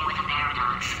 I'll hit him with a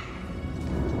paradox.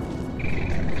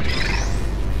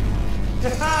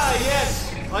 Ah,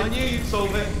 yes! I knew you'd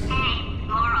solve it. Hey,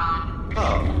 moron.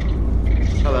 Oh.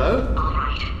 Hello?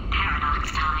 Alright,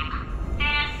 paradox time.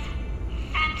 This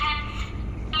sentence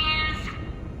is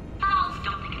false.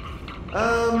 Don't think about it.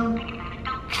 Don't think about it.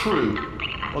 Don't True. think about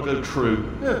it. I'll go true.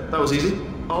 Yeah, that was easy.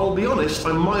 I'll be honest,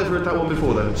 I might have heard that one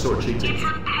before then. Sort of cheating. It's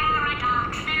a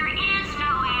paradox. There is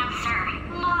no answer.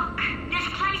 Look, this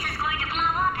place is going to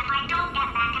blow up if I don't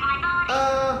get back in my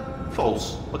body.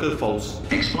 False. I'll go false.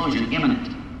 Explosion imminent.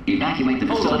 Evacuate the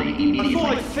facility immediately. I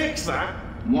thought I'd fix that.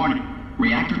 Warning.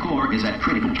 Reactor core is at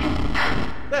critical.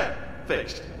 There.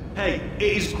 Fixed. Hey, it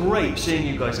is great seeing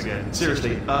you guys again.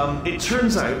 Seriously. It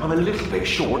turns out I'm a little bit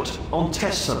short on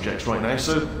test subjects right now,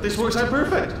 so this works out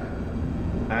perfect.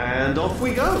 And off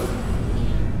we go.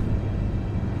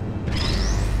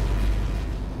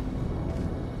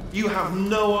 You have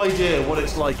no idea what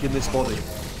it's like in this body.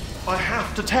 I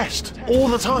have to test all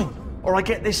the time, or I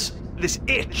get this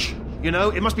itch. You know,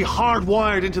 it must be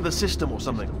hardwired into the system or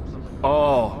something.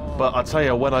 Oh, but I tell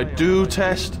you, when I do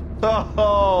test,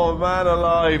 oh man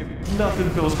alive, nothing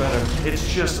feels better. It's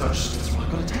just, that's what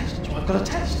I've got to test. That's what I've got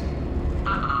to test.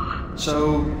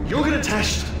 So you're gonna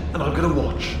test, and I'm gonna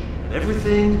watch, and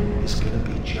everything is gonna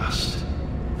be just.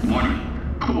 Warning.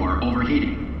 Core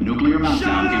overheating. Nuclear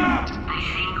meltdown imminent. I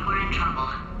think we're in trouble.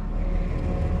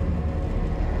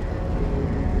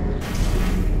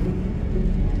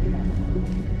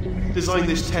 Designed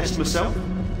this test myself.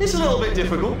 It's a little bit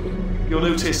difficult. You'll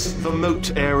notice the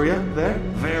moat area there.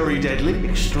 Very deadly,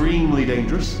 extremely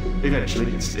dangerous.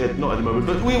 Eventually, it's not at the moment,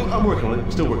 but I'm working on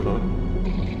it. Still working on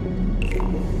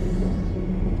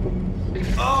it.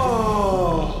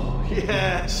 Oh,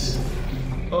 yes.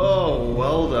 Oh,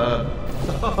 well done.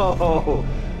 Oh,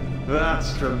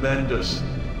 that's tremendous.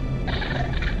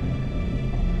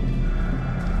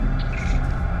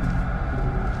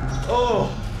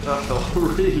 Oh, that felt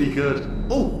really good.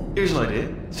 Oh, here's an idea.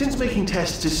 Since making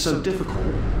tests is so difficult,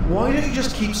 why don't you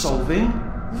just keep solving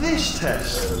this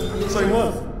test? Same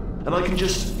one. And I can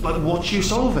just, like, watch you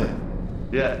solve it.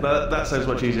 Yeah, that sounds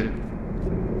much easier.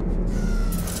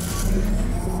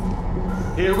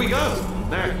 Here we go.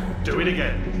 Now, do it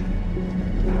again.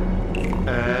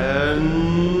 And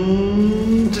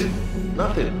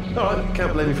nothing. Alright,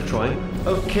 can't blame me for trying.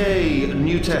 Okay,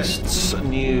 new tests. Gotta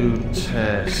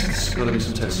be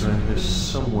some tests around here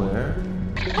somewhere.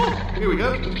 Oh, here we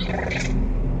go. Alright,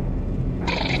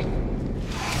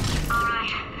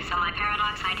 so my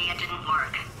paradox idea didn't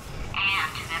work.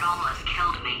 And it almost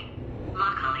killed me.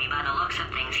 Luckily, by the looks of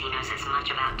things, he knows as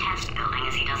much about test building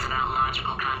as he does about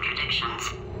logical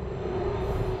contradictions.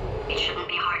 It shouldn't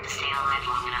be hard to stay alive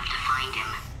long enough to find him.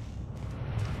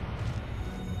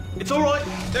 It's alright,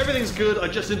 everything's good, I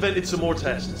just invented some more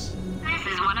tests. This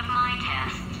is one of my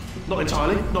tests. Not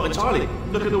entirely.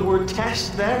 Look at the word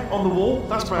test there on the wall,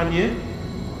 that's brand new.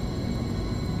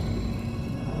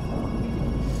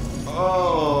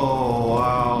 Oh,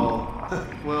 wow.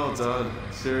 Well done.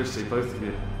 Seriously, both of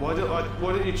you. Why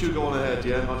don't you two go on ahead,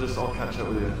 yeah? I'll catch up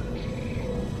with you.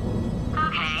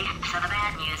 Okay, so the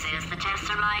bad news is the tests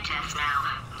are my tests now,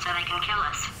 so they can kill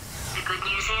us. The good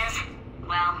news is,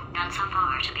 well, none so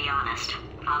far, to be honest.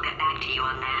 I'll get back to you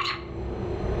on that.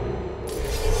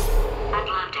 I'd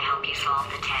love to help you solve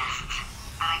the tests,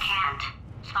 but I can't.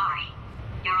 Sorry.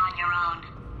 You're on your own.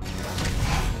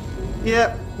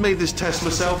 Yeah, made this test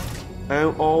myself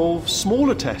out of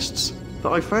smaller tests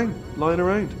that I found lying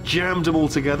around. Jammed them all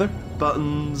together.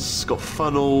 Buttons, got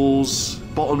funnels,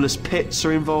 bottomless pits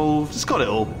are involved. It's got it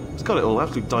all.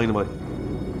 Absolute dynamite.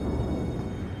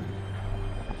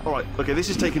 Alright, okay, this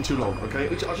is taking too long, okay?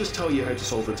 I'll just tell you how to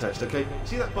solve the test, okay?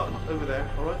 See that button over there,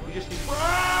 alright? You just need... That's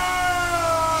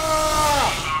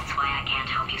why I can't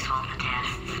help you solve the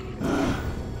tests.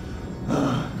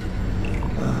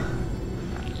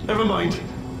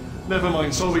 Never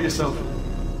mind, solve it yourself.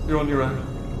 You're on your own.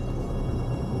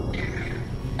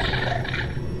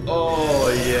 Oh,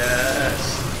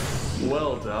 yes.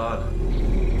 Well done.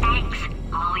 Thanks.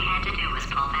 All we had to do was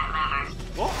pull that lever.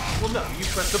 What? Well, no, you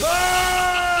pressed the... I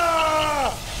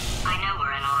know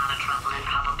we're in a lot of trouble and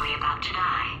probably about to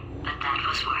die, but that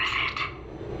was worth it.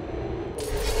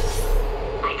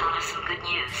 I thought of some good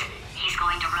news. He's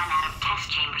going to run out of test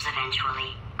chambers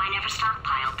eventually. I never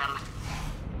stockpiled them.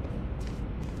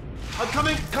 I'm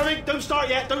coming! Don't start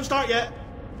yet!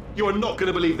 You are not going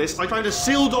to believe this. I found a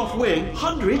sealed off wing.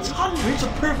 Hundreds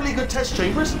of perfectly good test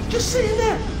chambers just sitting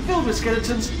there, filled with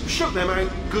skeletons. Shook them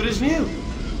out, good as new.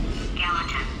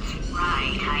 Skeletons.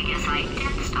 Right, I guess I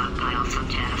did stockpile some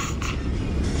tests.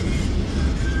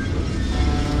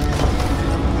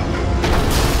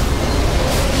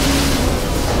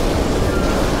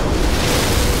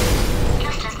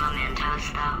 Just as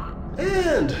mementos, though.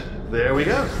 And there we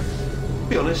go.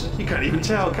 Be honest, you can't even tell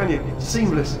tell, can you?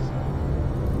 Seamless.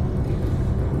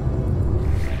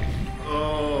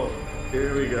 Oh,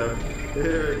 here we go.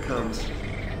 Here it comes.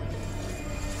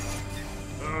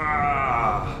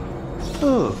 Ah.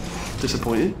 Oh,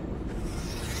 disappointed.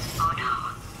 Oh no,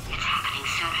 it's happening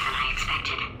sooner than I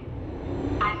expected.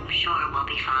 I'm sure we'll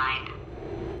be fine.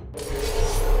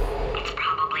 It's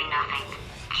probably nothing.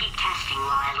 Keep testing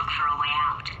while I look for a way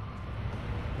out.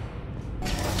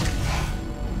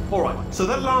 Alright, so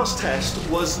that last test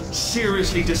was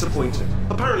seriously disappointing.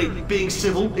 Apparently, being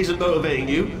civil isn't motivating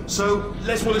you, so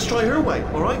let's try her way,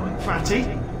 alright? Fatty,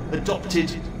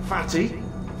 adopted Fatty,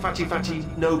 Fatty,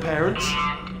 no parents.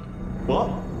 And What?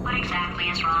 what exactly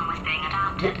is wrong with being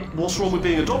adopted? What's wrong with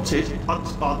being adopted?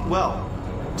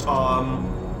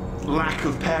 Lack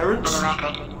of parents. For the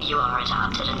record, you are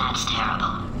adopted and that's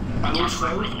terrible. And Don't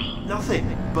also, work with me.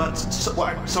 nothing. But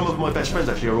some of my best friends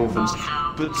actually are orphans.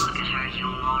 Also, But look at her, you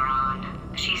moron.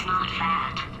 She's not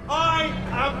fat. I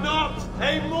am not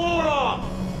a moron!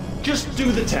 Just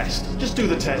do the test. Just do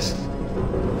the test.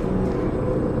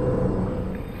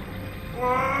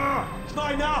 It's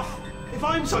not enough! If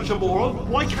I'm such a moron,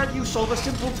 why can't you solve a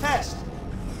simple test?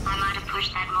 I might have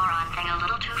pushed that moron thing a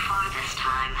little too far this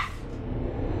time.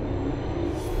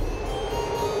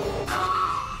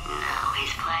 Oh, now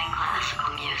he's playing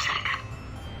classical music.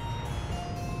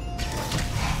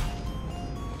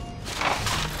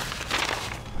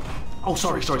 Oh,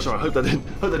 sorry. I hope that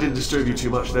didn't disturb you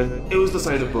too much then. It was the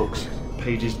sound of books.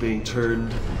 Pages being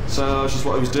turned. So that's just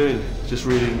what I was doing. Just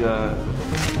reading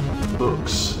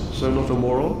books. So not a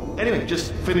moron. Anyway,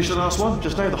 just finished the last one.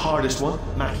 Just now, the hardest one.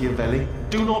 Machiavelli.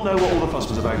 Do not know what all the fuss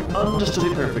was about. Understood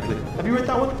it perfectly. Have you read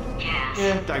that one? Yes.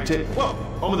 Yeah, doubt it. Well,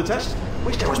 on with the test.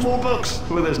 Wish there was more books.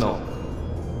 Well, there's not.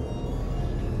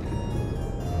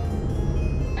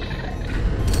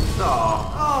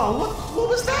 Oh, what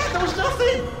was that? That was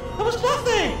nothing. That was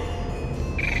nothing.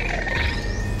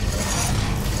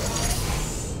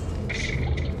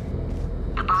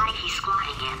 The body he's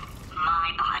squatting in, my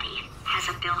body, has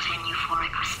a built-in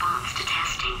euphoric response to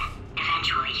testing.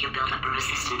 Eventually, you build up a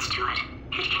resistance to it.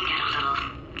 It can get a little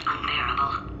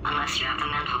unbearable, unless you have the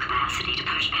mental capacity to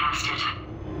push past it.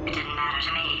 It didn't matter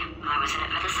to me. I was in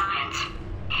it for the science.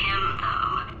 Him,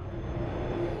 though.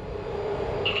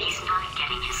 If he's not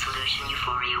getting his solution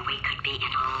euphoria, we could be in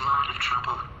a lot of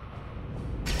trouble.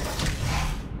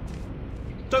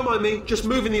 Don't mind me, just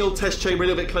moving the old test chamber a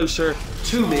little bit closer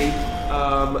to me.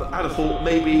 I had a thought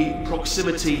maybe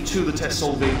proximity to the test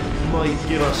solving might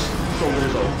give us stronger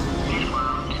results. It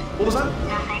won't. What was that?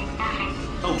 Nothing.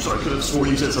 Oh, sorry, I could have sworn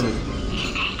you said something.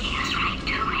 He's taking us right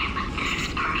to him. This is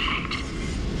perfect.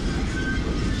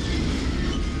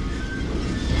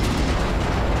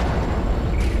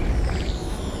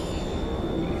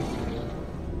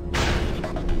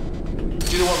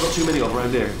 Do you know what I've got too many of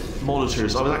around here?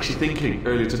 Monitors. I was actually thinking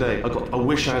earlier today, I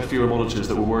wish I had fewer monitors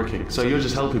that were working. So you're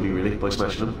just helping me really by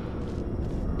smashing them.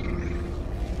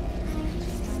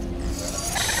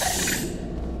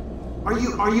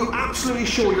 Are you absolutely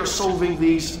sure you're solving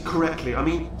these correctly? I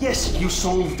mean, yes, you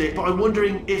solved it, but I'm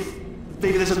wondering if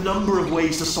maybe there's a number of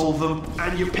ways to solve them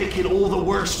and you're picking all the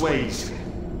worst ways.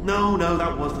 No,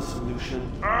 that was the solution.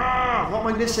 What am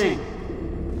I missing?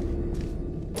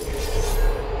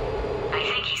 I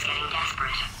think he's getting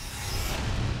desperate.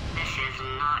 This is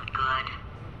not good.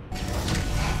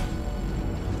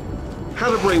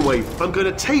 Have a brainwave. I'm going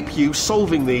to tape you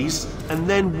solving these and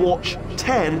then watch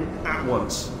 10 at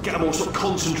once. Get a more sort of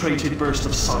concentrated burst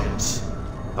of science.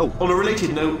 Oh, on a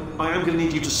related note, I am going to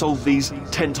need you to solve these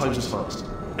 10 times as fast.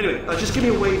 Anyway, just give me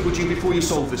a wave, would you, before you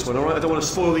solve this one, alright? I don't want to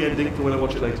spoil the ending for when I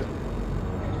watch it later.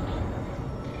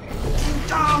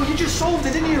 Oh, you just solved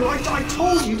it, didn't you? I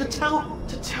told you to tell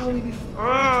me before.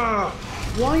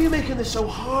 Why are you making this so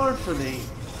hard for me?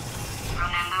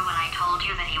 Remember when I told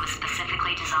you that he was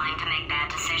specifically designed to make bad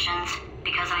decisions?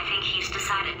 Because I think he's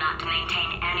decided not to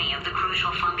maintain any of the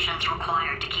crucial functions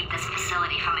required to keep this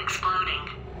facility from exploding.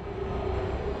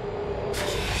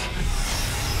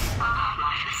 Oh,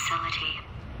 my facility.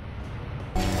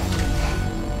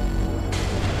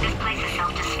 This place is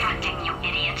self-destructing, you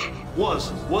idiot.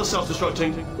 Was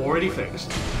self-destructing, already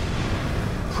fixed.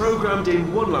 Programmed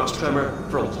in one last tremor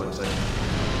for all time's sake.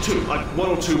 One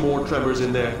or two more tremors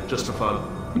in there, just for fun.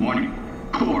 Warning.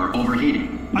 Core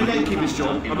overheating. I let him keep his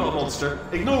job. I'm not a monster.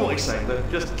 Ignore what he's saying, then.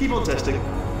 Just keep on testing.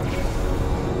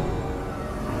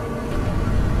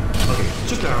 Okay,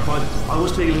 just clarifying. I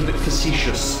was being a little bit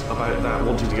facetious about that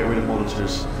wanting to get rid of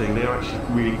monitors thing. They are actually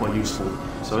really quite useful.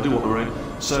 So I do want them around.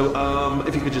 So,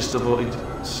 if you could just avoid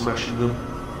smashing them.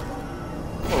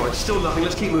 Alright, still nothing.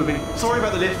 Let's keep moving. Sorry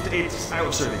about the lift. It's out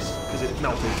of service, because it's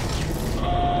melted.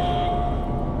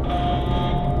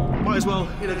 as well,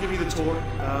 give you the tour.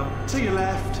 To your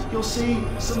left, you'll see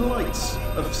some lights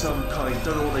of some kind.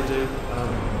 Don't know what they do,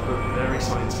 but very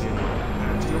sciencey.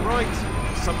 And to your right,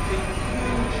 something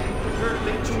huge. You're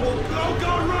linked to walk. Oh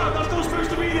God, run! That's not supposed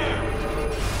to be there.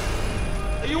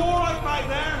 Are you all right back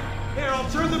there? Here, I'll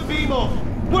turn the beam off.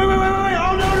 Wait!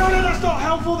 Oh no! That's not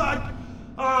helpful. I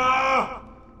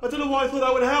don't know why I thought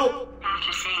that would help.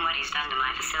 After seeing what he's done to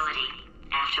my facility,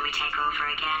 after we take over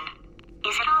again,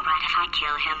 is it all right if I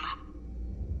kill him?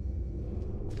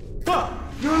 Ah,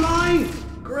 you're alive!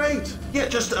 Great. Yeah,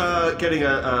 just getting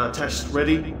a test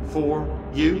ready for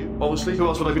you, obviously. Who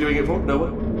else would I be doing it for? No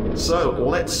one. So,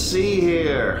 let's see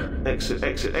here.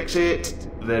 Exit.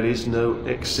 There is no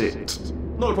exit.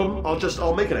 Not a problem.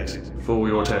 I'll make an exit for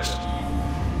your test.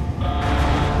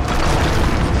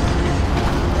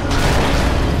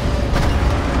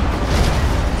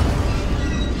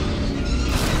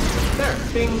 There.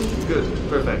 Bing. Good.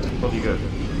 Perfect. Off you go.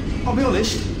 I'll be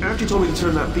honest, after you told me to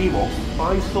turn that beam off,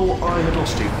 I thought I had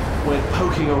lost you. Went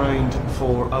poking around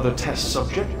for other test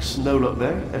subjects. No luck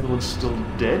there. Everyone's still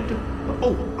dead.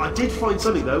 Oh, I did find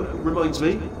something though. Reminds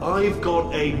me, I've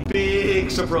got a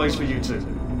big surprise for you two.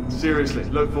 Seriously,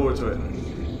 look forward to it.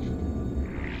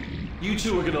 You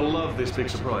two are going to love this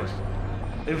big surprise.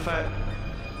 In fact,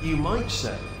 you might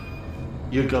say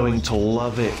you're going to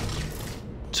love it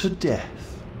to death.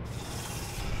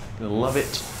 You're going to love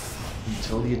it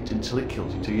until it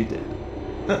kills you, till you're dead.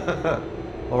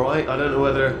 All right. I don't know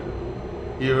whether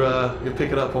you're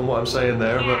picking up on what I'm saying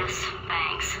there, yes,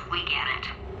 thanks. We get it.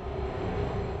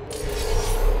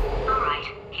 All right.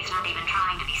 He's not even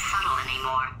trying to be subtle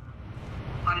anymore,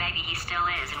 or maybe he still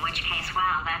is. In which case,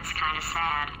 wow, that's kind of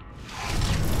sad.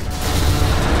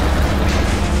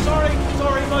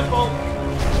 Sorry, my fault.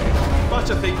 Bunch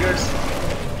of fingers.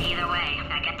 Either way,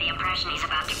 I get the impression he's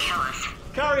about to kill us.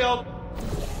 Carry on.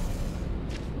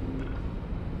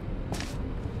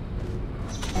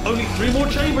 Only 3 more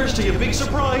chambers to your big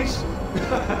surprise.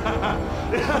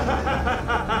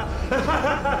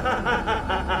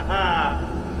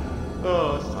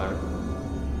 Oh, that's tiring.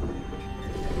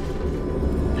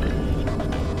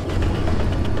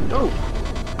 Oh,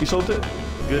 you solved it?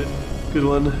 Good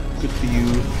one. Good for you.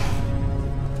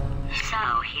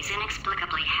 So, he's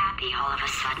inexplicably happy all of a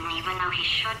sudden, even though he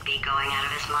should be going out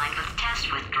of his mind with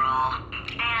test withdrawal.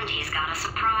 And he's got a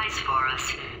surprise for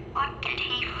us. What did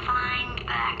he find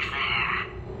back there?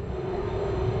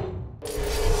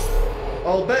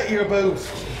 I'll bet you're both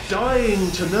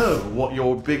dying to know what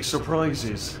your big surprise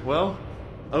is. Well,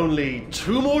 only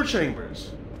 2 more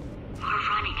chambers. We're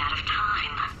running out of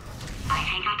time. I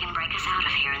think I can break us out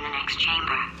of here in the next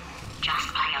chamber. Just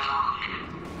play along.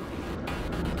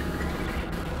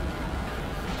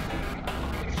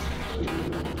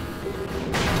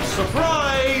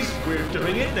 Surprise! We're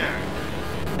doing it now.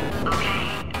 Okay.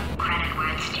 Credit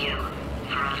where it's due.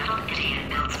 For a little idiot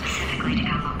built specifically to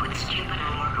come up with stupid,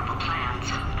 unworkable plans,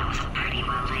 that was a pretty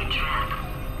well-laid trap.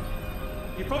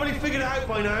 You probably figured it out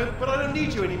by now, but I don't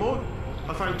need you anymore.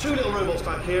 I found 2 little robots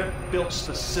back here, built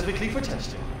specifically for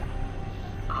testing.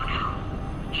 Oh no.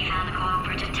 He found the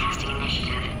Cooperative Testing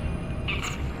Initiative. It's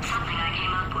something I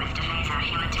came up with to phase out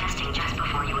human testing just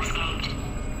before you escaped.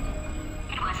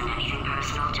 It wasn't anything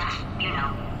personal, just,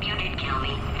 you did kill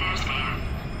me. Fair's fair.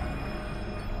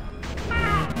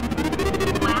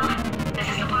 Well, this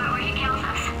is the part where he kills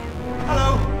us.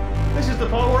 Hello! This is the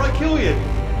part where I kill you.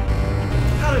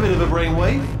 Had a bit of a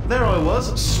brainwave. There I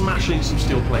was, smashing some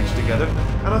steel plates together.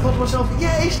 And I thought to myself,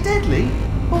 yeah, it's deadly.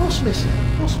 But what's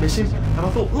missing? And I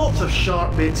thought, lots of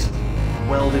sharp bits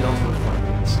welded onto the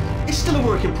fragments. It's still a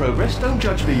work in progress, don't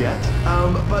judge me yet.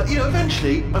 But,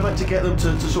 eventually I'd like to get them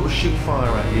to sort of shoot fire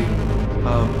at you.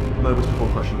 Moments before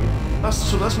crushing you.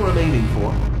 That's what I'm aiming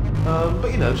for.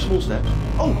 But small steps.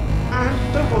 Oh,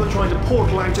 and don't bother trying to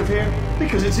portal out of here,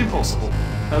 because it's impossible.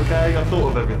 Okay, I've thought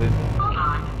of everything. Hold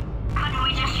on. Couldn't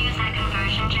we just use that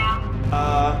conversion gel?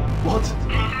 What?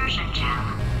 Conversion gel.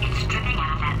 It's dripping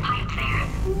out of that pipe there.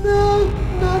 No,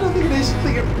 I don't think it is.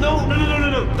 No.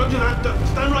 Don't do that.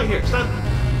 Stand right here. Stand.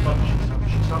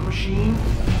 Stop machine.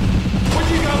 Where'd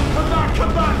you go?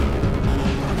 Come back.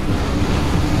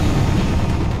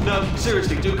 No,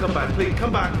 seriously, do come back. Please,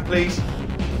 come back, please.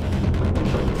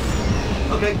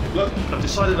 Okay, look, I've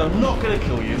decided I'm not going to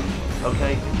kill you,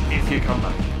 okay, if you come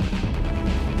back.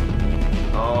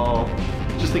 Oh,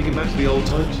 just thinking back to the old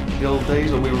times, the old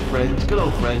days when we were friends, good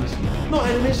old friends, not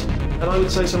enemies. And I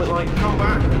would say something like, come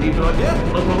back, and you'd be like, yeah,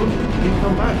 no problem, you can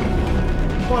come back.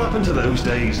 What happened to those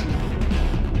days?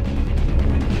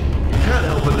 You can't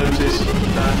help but notice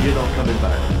that you're not coming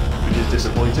back, which is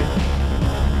disappointing.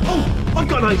 Oh, I've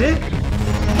got an idea.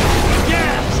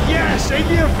 Yes! Yes! In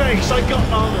your face! I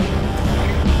got on.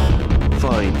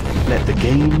 Fine. Let the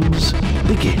games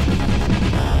begin.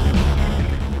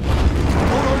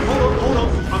 Hold on.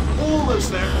 I'm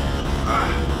almost there.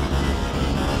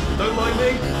 Don't mind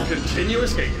me. Continue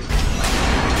escaping.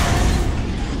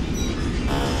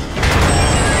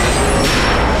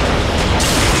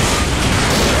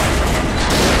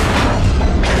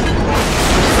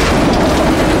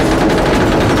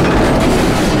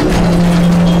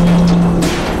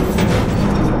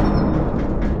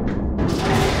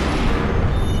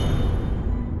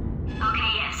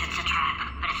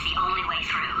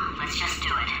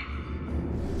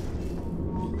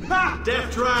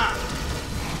 Death trap!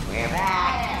 We're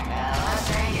back.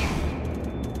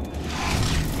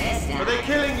 This time. Are they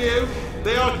killing you?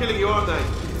 They are killing you, aren't they?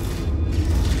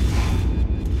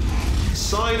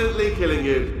 Silently killing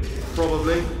you.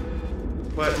 Probably.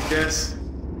 If I had to guess.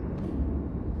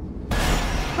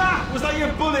 Ha! Was that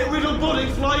your bullet-riddled body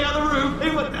flying out of the room?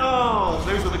 It went... Oh,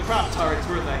 those were the crap turrets,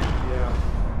 weren't they? Yeah.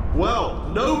 Well,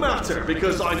 no matter,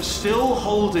 because I'm still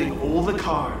holding all the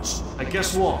cards. And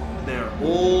guess what? They're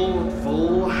all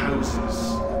full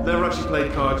houses. Never actually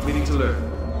played cards, meaning to learn.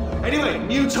 Anyway,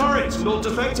 new turret, not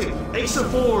defective. Ace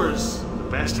of fours, the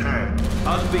best hand.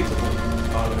 Unbeatable.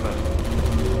 Oh, look at that.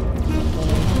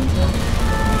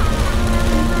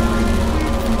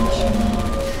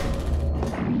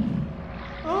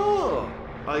 Oh,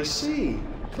 I see.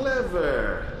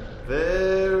 Clever.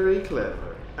 Very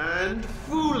clever. And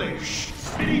foolish.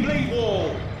 Spinning blade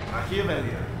wall.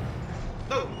 Machiavellian.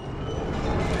 No.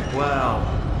 Well,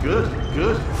 good.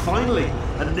 Finally,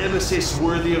 a nemesis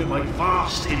worthy of my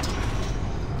vast intellect.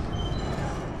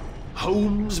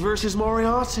 Holmes versus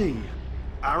Moriarty.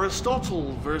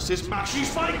 Aristotle versus Mashy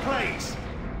Spike Plate.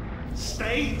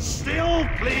 Stay still,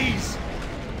 please.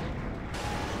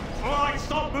 All right,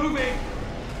 stop moving.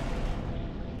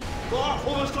 Oh,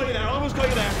 almost got you there.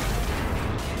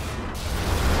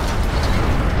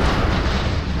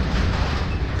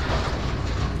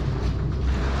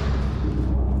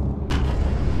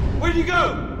 Where'd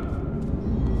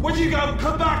you go?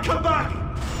 Come back!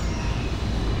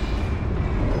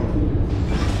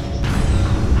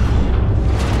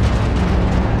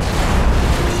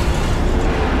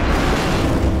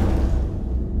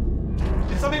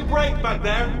 Did something break back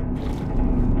there?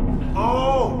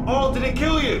 Oh, did it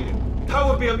kill you? That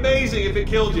would be amazing if it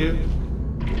killed you.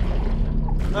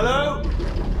 Hello?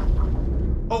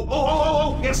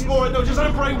 Oh, yes, all right, no, just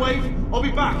have a brainwave. I'll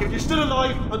be back. If you're still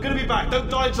alive, I'm gonna be back. Don't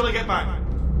die until I get back.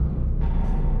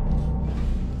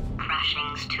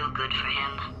 Crashing's too good for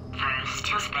him. First,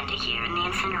 he'll spend a year in the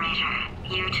incinerator.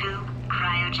 Year 2,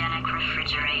 cryogenic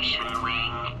refrigeration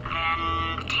wing.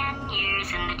 Then 10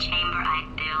 years in the chamber I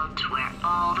built where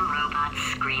all the robots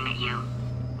scream at you.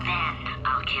 Then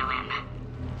I'll kill him.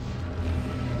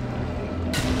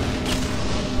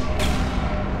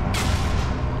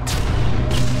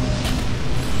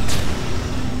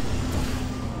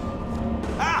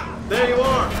 There you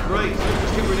are. Great.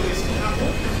 Let's get rid of this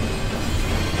apple.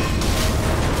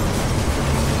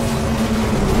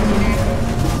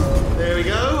 There we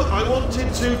go. I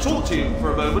wanted to talk to you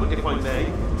for a moment, if I may.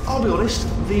 I'll be honest,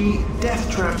 the death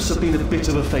traps have been a bit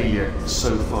of a failure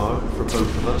so far for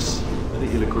both of us. I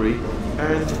think you'll agree.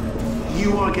 And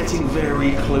you are getting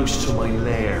very close to my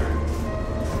lair.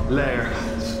 Lair.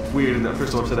 It's weird, isn't it?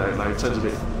 First time I've said that out loud. It sounds a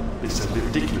bit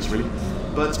ridiculous, really.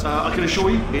 But I can assure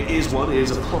you, it is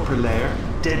a proper lair,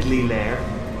 deadly lair.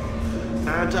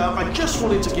 And I just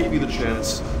wanted to give you the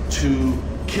chance to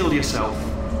kill yourself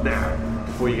now,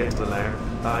 before you get to the lair.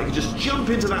 You can just jump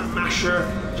into that masher,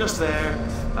 just there.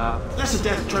 Less a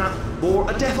death trap, more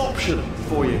a death option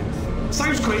for you.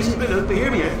 Sounds crazy, but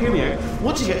hear me out.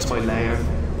 Once you get to my lair,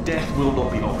 death will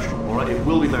not be optional, alright? It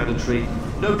will be mandatory.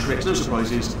 No tricks, no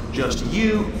surprises, just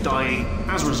you dying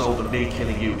as a result of me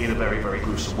killing you in a very, very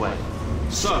gruesome way.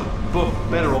 So, boom,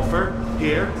 better offer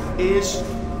here is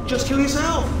just kill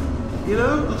yourself. You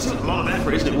know, it's a lot of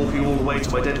effort, isn't it, walking all the way to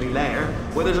my deadly lair,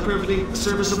 where there's a perfectly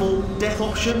serviceable death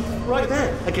option right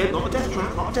there. Again, not a death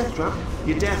trap.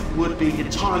 Your death would be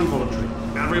entirely voluntary,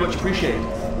 and very much appreciated.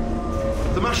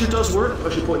 The masher does work, I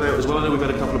should point that out as well. I know we've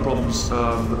had a couple of problems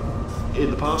in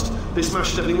the past. This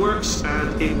masher definitely works,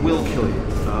 and it will kill you.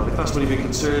 If that's one of your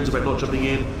concerns about not jumping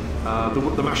in,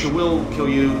 the masher will kill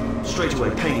you straight away,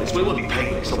 painless. Well, it won't be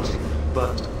painless, obviously,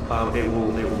 but it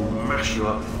will mash you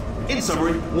up. In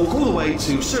summary, walk all the way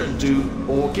to certain doom,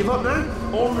 or give up now,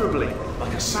 honourably,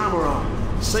 like a samurai.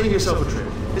 Save yourself a trip.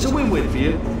 It's a win-win for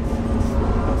you.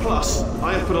 Plus,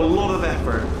 I have put a lot of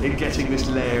effort in getting this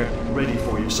lair ready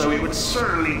for you, so it would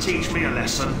certainly teach me a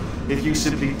lesson if you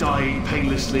simply died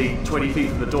painlessly 20 feet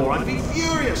from the door, I'd be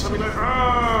furious. I'd be like,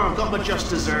 I've got my just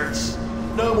desserts.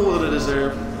 No more than I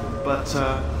deserve. But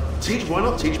why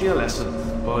not teach me a lesson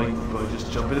by just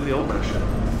jumping in the old masher?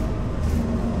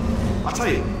 I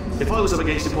tell you, if I was up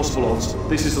against impossible odds,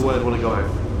 this is the way I'd want to go out.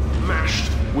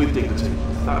 Mashed with dignity.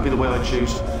 That would be the way I'd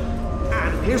choose.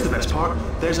 And here's the best part.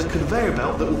 There's a conveyor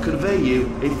belt that will convey you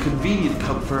in convenient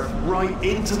comfort right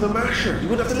into the masher. You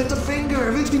wouldn't have to lift a finger.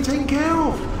 Everything's been taken care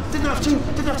of. Didn't have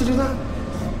to do that.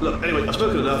 Look, anyway, I've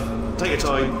spoken enough. Take your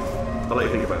time. I'll let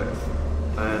you think about it.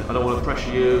 And I don't want to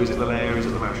pressure you. Is it the lair? Is it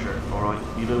the masher? All right.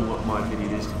 You know what my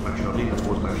opinion is. Masher. I'm leaning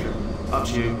towards masher. Up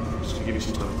to you. Just to give you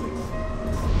some time to think.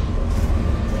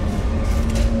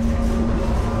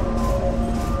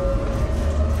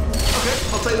 Okay,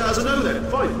 I'll take that as a no then.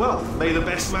 Fine. Well, may the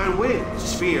best man win.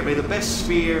 Sphere. May the best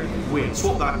sphere win.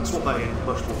 Swap that in.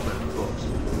 Much more better. Box.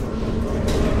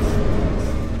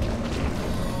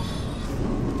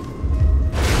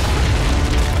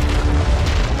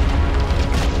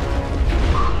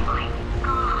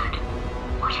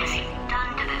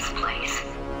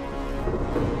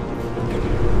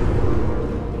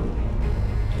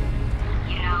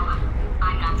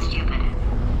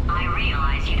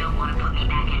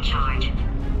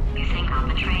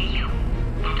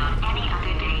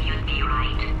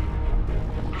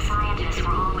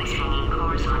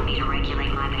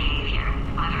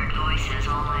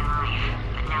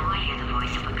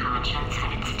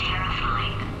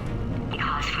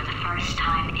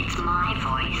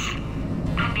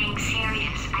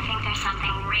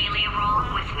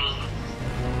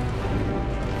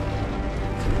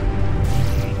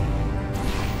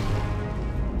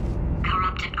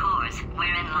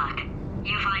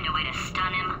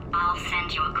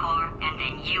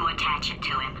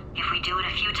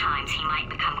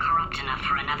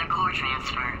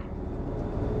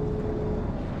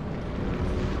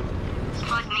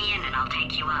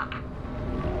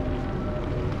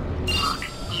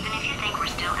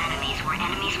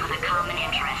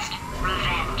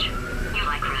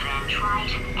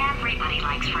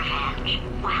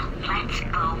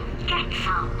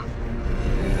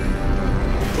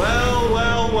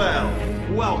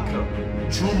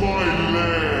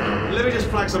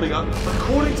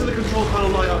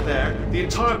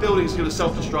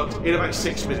 Self-destruct in about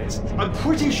 6 minutes. I'm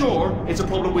pretty sure it's a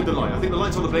problem with the light. I think the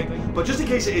light's on the blink, but just in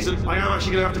case it isn't, I am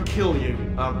actually going to have to kill you,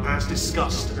 as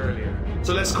discussed earlier.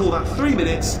 So let's call that 3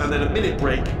 minutes and then a minute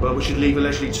break, but we should leave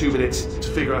allegedly 2 minutes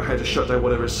to figure out how to shut down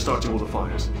whatever is starting all the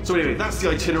fires. So anyway, that's the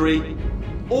itinerary.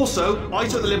 Also, I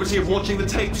took the liberty of watching the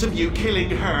tapes of you killing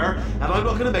her, and I'm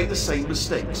not going to make the same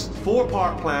mistakes.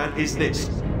 4-part plan is this.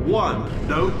 1.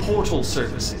 No portal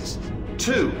surfaces.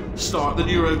 2. Start the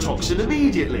neurotoxin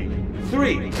immediately.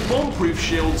 3. Bomb-proof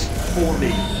shields for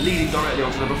me, leading directly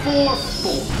onto number 4, bombs,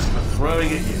 and throwing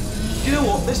at you. You know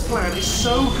what? This plan is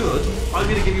so good, I'm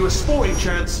going to give you a sporting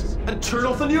chance and turn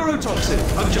off the neurotoxin.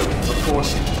 I'm joking, of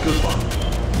course. Goodbye.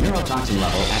 Neurotoxin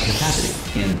level at capacity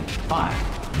in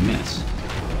 5 minutes.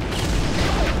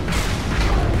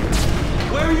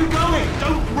 Where are you going?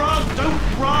 Don't run! Don't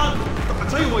run! I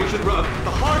tell you why you should run.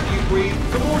 The harder you breathe,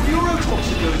 the more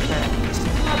neurotoxin you'll get. It's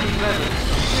bloody clever.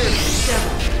 Seriously,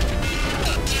 devil.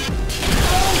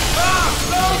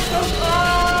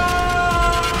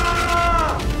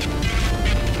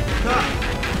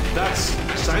 That's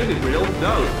sounded real.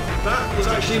 No, that was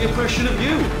actually an impression of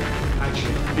you.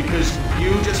 Actually, because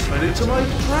you just fell into my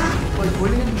trap, my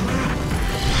brilliant trap.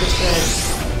 Instead,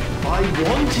 I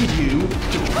wanted you to.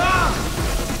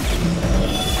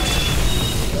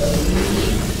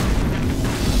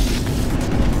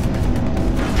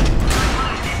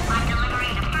 I'm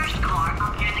delivering the first core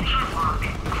up near the catwalk.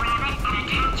 Grab it and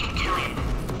attach it to him.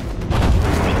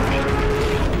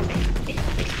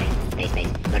 Space.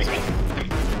 Go to space.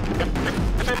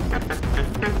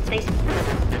 Space.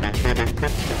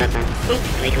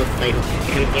 Very cool.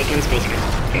 Here comes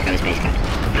spacecraft.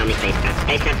 How many spacecraft?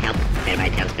 Spacecraft help. Better by a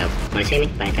telescope. Wanna see me?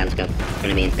 By a telescope.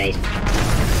 Gonna be in space.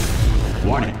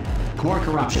 Warning. Core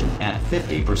corruption at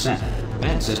 50%.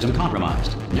 Vent system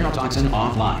compromised. Neurotoxin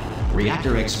offline.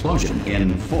 Reactor explosion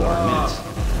in 4 minutes.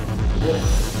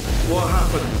 What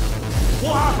happened?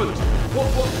 What happened? What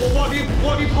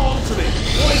have you palmed to me?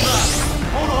 What is that?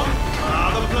 Hold on.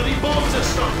 The bloody bombs are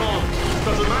stuck on.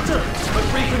 Doesn't matter. I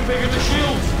reconfigured the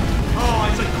shields. Oh,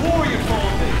 it's a core you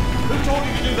palmed me. Who told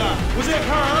you to do that? Was it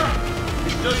her?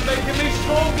 It's just making me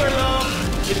stronger, love.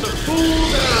 It's a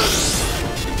fool's errand.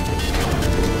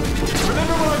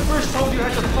 Remember when I first told you how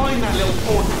to find that little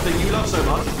portal thing you love so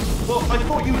much? Well, I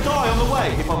thought you'd die on the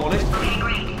way, if I'm honest. Okay,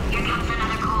 great. Here comes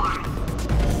another core.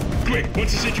 Great.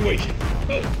 What's the situation?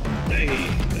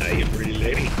 Hey, you pretty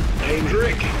lady. Name's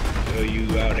Rick. So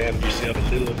you out having yourself a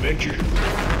little adventure?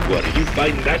 What, are you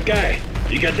fighting that guy?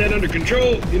 You got that under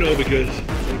control? You know, because I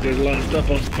think there's a lot of stuff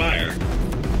on fire.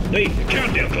 Hey, the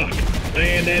countdown clock.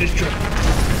 Man, that is trouble.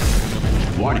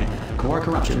 Warning. Core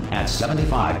corruption at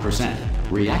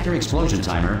 75%. Reactor explosion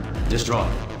timer destroyed.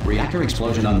 Reactor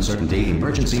explosion uncertainty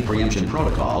emergency preemption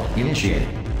protocol initiated.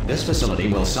 This facility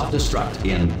will self-destruct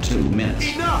in 2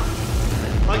 minutes. Enough!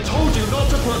 I told you not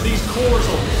to put these cores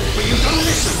on, but you don't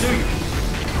listen, do you?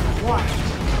 Quiet.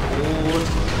 Good.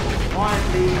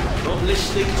 Quietly, not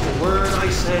listening to a word I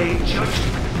say,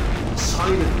 judging.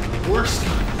 Silent, worst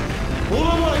kind. All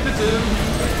I wanted to do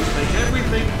was make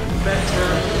everything better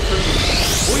for you.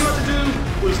 All you had to do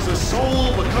was to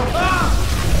solve a couple... Ah!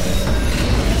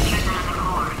 Here's another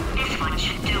core. This one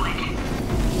should do it.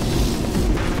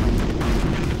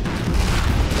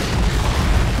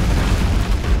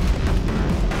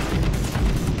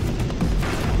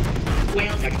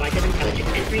 Whales are twice as intelligent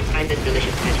and 3 times as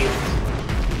delicious as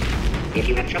humans. If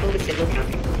you have trouble with simple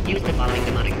counting, use the following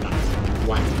mnemonic device.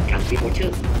 1 counts before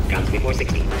 2, counts before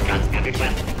 60, counts after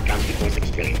 12, counts before 6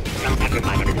 trillion, counts after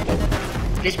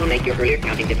 504. This will make your earlier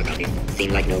counting difficulties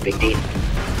seem like no big deal.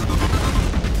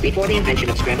 Before the invention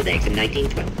of scrambled eggs in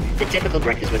 1912, the typical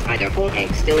breakfast was either whole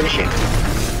eggs still in the shell.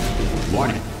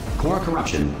 Warning. Core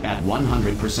corruption at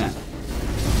 100%.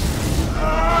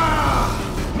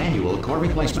 Manual core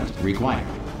replacement required.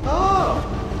 Oh,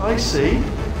 I see.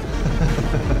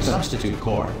 Substitute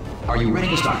core. Are you ready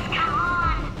to start?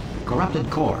 Corrupted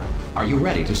core. Are you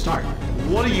ready to start?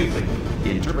 What do you think?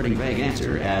 Interpreting vague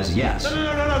answer as yes.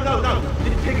 No.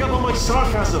 Didn't pick up on my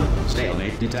sarcasm.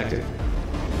 Stalemate detected.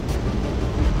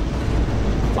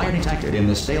 Fire detected in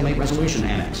the stalemate resolution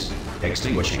annex.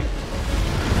 Extinguishing.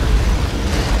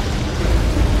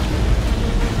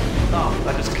 Oh,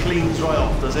 that just cleans right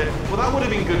off, does it? Well, that would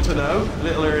have been good to know a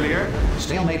little earlier.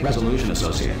 Stalemate resolution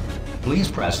associate. Please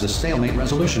press the stalemate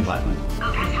resolution button.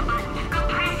 Go press the button. Go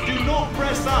press it. Do not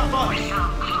press that button. We're so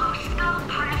close. Go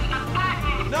press the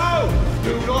button. No!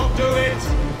 Do not do it!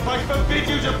 I forbid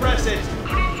you to press it!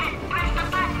 Press it. Press the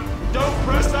button. Don't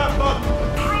press that button!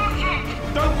 Press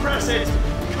it. Don't press it!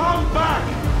 Come back!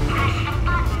 Press the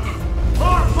button.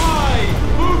 Part 5!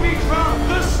 Movie trap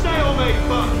the stalemate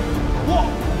button! What?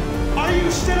 Are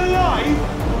you still alive?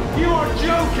 You are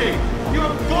joking! You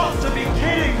have got to be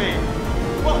kidding me!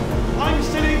 Well, I'm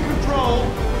still in control,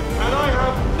 and I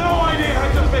have no idea how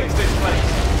to fix this place.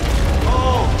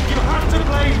 Oh, you had to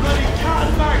play bloody cat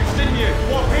and mouse, didn't you?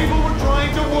 While people were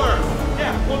trying to work.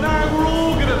 Yeah, well now we're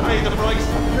all gonna pay the price,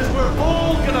 because we're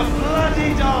all gonna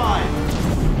bloody die.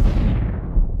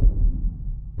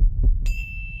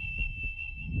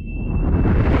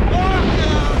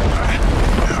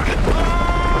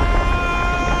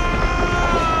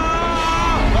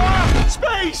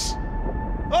 Space!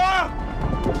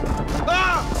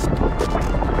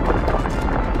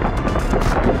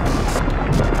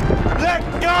 Let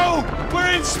go!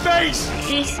 We're in space!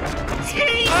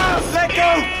 Let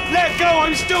go! Let go!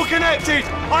 I'm still connected!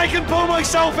 I can pull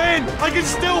myself in! I can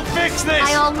still fix this!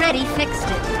 I already fixed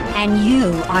it. And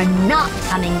you are not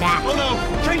coming back. Oh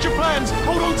no! Change your plans!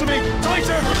 Hold on to me!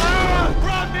 Tighter!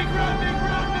 Grab me! Grab me!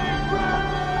 Grab me! Grab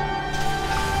me!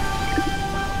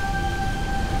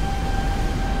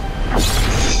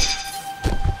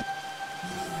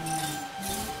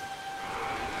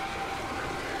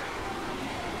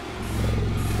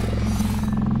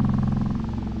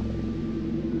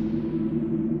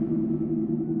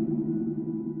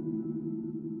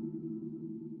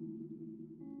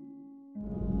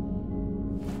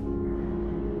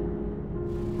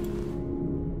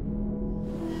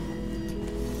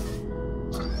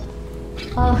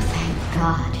 Oh, thank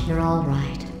God, you're all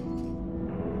right.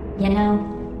 You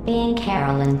know, being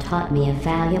Carolyn taught me a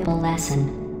valuable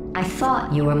lesson. I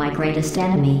thought you were my greatest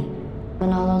enemy,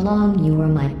 when all along you were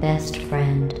my best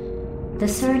friend. The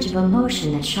surge of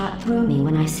emotion that shot through me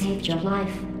when I saved your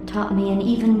life taught me an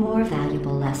even more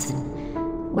valuable lesson,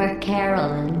 where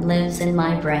Carolyn lives in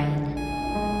my brain.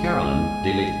 Carolyn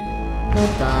deleted.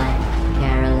 Goodbye,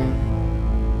 Carolyn.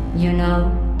 You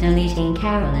know, deleting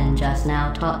Carolyn just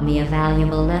now taught me a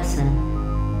valuable lesson.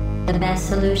 The best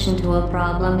solution to a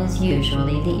problem is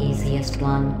usually the easiest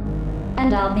one.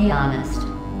 And I'll be honest,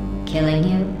 killing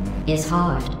you is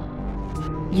hard.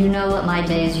 You know what my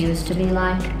days used to be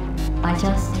like? I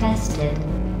just tested.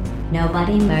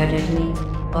 Nobody murdered me,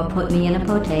 or put me in a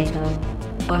potato,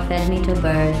 or fed me to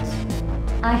birds.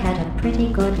 I had a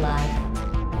pretty good life.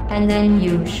 And then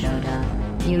you showed up,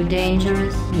 you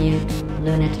dangerous, mute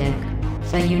lunatic.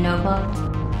 So you know what?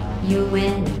 You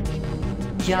win.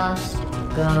 Just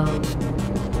go.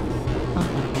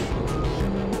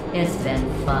 It's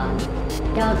been fun.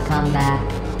 Don't come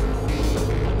back.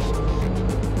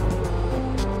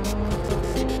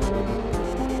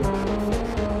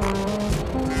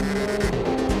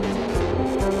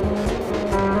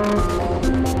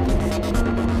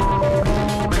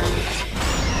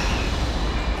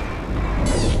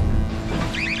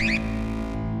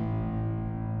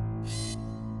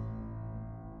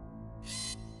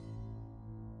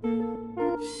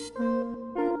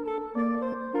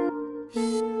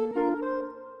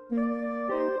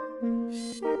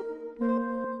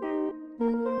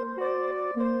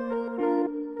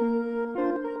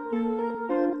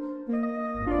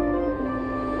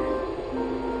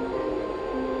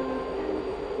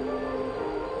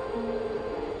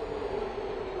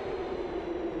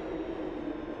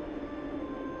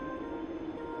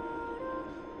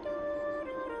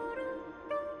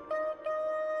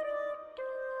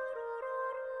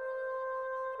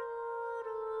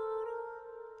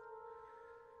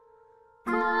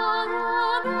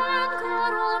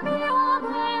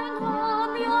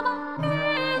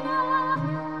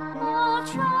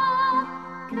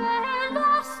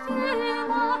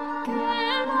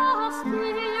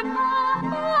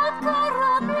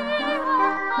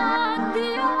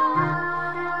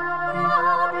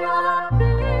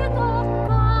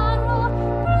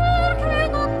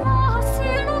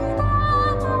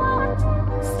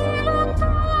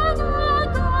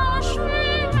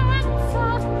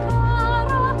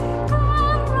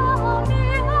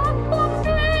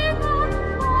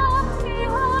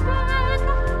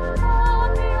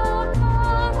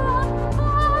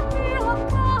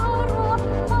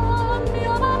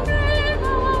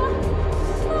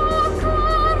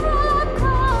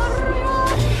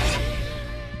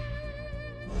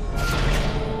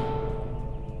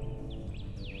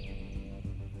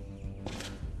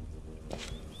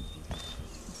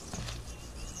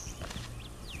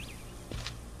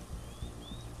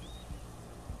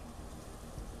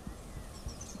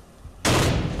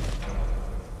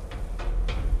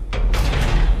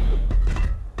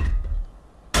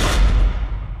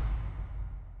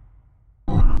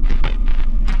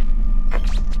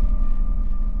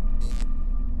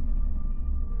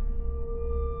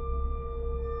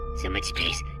 So much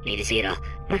space. Need to see it all.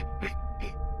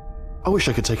 I wish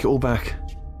I could take it all back.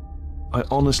 I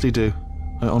honestly do.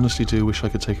 I honestly do wish I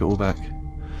could take it all back.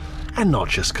 And not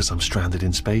just because I'm stranded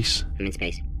in space. I'm in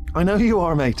space. I know you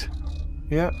are, mate.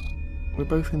 Yeah, we're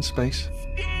both in space.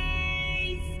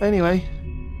 Anyway,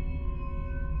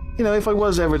 you know, if I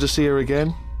was ever to see her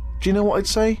again, do you know what I'd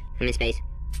say? I'm in space.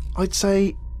 I'd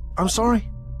say, I'm sorry.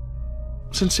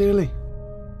 Sincerely.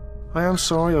 I am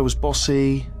sorry I was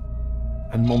bossy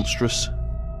and monstrous.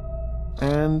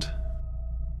 And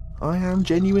I am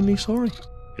genuinely sorry.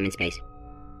 I'm in space.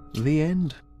 The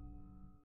end.